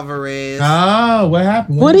 Canelo Alvarez. Oh, what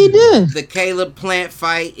happened? What did he do? The Caleb Plant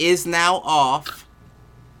fight is now off.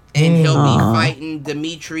 And he'll be fighting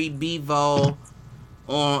Dimitri Bivol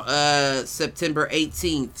on September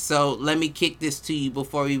 18th. So let me kick this to you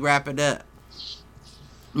before we wrap it up.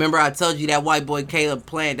 Remember I told you that white boy Caleb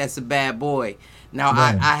Plant, that's a bad boy. Now,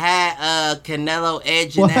 I had Canelo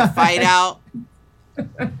edging that fight out.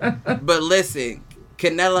 But listen,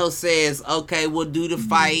 Canelo says, okay, we'll do the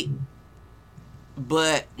fight,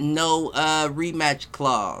 but no rematch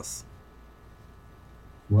clause.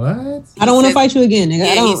 What? I don't want to fight you again,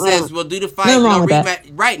 nigga. Yeah, he says we'll do the fight, nothing no wrong with rematch. that.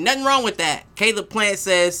 Right, nothing wrong with that. Caleb Plant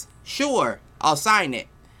says, sure, I'll sign it.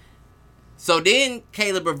 So then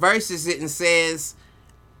Caleb reverses it and says,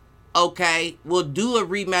 okay, we'll do a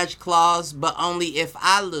rematch clause, but only if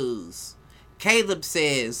I lose. Caleb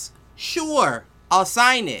says, sure, I'll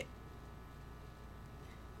sign it.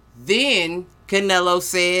 Then Canelo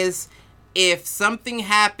says, if something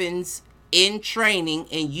happens in training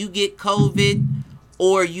and you get COVID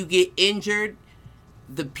or you get injured,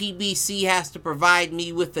 the PBC has to provide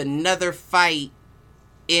me with another fight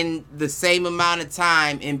in the same amount of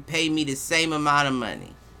time and pay me the same amount of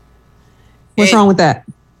money. What's wrong with that?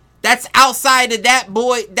 That's outside of that,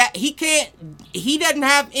 boy. That he doesn't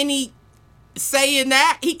have any say in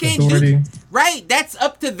that. He can't do right. That's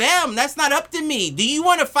up to them. That's not up to me. Do you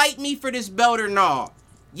want to fight me for this belt or not?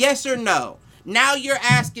 Yes or no? Now you're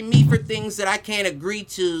asking me for things that I can't agree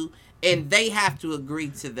to, and they have to agree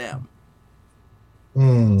to them.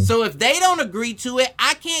 So if they don't agree to it,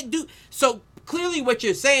 I can't do. So clearly what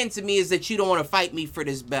you're saying to me is that you don't want to fight me for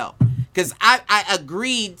this belt. Because I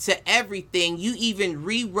agreed to everything. You even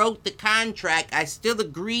rewrote the contract. I still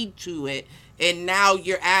agreed to it. And now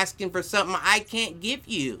you're asking for something I can't give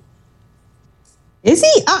you. Is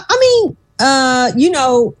he?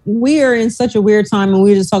 We are in such a weird time, and we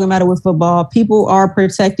were just talking about it with football. People are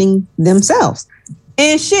protecting themselves.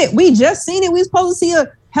 And shit, we just seen it. We supposed to see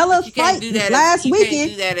a hella fight last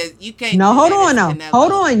weekend.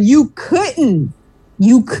 Hold on. You couldn't.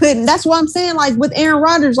 That's what I'm saying. Like with Aaron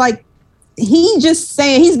Rodgers, like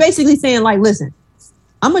he's basically saying, like, listen,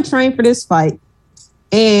 I'm gonna train for this fight,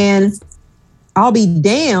 and I'll be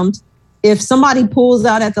damned if somebody pulls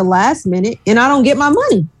out at the last minute and I don't get my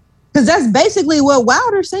money. Because that's basically what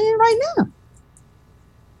Wilder's saying right now.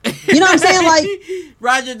 You know what I'm saying? Like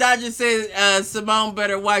Roger Dodger says, Simone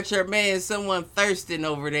better watch her man. Someone thirsting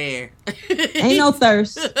over there. Ain't no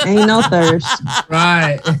thirst.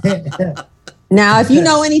 Right. Now, if you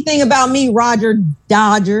know anything about me, Roger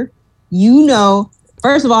Dodger, you know,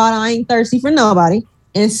 first of all, I ain't thirsty for nobody.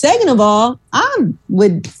 And second of all,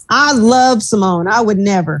 I love Simone. I would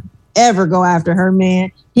never, ever go after her,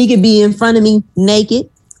 man. He could be in front of me naked.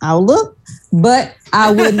 I'll look, but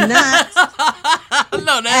I would not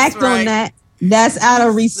act on that. That's out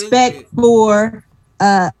of respect for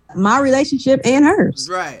my relationship and hers.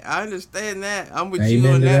 Right. I understand that. I'm with you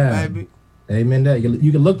on that, baby. Amen. That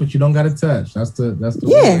you can look, but you don't got to touch. That's the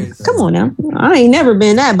yeah. Come on now. I ain't never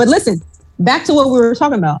been that. But listen, back to what we were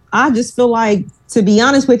talking about. I just feel like, to be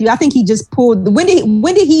honest with you, I think he just pulled. When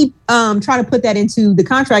did he try to put that into the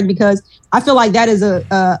contract? Because I feel like that is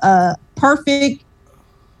a perfect.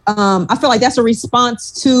 I feel like that's a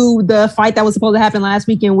response to the fight that was supposed to happen last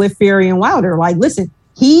weekend with Fury and Wilder. Like, listen,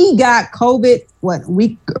 he got COVID a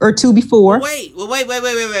week or two before. Wait.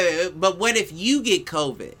 But what if you get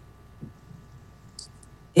COVID?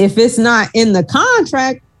 If it's not in the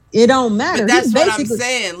contract, it don't matter. But that's what I'm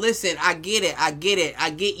saying. Listen, I get it. I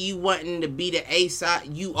get you wanting to be the A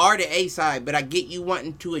side. You are the A side, but I get you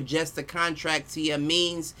wanting to adjust the contract to your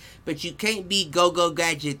means. But you can't be go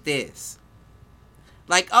gadget this.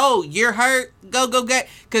 Like, oh, you're hurt, go get.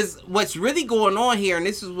 Because what's really going on here, and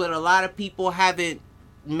this is what a lot of people haven't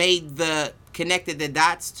connected the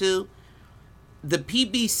dots to. The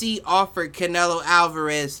PBC offered Canelo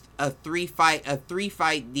Alvarez a three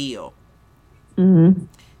fight deal. Mm-hmm.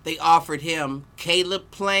 They offered him Caleb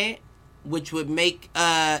Plant, which would make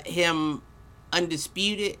him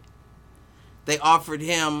undisputed. They offered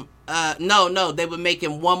him they would make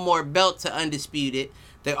him one more belt to undisputed.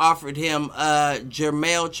 They offered him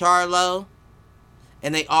Jermell Charlo,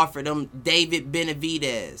 and they offered him David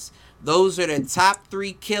Benavidez. Those are the top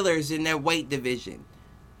three killers in their weight division.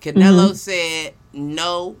 Canelo said,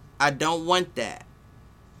 no, I don't want that.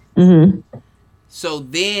 Mm-hmm. So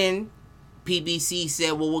then PBC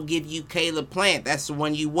said, well, we'll give you Caleb Plant. That's the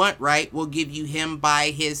one you want, right? We'll give you him by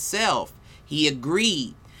himself. He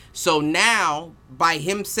agreed. So now, by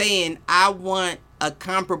him saying, I want a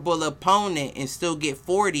comparable opponent and still get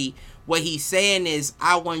 40, what he's saying is,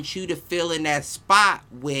 I want you to fill in that spot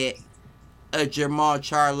with a Jermall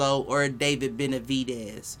Charlo or a David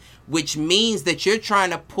Benavidez, which means that you're trying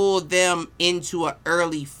to pull them into an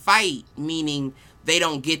early fight, meaning they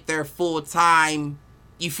don't get their full time.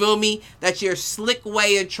 You feel me? That's your slick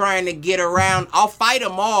way of trying to get around. I'll fight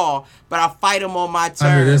them all, but I'll fight them on my terms.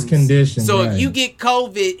 Under this condition. So right. If you get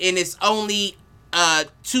COVID and it's only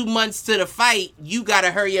 2 months to the fight, you got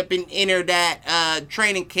to hurry up and enter that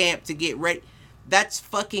training camp to get ready. that's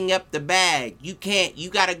fucking up the bag. You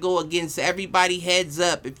gotta go against everybody heads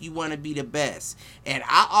up if you want to be the best. And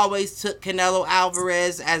I always took Canelo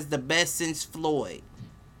Alvarez as the best since Floyd.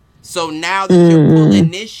 So now that you're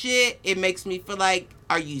pulling this shit, it makes me feel like,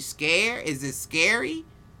 are you scared? Is it scary?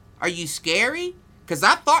 Are you scary? Because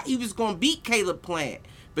I thought he was going to beat Caleb Plant.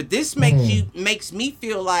 But this makes me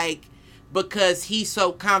feel like because he's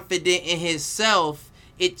so confident in himself,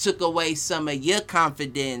 it took away some of your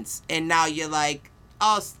confidence. And now you're like,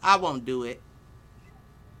 oh, I won't do it.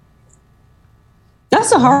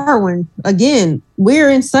 That's a hard one. Again,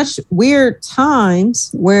 we're in such weird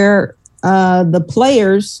times where the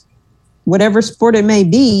players, whatever sport it may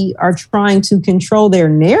be, are trying to control their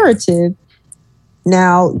narrative.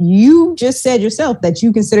 Now, you just said yourself that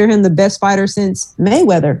you consider him the best fighter since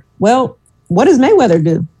Mayweather. Well, what does Mayweather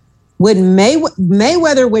do?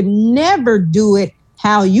 Mayweather would never do it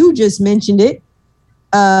how you just mentioned it,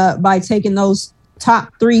 by taking those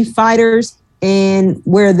top 3 fighters and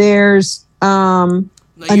where there's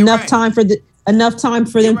enough time for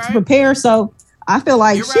them to prepare. So I feel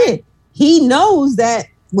like he knows that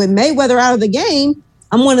with Mayweather out of the game,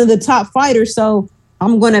 I'm one of the top fighters, so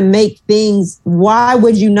I'm going to make things. Why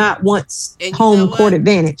would you not want home court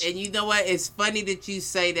advantage? And you know what? It's funny that you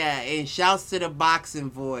say that. And shouts to the Boxing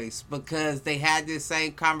Voice, because they had this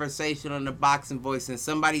same conversation on the Boxing Voice, and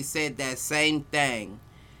somebody said that same thing.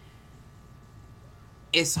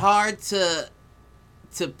 It's hard to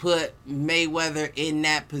put Mayweather in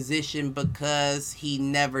that position because he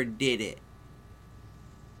never did it.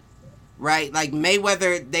 Right? Like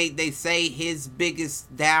Mayweather, they say his biggest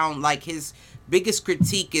biggest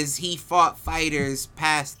critique is he fought fighters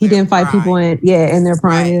past their prime. He didn't fight people in their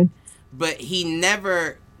prime. Right. But he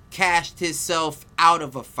never cashed himself out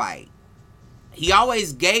of a fight. He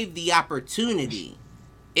always gave the opportunity.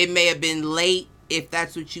 It may have been late, if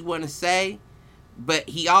that's what you want to say, but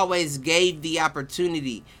he always gave the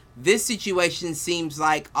opportunity. This situation seems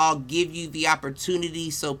like I'll give you the opportunity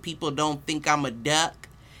so people don't think I'm a duck,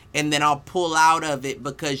 and then I'll pull out of it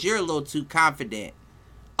because you're a little too confident.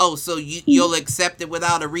 Oh, so you'll accept it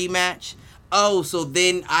without a rematch? Oh, so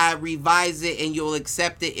then I revise it and you'll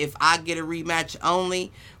accept it if I get a rematch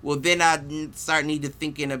only? Well, then I need to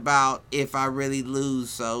thinking about if I really lose.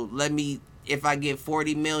 So if I get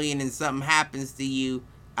 40 million and something happens to you,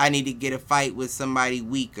 I need to get a fight with somebody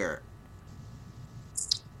weaker.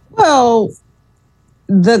 Well,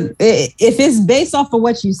 if it's based off of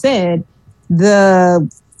what you said,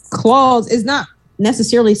 the clause is not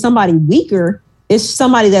necessarily somebody weaker. It's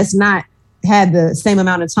somebody that's not had the same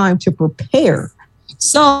amount of time to prepare.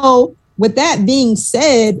 So with that being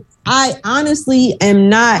said, I honestly am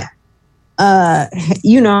not,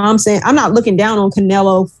 I'm saying I'm not looking down on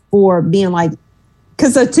Canelo for being like,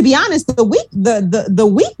 because to be honest, the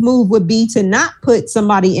weak move would be to not put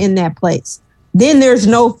somebody in that place. Then there's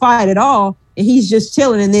no fight at all, and he's just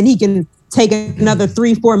chilling, and then he can take another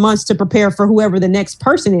 3-4 months to prepare for whoever the next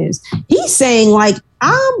person is. He's saying like,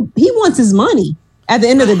 he wants his money. At the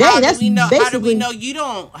end of the day, that's basically. How do we know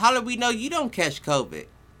you don't catch COVID?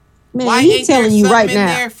 Man, why he's telling you right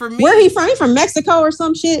now. Where he from? He from Mexico or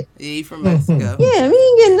some shit? Yeah, he from Mexico. Yeah, he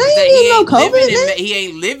ain't getting no COVID. He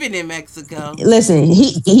ain't living in Mexico. Listen,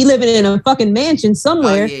 he living in a fucking mansion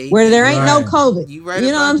somewhere where there ain't no COVID. You right?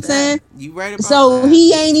 You know what I'm saying? You right about so that.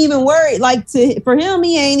 He ain't even worried. Like for him,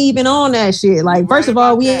 he ain't even on that shit. Like first of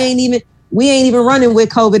all, we ain't even running with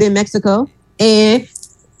COVID in Mexico. And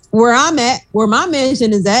where my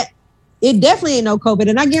mansion is at, it definitely ain't no COVID,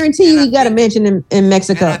 and I guarantee you, he got a mention in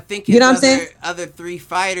Mexico. And I think you know what I'm saying? Other 3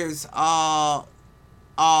 fighters all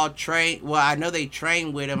train. Well, I know they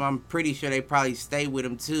train with him. I'm pretty sure they probably stay with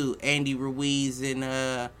him too. Andy Ruiz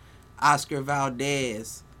and Oscar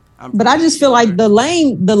Valdez. But I just feel like the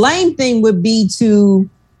lame thing would be to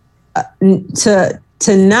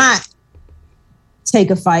not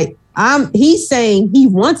take a fight. He's saying he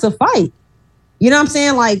wants a fight. You know what I'm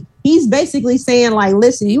saying? Like, he's basically saying, like,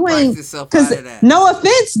 listen, you ain't, because no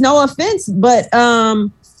offense, but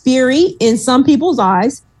Fury, in some people's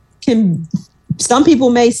eyes, some people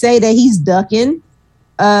may say that he's ducking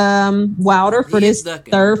Wilder for this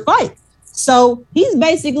third fight. So he's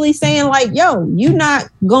basically saying, like, yo, you're not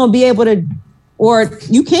going to be able to, or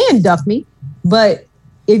you can duck me, but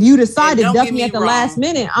if you decide to duck me at the last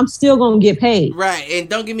minute, I'm still going to get paid. Right. And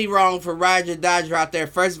don't get me wrong, for Roger Dodger out there,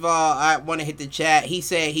 first of all, I want to hit the chat. He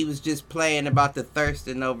said he was just playing about the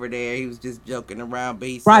Thurston over there. He was just joking around. But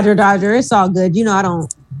Roger Dodger, it's all good. You know,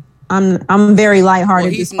 I'm very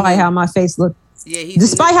lighthearted despite how my face looks. Yeah,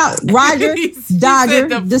 despite how Roger Dodger,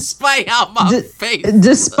 despite how my face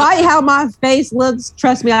despite how my face looks,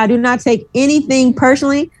 trust me, I do not take anything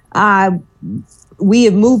personally. we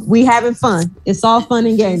have moved. We having fun. It's all fun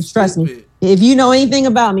and games. Trust me. If you know anything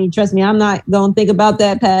about me, trust me, I'm not gonna think about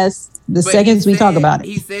that past the seconds we talk about it.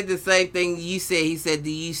 He said the same thing you said. He said, "Do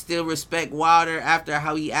you still respect Wilder after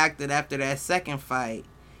how he acted after that second fight?"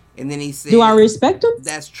 And then he said, "Do I respect him?"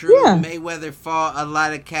 That's true. Yeah. Mayweather fought a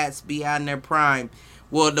lot of cats beyond their prime.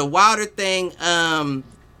 Well, the Wilder thing,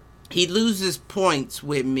 he loses points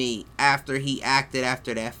with me after he acted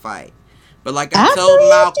after that fight. But like I told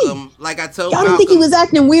Malcolm, y'all don't think he was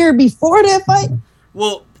acting weird before that fight?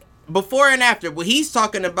 Well, before and after. Well, he's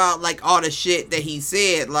talking about like all the shit that he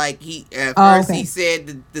said. Like he first he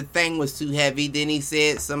said the thing was too heavy. Then he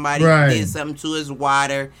said somebody did something to his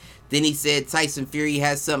water. Then he said Tyson Fury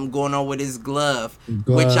has something going on with his glove.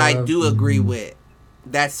 Which I do agree with.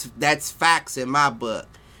 That's facts in my book.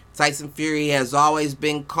 Tyson Fury has always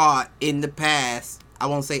been caught in the past. I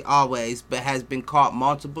won't say always, but has been caught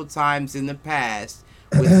multiple times in the past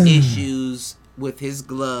with issues with his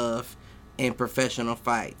glove in professional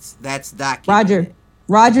fights. That's documented.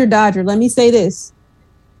 Roger Dodger, let me say this.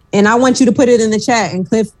 And I want you to put it in the chat and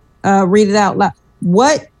Cliff read it out loud.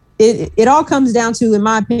 What it all comes down to, in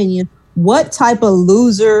my opinion, what type of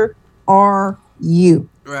loser are you?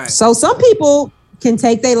 Right. So some people can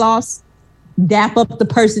take their loss, dap up the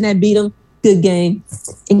person that beat them, good game,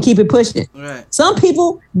 and keep it pushing. Right. Some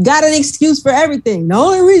people got an excuse for everything. The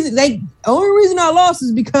only reason I lost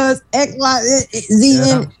is because X, Y,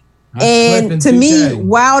 Z, and to me,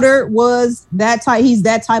 Wilder was that type. He's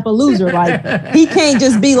that type of loser. Like he can't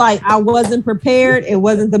just be like, I wasn't prepared. It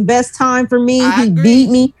wasn't the best time for me. He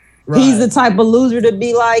beat me. Right. He's the type of loser to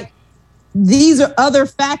be like, these are other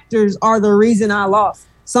factors are the reason I lost.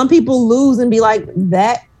 Some people lose and be like,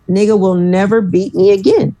 that nigga will never beat me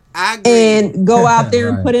again. I agree. And go out there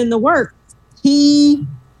and put in the work. He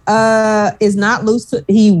is not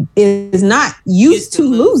he is not used to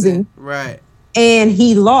losing. Right. And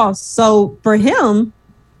he lost. So for him,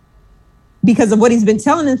 because of what he's been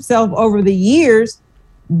telling himself over the years,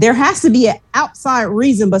 there has to be an outside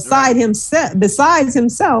reason besides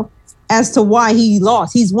himself as to why he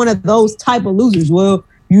lost. He's one of those type of losers. Well,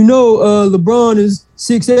 LeBron is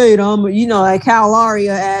 6'8". I'm, like Cal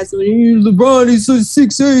Laria asked, LeBron is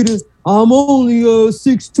 6'8". I'm only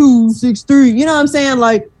 6'2", 6'3". You know what I'm saying?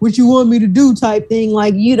 Like, what you want me to do type thing.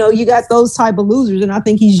 Like, you got those type of losers, and I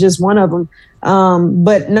think he's just one of them.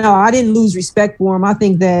 But no, I didn't lose respect for him. I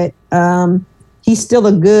think that he's still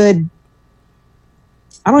a good,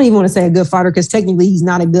 I don't even want to say a good fighter because technically he's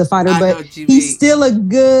not a good fighter, but he's still a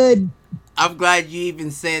good. I'm glad you even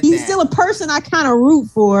said he's still a person I kind of root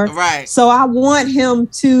for. Right. So I want him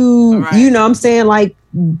to, I'm saying, like,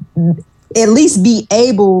 at least be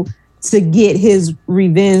able to get his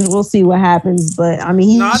revenge. We'll see what happens. But, I mean,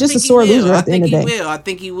 he's just a sore loser at the end of the day. I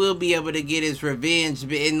think he will be able to get his revenge.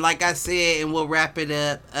 And like I said, and we'll wrap it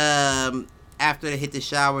up after they hit the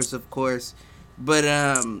showers, of course. But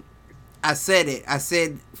I said it. I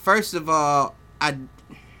said, first of all,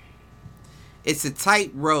 it's a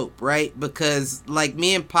tight rope, right? Because like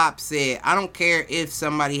me and Pop said, I don't care if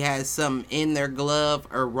somebody has something in their glove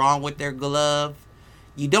or wrong with their glove.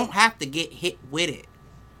 You don't have to get hit with it.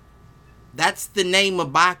 That's the name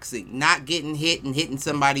of boxing, not getting hit and hitting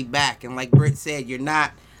somebody back. And like Britt said,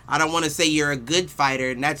 I don't want to say you're a good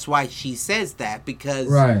fighter, and that's why she says that, because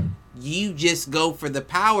you just go for the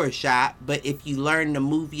power shot. But if you learn to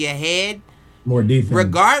move your head, more defense.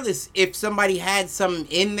 Regardless if somebody had something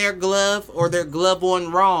in their glove or their glove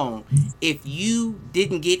on wrong, if you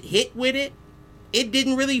didn't get hit with it, it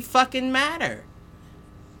didn't really fucking matter.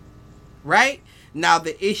 Right? Now,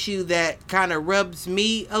 the issue that kind of rubs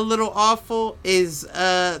me a little awful is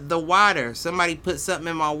the water. Somebody put something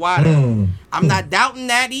in my water. I'm not doubting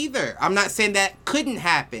that either. I'm not saying that couldn't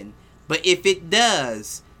happen. But if it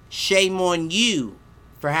does, shame on you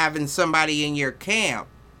for having somebody in your camp.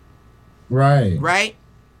 Right?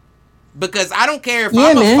 Because I don't care if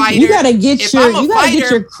I'm a fighter. You gotta get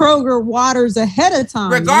your Kroger waters ahead of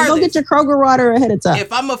time. Regardless, go get your Kroger water ahead of time.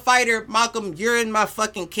 If I'm a fighter, Malcolm, you're in my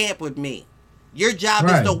fucking camp with me. Your job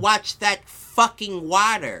is to watch that fucking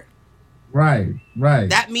water. Right.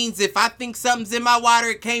 That means if I think something's in my water,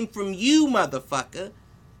 it came from you, motherfucker.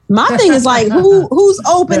 My thing is like, who's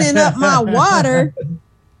opening up my water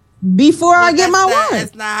before I get my water?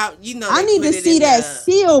 That's not how, I need to see that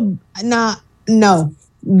seal. No.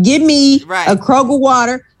 Give me a Kroger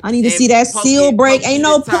water. I need to see that seal break. Ain't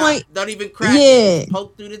no point. Don't even crack it.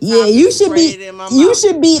 Poke through the top. Yeah, you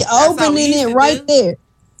should be opening it right there.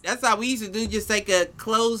 That's how we used to do. Just take a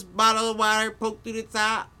closed bottle of water, poke through the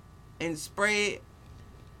top, and spray it.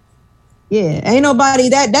 Yeah, ain't nobody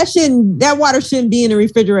that water shouldn't be in the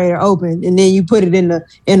refrigerator open and then you put it in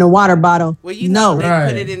the water bottle. Well, you know they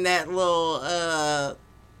put it in that little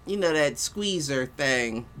that squeezer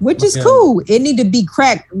thing. Which is cool. It need to be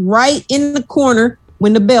cracked right in the corner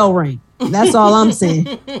when the bell rings. That's all I'm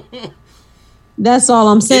saying. That's all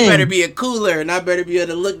I'm saying. It better be a cooler and I better be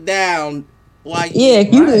able to look down.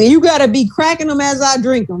 You gotta be cracking them as I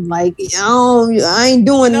drink them. Like I ain't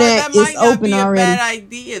doing that. It's open already. Bad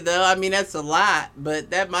idea though. I mean that's a lot,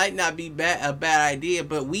 but that might not be a bad idea.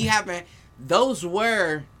 But we haven't. Those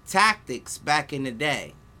were tactics back in the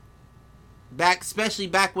day. Especially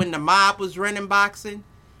back when the mob was running boxing.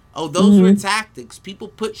 Oh, those were tactics. People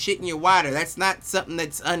put shit in your water. That's not something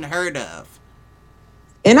that's unheard of.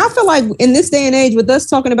 And I feel like in this day and age, with us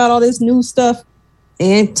talking about all this new stuff.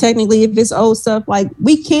 And technically, if it's old stuff, like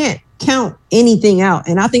we can't count anything out.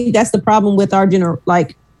 And I think that's the problem with our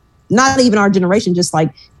not even our generation, just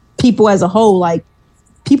like people as a whole. Like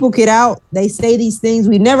people get out, they say these things.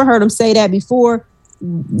 We never heard them say that before.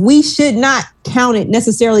 We should not count it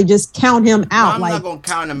necessarily. Just count him out. No, I'm not gonna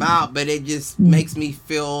count him out, but it just makes me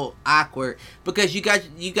feel awkward because you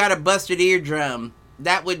got a busted eardrum.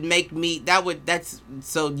 That would make me,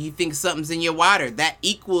 so you think something's in your water. That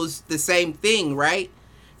equals the same thing, right?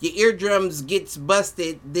 Your eardrums gets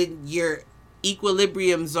busted, then your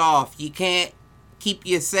equilibrium's off. You can't keep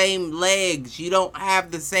your same legs. You don't have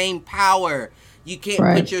the same power. You can't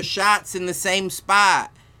put your shots in the same spot.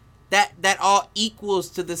 That all equals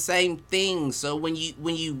to the same thing. So when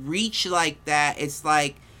you reach like that, it's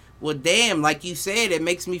like, well, damn, like you said, it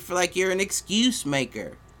makes me feel like you're an excuse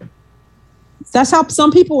maker. That's how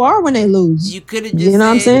some people are when they lose. You could have just said, what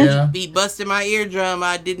I'm saying? He busted my eardrum.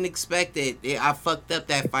 I didn't expect it. I fucked up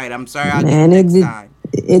that fight. I'm sorry. I'll get it next time.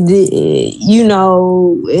 It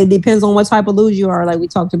depends on what type of lose you are, like we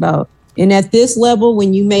talked about. And at this level,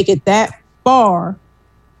 when you make it that far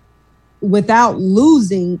without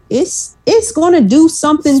losing, it's going to do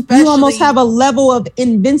something. You almost have a level of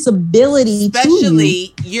invincibility.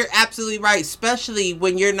 Especially, you're absolutely right. Especially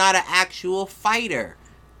when you're not an actual fighter.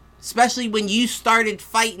 Especially when you started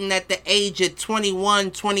fighting at the age of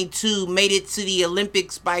 21, 22, made it to the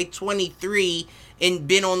Olympics by 23, and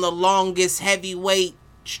been on the longest heavyweight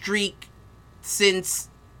streak since,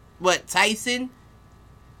 Tyson?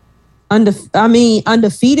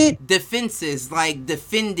 Undefeated? Defenses, like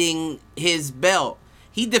defending his belt.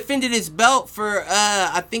 He defended his belt for,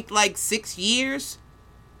 I think, 6 years?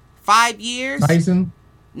 5 years? Tyson?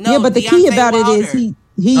 No, yeah, but the key about it is nobody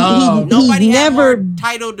he had never more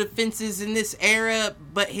title defenses in this era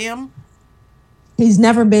but him. He's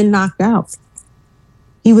never been knocked out.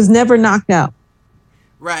 He was never knocked out.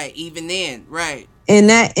 Right, even then, right. And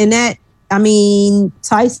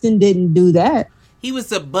Tyson didn't do that. He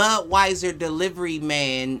was a Budweiser delivery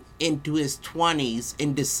man into his 20s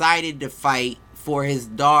and decided to fight for his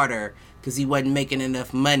daughter because he wasn't making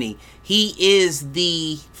enough money. He is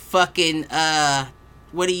the fucking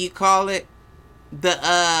what do you call it?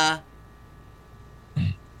 The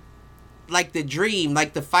like the dream,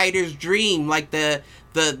 like the fighter's dream, like the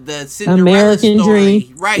Cinderella American story,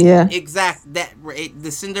 dream. Right? Yeah. Exact.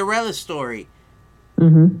 The Cinderella story.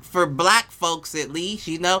 Mm-hmm. For black folks, at least,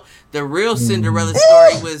 the real Cinderella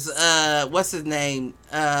story was what's his name?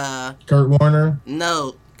 Kurt Warner.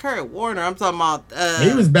 No, Kurt Warner. I'm talking about.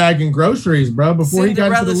 He was bagging groceries, bro, before he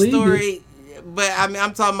got to the league. Story, but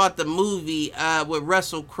I'm talking about the movie with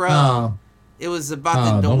Russell Crowe. Oh. It was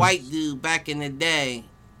about the white dude back in the day.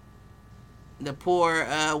 The poor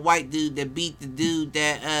white dude that beat the dude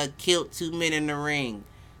that killed 2 men in the ring.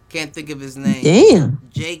 Can't think of his name. Damn.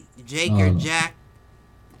 Jake or Jack.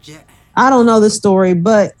 I don't know the story,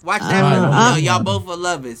 but watch that movie. Y'all both will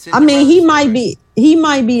love it. He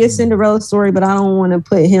might be a Cinderella story, but I don't want to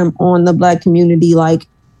put him on the black community like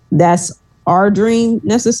that's our dream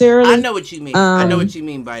necessarily. I know what you mean. I know what you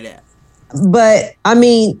mean by that. But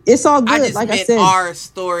it's all good. I just like meant I said, our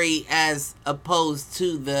story as opposed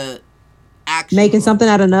to the actual making something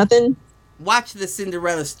out of nothing. Watch the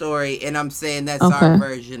Cinderella story, and I'm saying that's our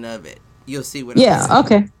version of it. You'll see what I'm saying. Yeah,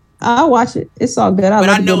 okay. I'll watch it. It's all good. But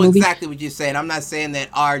I know exactly what you're saying. I'm not saying that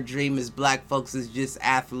our dream as black folks is just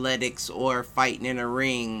athletics or fighting in a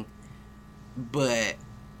ring, but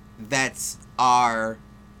that's our...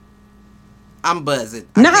 I'm buzzing.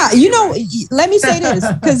 Let me say this,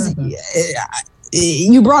 because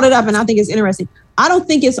you brought it up, and I think it's interesting. I don't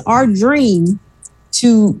think it's our dream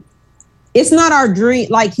to... It's not our dream.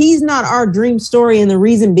 Like, he's not our dream story, and the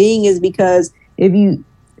reason being is because if you...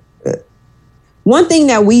 one thing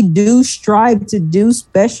that we do strive to do,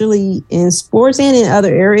 especially in sports and in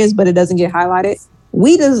other areas, but it doesn't get highlighted,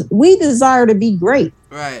 we desire to be great.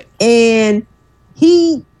 Right. And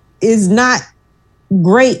he is not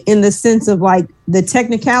great in the sense of like the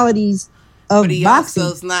technicalities of but he boxing.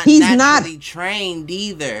 Also is not He's naturally not trained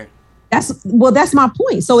either. That's my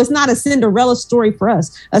point. So it's not a Cinderella story for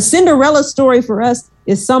us. A Cinderella story for us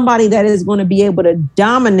is somebody that is going to be able to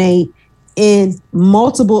dominate in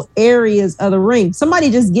multiple areas of the ring.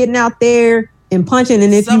 Somebody just getting out there and punching.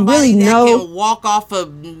 And if somebody you really that know, can walk off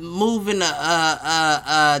of moving not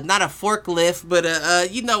a forklift, but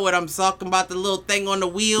you know what I'm talking about, the little thing on the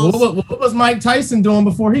wheels. What was Mike Tyson doing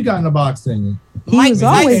before he got into boxing? Mike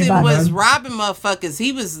Tyson was robbing motherfuckers.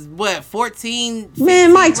 He was, 14? 15?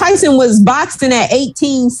 Man, Mike Tyson was boxing at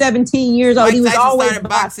 18, 17 years old. He was always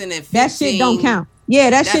boxing at 15. That shit don't count. Yeah,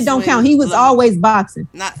 that shit don't count. He was always boxing.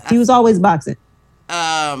 He was always boxing.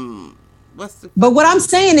 But what I'm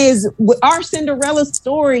saying is our Cinderella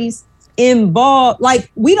stories involve, like,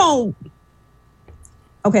 we don't.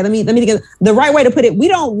 Okay, let me get the right way to put it. We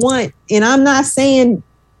don't want, and I'm not saying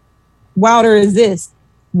Wilder is this.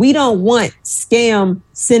 We don't want scam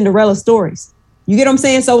Cinderella stories. You get what I'm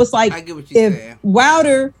saying? So it's like, if saying.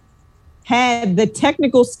 Wilder had the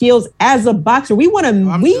technical skills as a boxer, we want to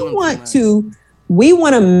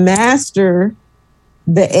master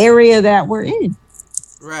the area that we're in.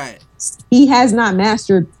 Right. He has not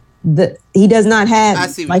mastered he does not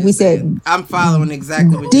have, like we said, I'm following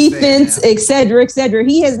exactly what defense, et cetera.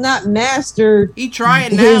 He has not mastered. He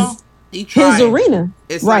trying now. His arena,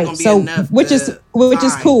 it's right? Not gonna be enough which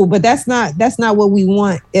is cool, but that's not what we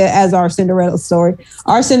want as our Cinderella story.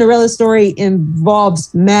 Our Cinderella story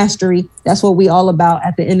involves mastery. That's what we all about.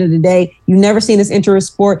 At the end of the day, you never seen us enter a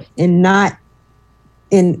sport and not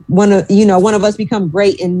in one of us become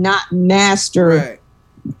great and not master it.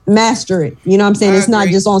 You know what I'm saying? It's not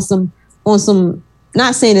just on some.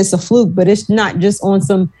 Not saying it's a fluke, but it's not just on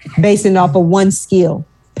some basing off of one skill,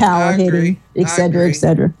 power hitting, et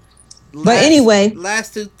cetera. But anyway,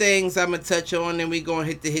 last two things I'm gonna touch on, and we gonna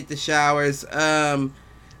hit the showers.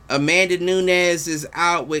 Amanda Nunes is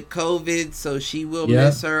out with COVID, so she will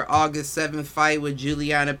miss her August 7th fight with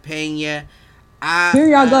Juliana Pena. Here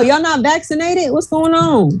y'all go. Y'all not vaccinated? What's going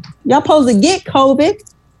on? Y'all supposed to get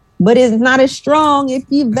COVID, but it's not as strong if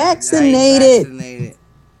you vaccinated.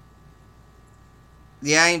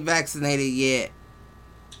 Yeah, I ain't vaccinated yet.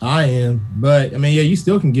 I am, but I mean, yeah, you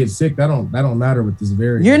still can get sick. That don't matter with this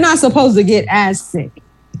variant. You're not supposed to get as sick.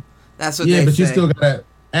 That's what they say. But you still gotta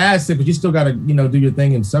sick, but you still gotta do your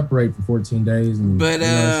thing and separate for 14 days. But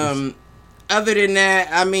other than that,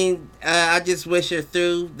 I mean, I just wish her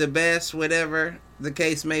through the best, whatever the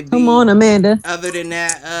case may be. Come on, Amanda. Other than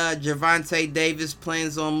that, Gervonta Davis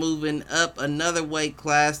plans on moving up another weight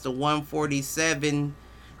class to 147.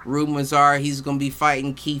 Rumors are he's gonna be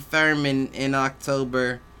fighting Keith Thurman in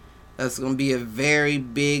October. That's going to be a very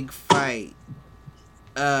big fight.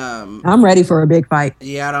 I'm ready for a big fight.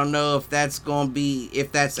 Yeah, I don't know if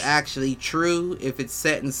that's actually true, if it's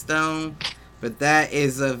set in stone, but that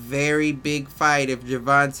is a very big fight if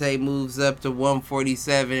Gervonta moves up to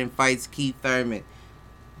 147 and fights Keith Thurman.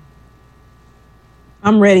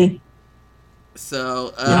 I'm ready.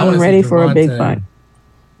 So I'm ready for a big fight.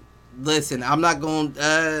 Listen, I'm not going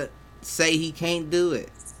to say he can't do it.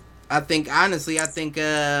 I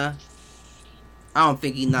don't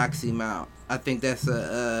think he knocks him out. I think that's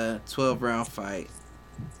a 12-round fight.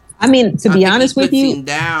 I mean, to be honest with you, he puts him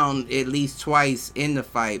down at least twice in the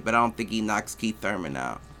fight, but I don't think he knocks Keith Thurman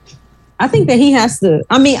out. I think that he has to.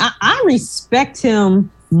 I mean, I respect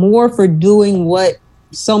him more for doing what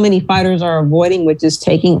so many fighters are avoiding, which is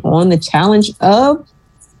taking on the challenge of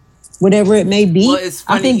whatever it may be. Well, it's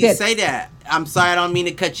funny you say that. I'm sorry, I don't mean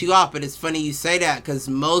to cut you off, but it's funny you say that because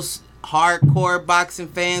most hardcore boxing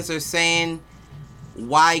fans are saying,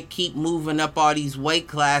 why keep moving up all these weight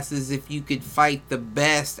classes if you could fight the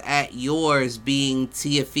best at yours, being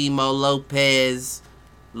Teofimo Lopez,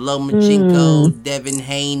 Lomachenko, Devin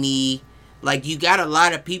Haney. Like, you got a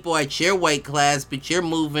lot of people at your weight class, but you're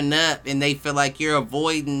moving up and they feel like you're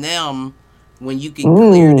avoiding them when you can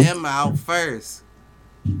clear them out first.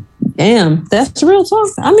 Damn, that's real talk.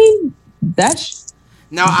 I mean, that's...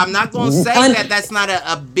 Now, I'm not going to say that that's not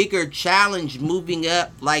a bigger challenge moving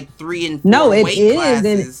up like 3 and 4 weight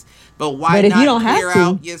classes. But why not clear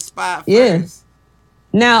out your spot first?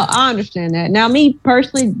 Now, I understand that. Now, me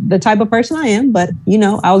personally, the type of person I am, but,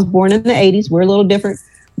 I was born in the 80s. We're a little different.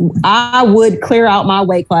 I would clear out my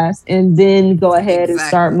weight class and then go ahead and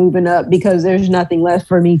start moving up because there's nothing left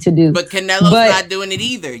for me to do. But Canelo's not doing it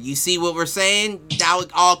either. You see what we're saying? Now it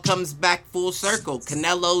all comes back full circle.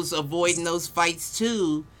 Canelo's avoiding those fights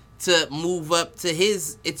too to move up to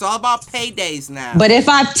his. It's all about paydays now. But if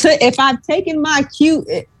I've taken my cue,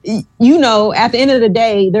 at the end of the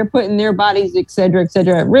day, they're putting their bodies, et cetera,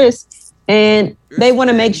 at risk, and they want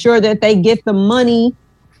to make sure that they get the money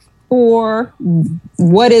for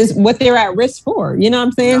what they're at risk for. You know what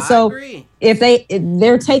I'm saying? No, so if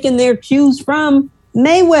they're taking their cues from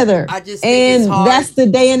Mayweather, I just think it's hard. That's the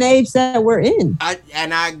day and age that we're in. I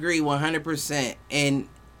agree 100%. And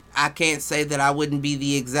I can't say that I wouldn't be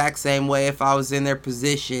the exact same way if I was in their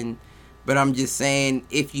position, but I'm just saying,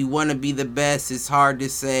 if you want to be the best, it's hard to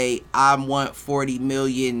say I want 40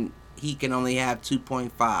 million. He can only have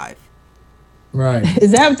 2.5. Right.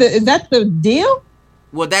 Is that the deal?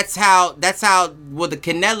 Well, that's how the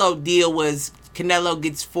Canelo deal was. Canelo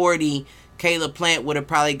gets 40. Caleb Plant would have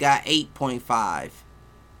probably got 8.5.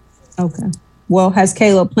 Okay. Well, has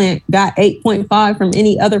Caleb Plant got 8.5 from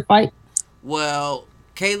any other fight? Well,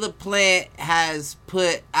 Caleb Plant has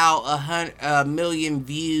put out 100 million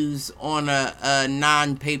views on a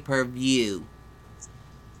non-pay-per-view.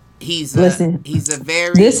 He's a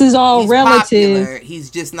very. This is all relative. Popular. He's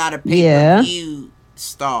just not a pay-per-view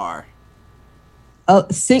star.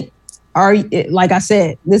 Like I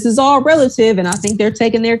said, this is all relative, and I think they're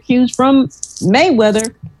taking their cues from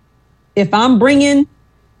Mayweather. If I'm bringing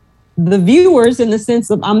the viewers in the sense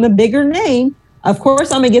of I'm the bigger name, of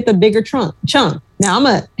course I'm gonna get the bigger chunk. Now I'm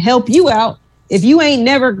gonna help you out. If you ain't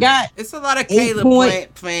never got, it's a lot of Caleb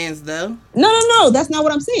Plant fans though. No, that's not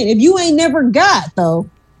what I'm saying. If you ain't never got though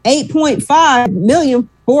 8.5 million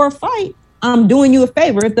for a fight, I'm doing you a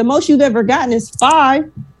favor. If the most you've ever gotten is 5,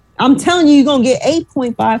 I'm telling you, you're gonna get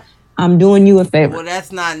 8.5. I'm doing you a favor. Well,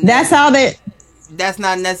 that's not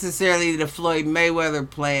necessarily the Floyd Mayweather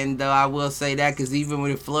plan, though. I will say that, because even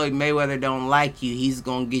when Floyd Mayweather don't like you, he's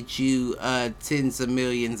gonna get you tens of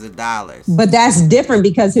millions of dollars. But that's different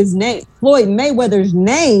because his name, Floyd Mayweather's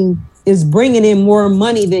name, is bringing in more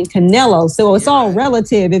money than Canelo. So it's all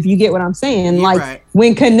relative, if you get what I'm saying.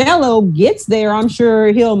 When Canelo gets there, I'm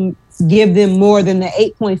sure he'll give them more than the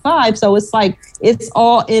 8.5. So it's like, it's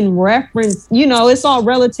all in reference, it's all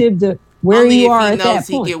relative to where only you are if at that point.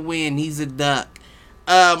 He knows he can win. He's a duck.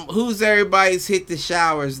 Who's everybody's hit the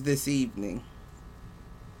showers this evening?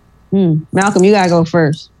 Malcolm, you gotta go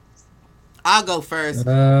first. I'll go first.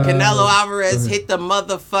 Canelo Alvarez hit the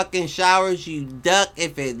motherfucking showers, you duck.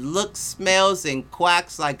 If it looks, smells, and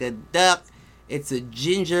quacks like a duck, it's a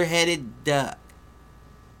ginger-headed duck.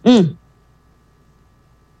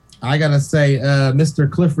 I gotta say, Mr.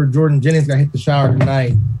 Clifford Jordan Jennings got hit the shower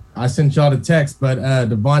tonight. I sent y'all the text, but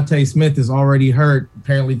Devontae Smith is already hurt,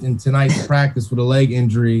 apparently in tonight's practice with a leg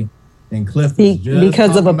injury, and Cliff was just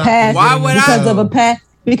because of a pass.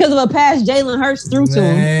 Because of a pass Jalen Hurts threw to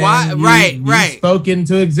him. Right. Spoke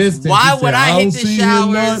into existence. Why would I hit the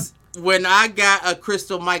showers when I got a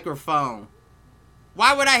crystal microphone?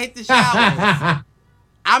 Why would I hit the showers?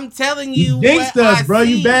 I'm telling you, jinxed us, bro.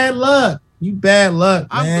 You bad luck. You bad luck.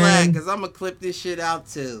 I'm glad, because I'm gonna clip this shit out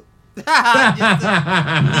too. You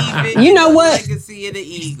know what? Legacy of the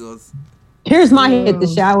Eagles. Here's my hit the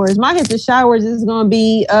showers. My hit the showers is gonna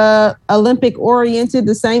be Olympic oriented.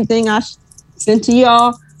 The same thing I sent to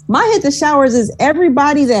y'all. My hit the showers is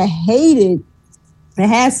everybody that hated, that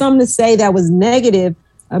had something to say that was negative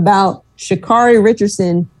about Sha'Carri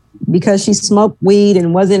Richardson because she smoked weed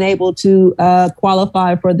and wasn't able to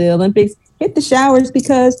qualify for the Olympics. Hit the showers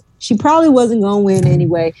because she probably wasn't going to win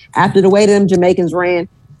anyway after the way them Jamaicans ran.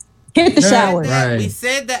 Hit the showers. Right. We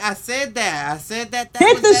said that. I said that.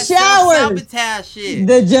 Hit the showers. Sabotage shit.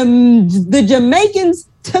 The Jamaicans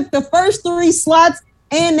took the first 3 slots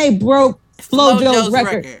and they broke FloJo's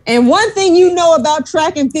record. And one thing you know about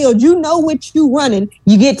track and field, you know what you running.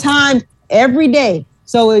 You get timed every day.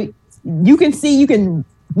 So you can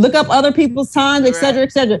look up other people's times, et cetera,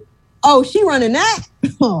 et cetera. Oh, she running that?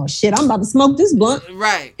 Oh, shit, I'm about to smoke this blunt.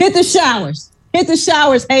 Right. Hit the showers. Hit the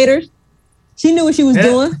showers, haters. She knew what she was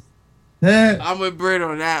doing. I'm with Britt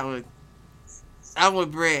on that one. I'm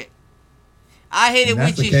with Britt. I hit it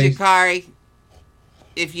with you, Sha'Carri.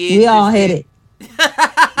 If you We all hit it.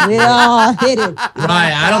 We all hit it.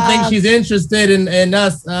 Right. I don't think she's interested in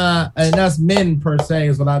us men per se,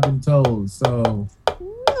 is what I've been told. So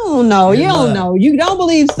you don't know. You don't know. You don't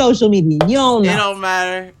believe social media. You don't know. It don't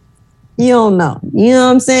matter. You don't know. You know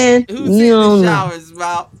what I'm saying? Who's in the showers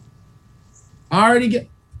about? I already get.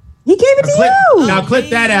 He gave it to you. Now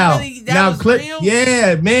clip that out. Really, now clip. real?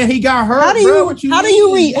 Yeah, man, he got hurt. How do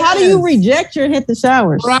you reject your hit the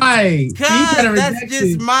showers? Right. Because that's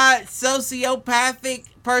just my sociopathic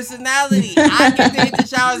personality. I get to hit the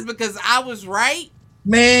showers because I was right.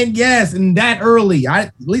 Man, yes, and that early.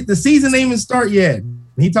 The season didn't even start yet.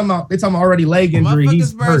 They talking about already leg injury.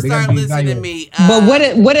 He's hurt. Start listening to me. But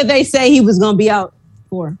what did they say he was going to be out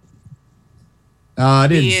for? I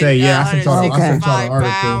didn't say. Yeah, I saw the article.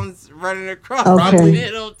 Pounds running across the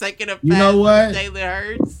middle, taking a pass. You know what?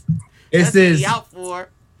 Jalen Hurts. It says he out for.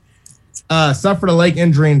 Suffered a leg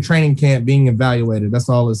injury in training camp, being evaluated. That's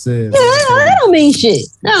all it says. Yeah, that don't mean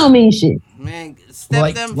shit. Man,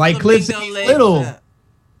 step them like Cliff said, little.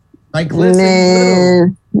 Like Cliff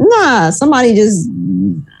said, nah, somebody just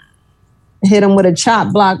hit him with a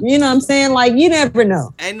chop block. You know what I'm saying? Like, you never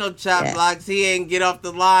know. Ain't no chop blocks. He ain't get off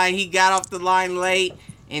the line. He got off the line late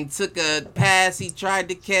and took a pass he tried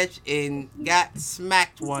to catch and got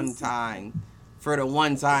smacked one time. For the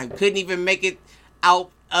one time. Couldn't even make it out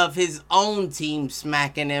of his own team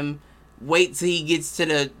smacking him. Wait till he gets to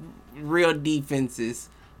the real defenses.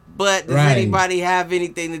 But does anybody have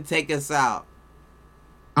anything to take us out?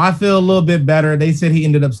 I feel a little bit better. They said he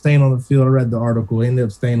ended up staying on the field. I read the article. He ended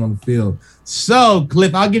up staying on the field. So,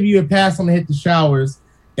 Cliff, I'll give you a pass on the hit the showers.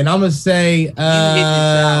 And I'm going to say... you hit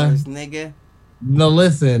the showers, nigga. No,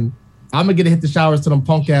 listen. I'm going to get a hit the showers to them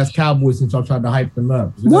punk-ass Cowboys since y'all tried to hype them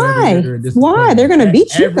up. Why? Why? They're going to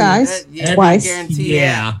beat you guys twice.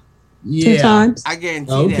 Yeah. 2 times. I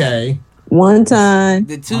guarantee that. 1 time.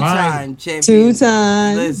 The 2-time champion. 2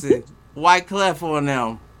 times. Listen, White Clef on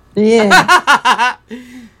them. Yeah. It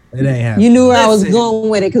ain't happening. You knew where I was going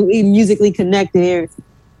with it because we musically connected here.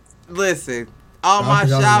 Listen, all my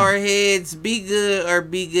shower heads, be good or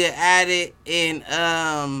be good at it,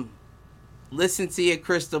 and listen to your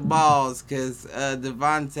crystal balls because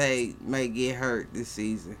Devontae may get hurt this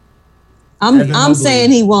season. I'm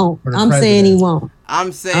saying he won't. I'm saying he won't.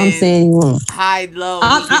 I'm saying he won't. High, low.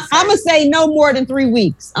 I'm gonna say no more than 3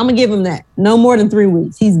 weeks. I'm gonna give him that. No more than 3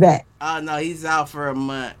 weeks. He's back. Oh no, he's out for a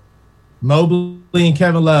month. Mobley and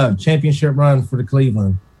Kevin Love, championship run for the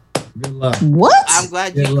Cleveland. Good luck. What? I'm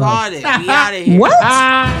glad you caught it. We out of here.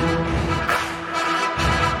 What?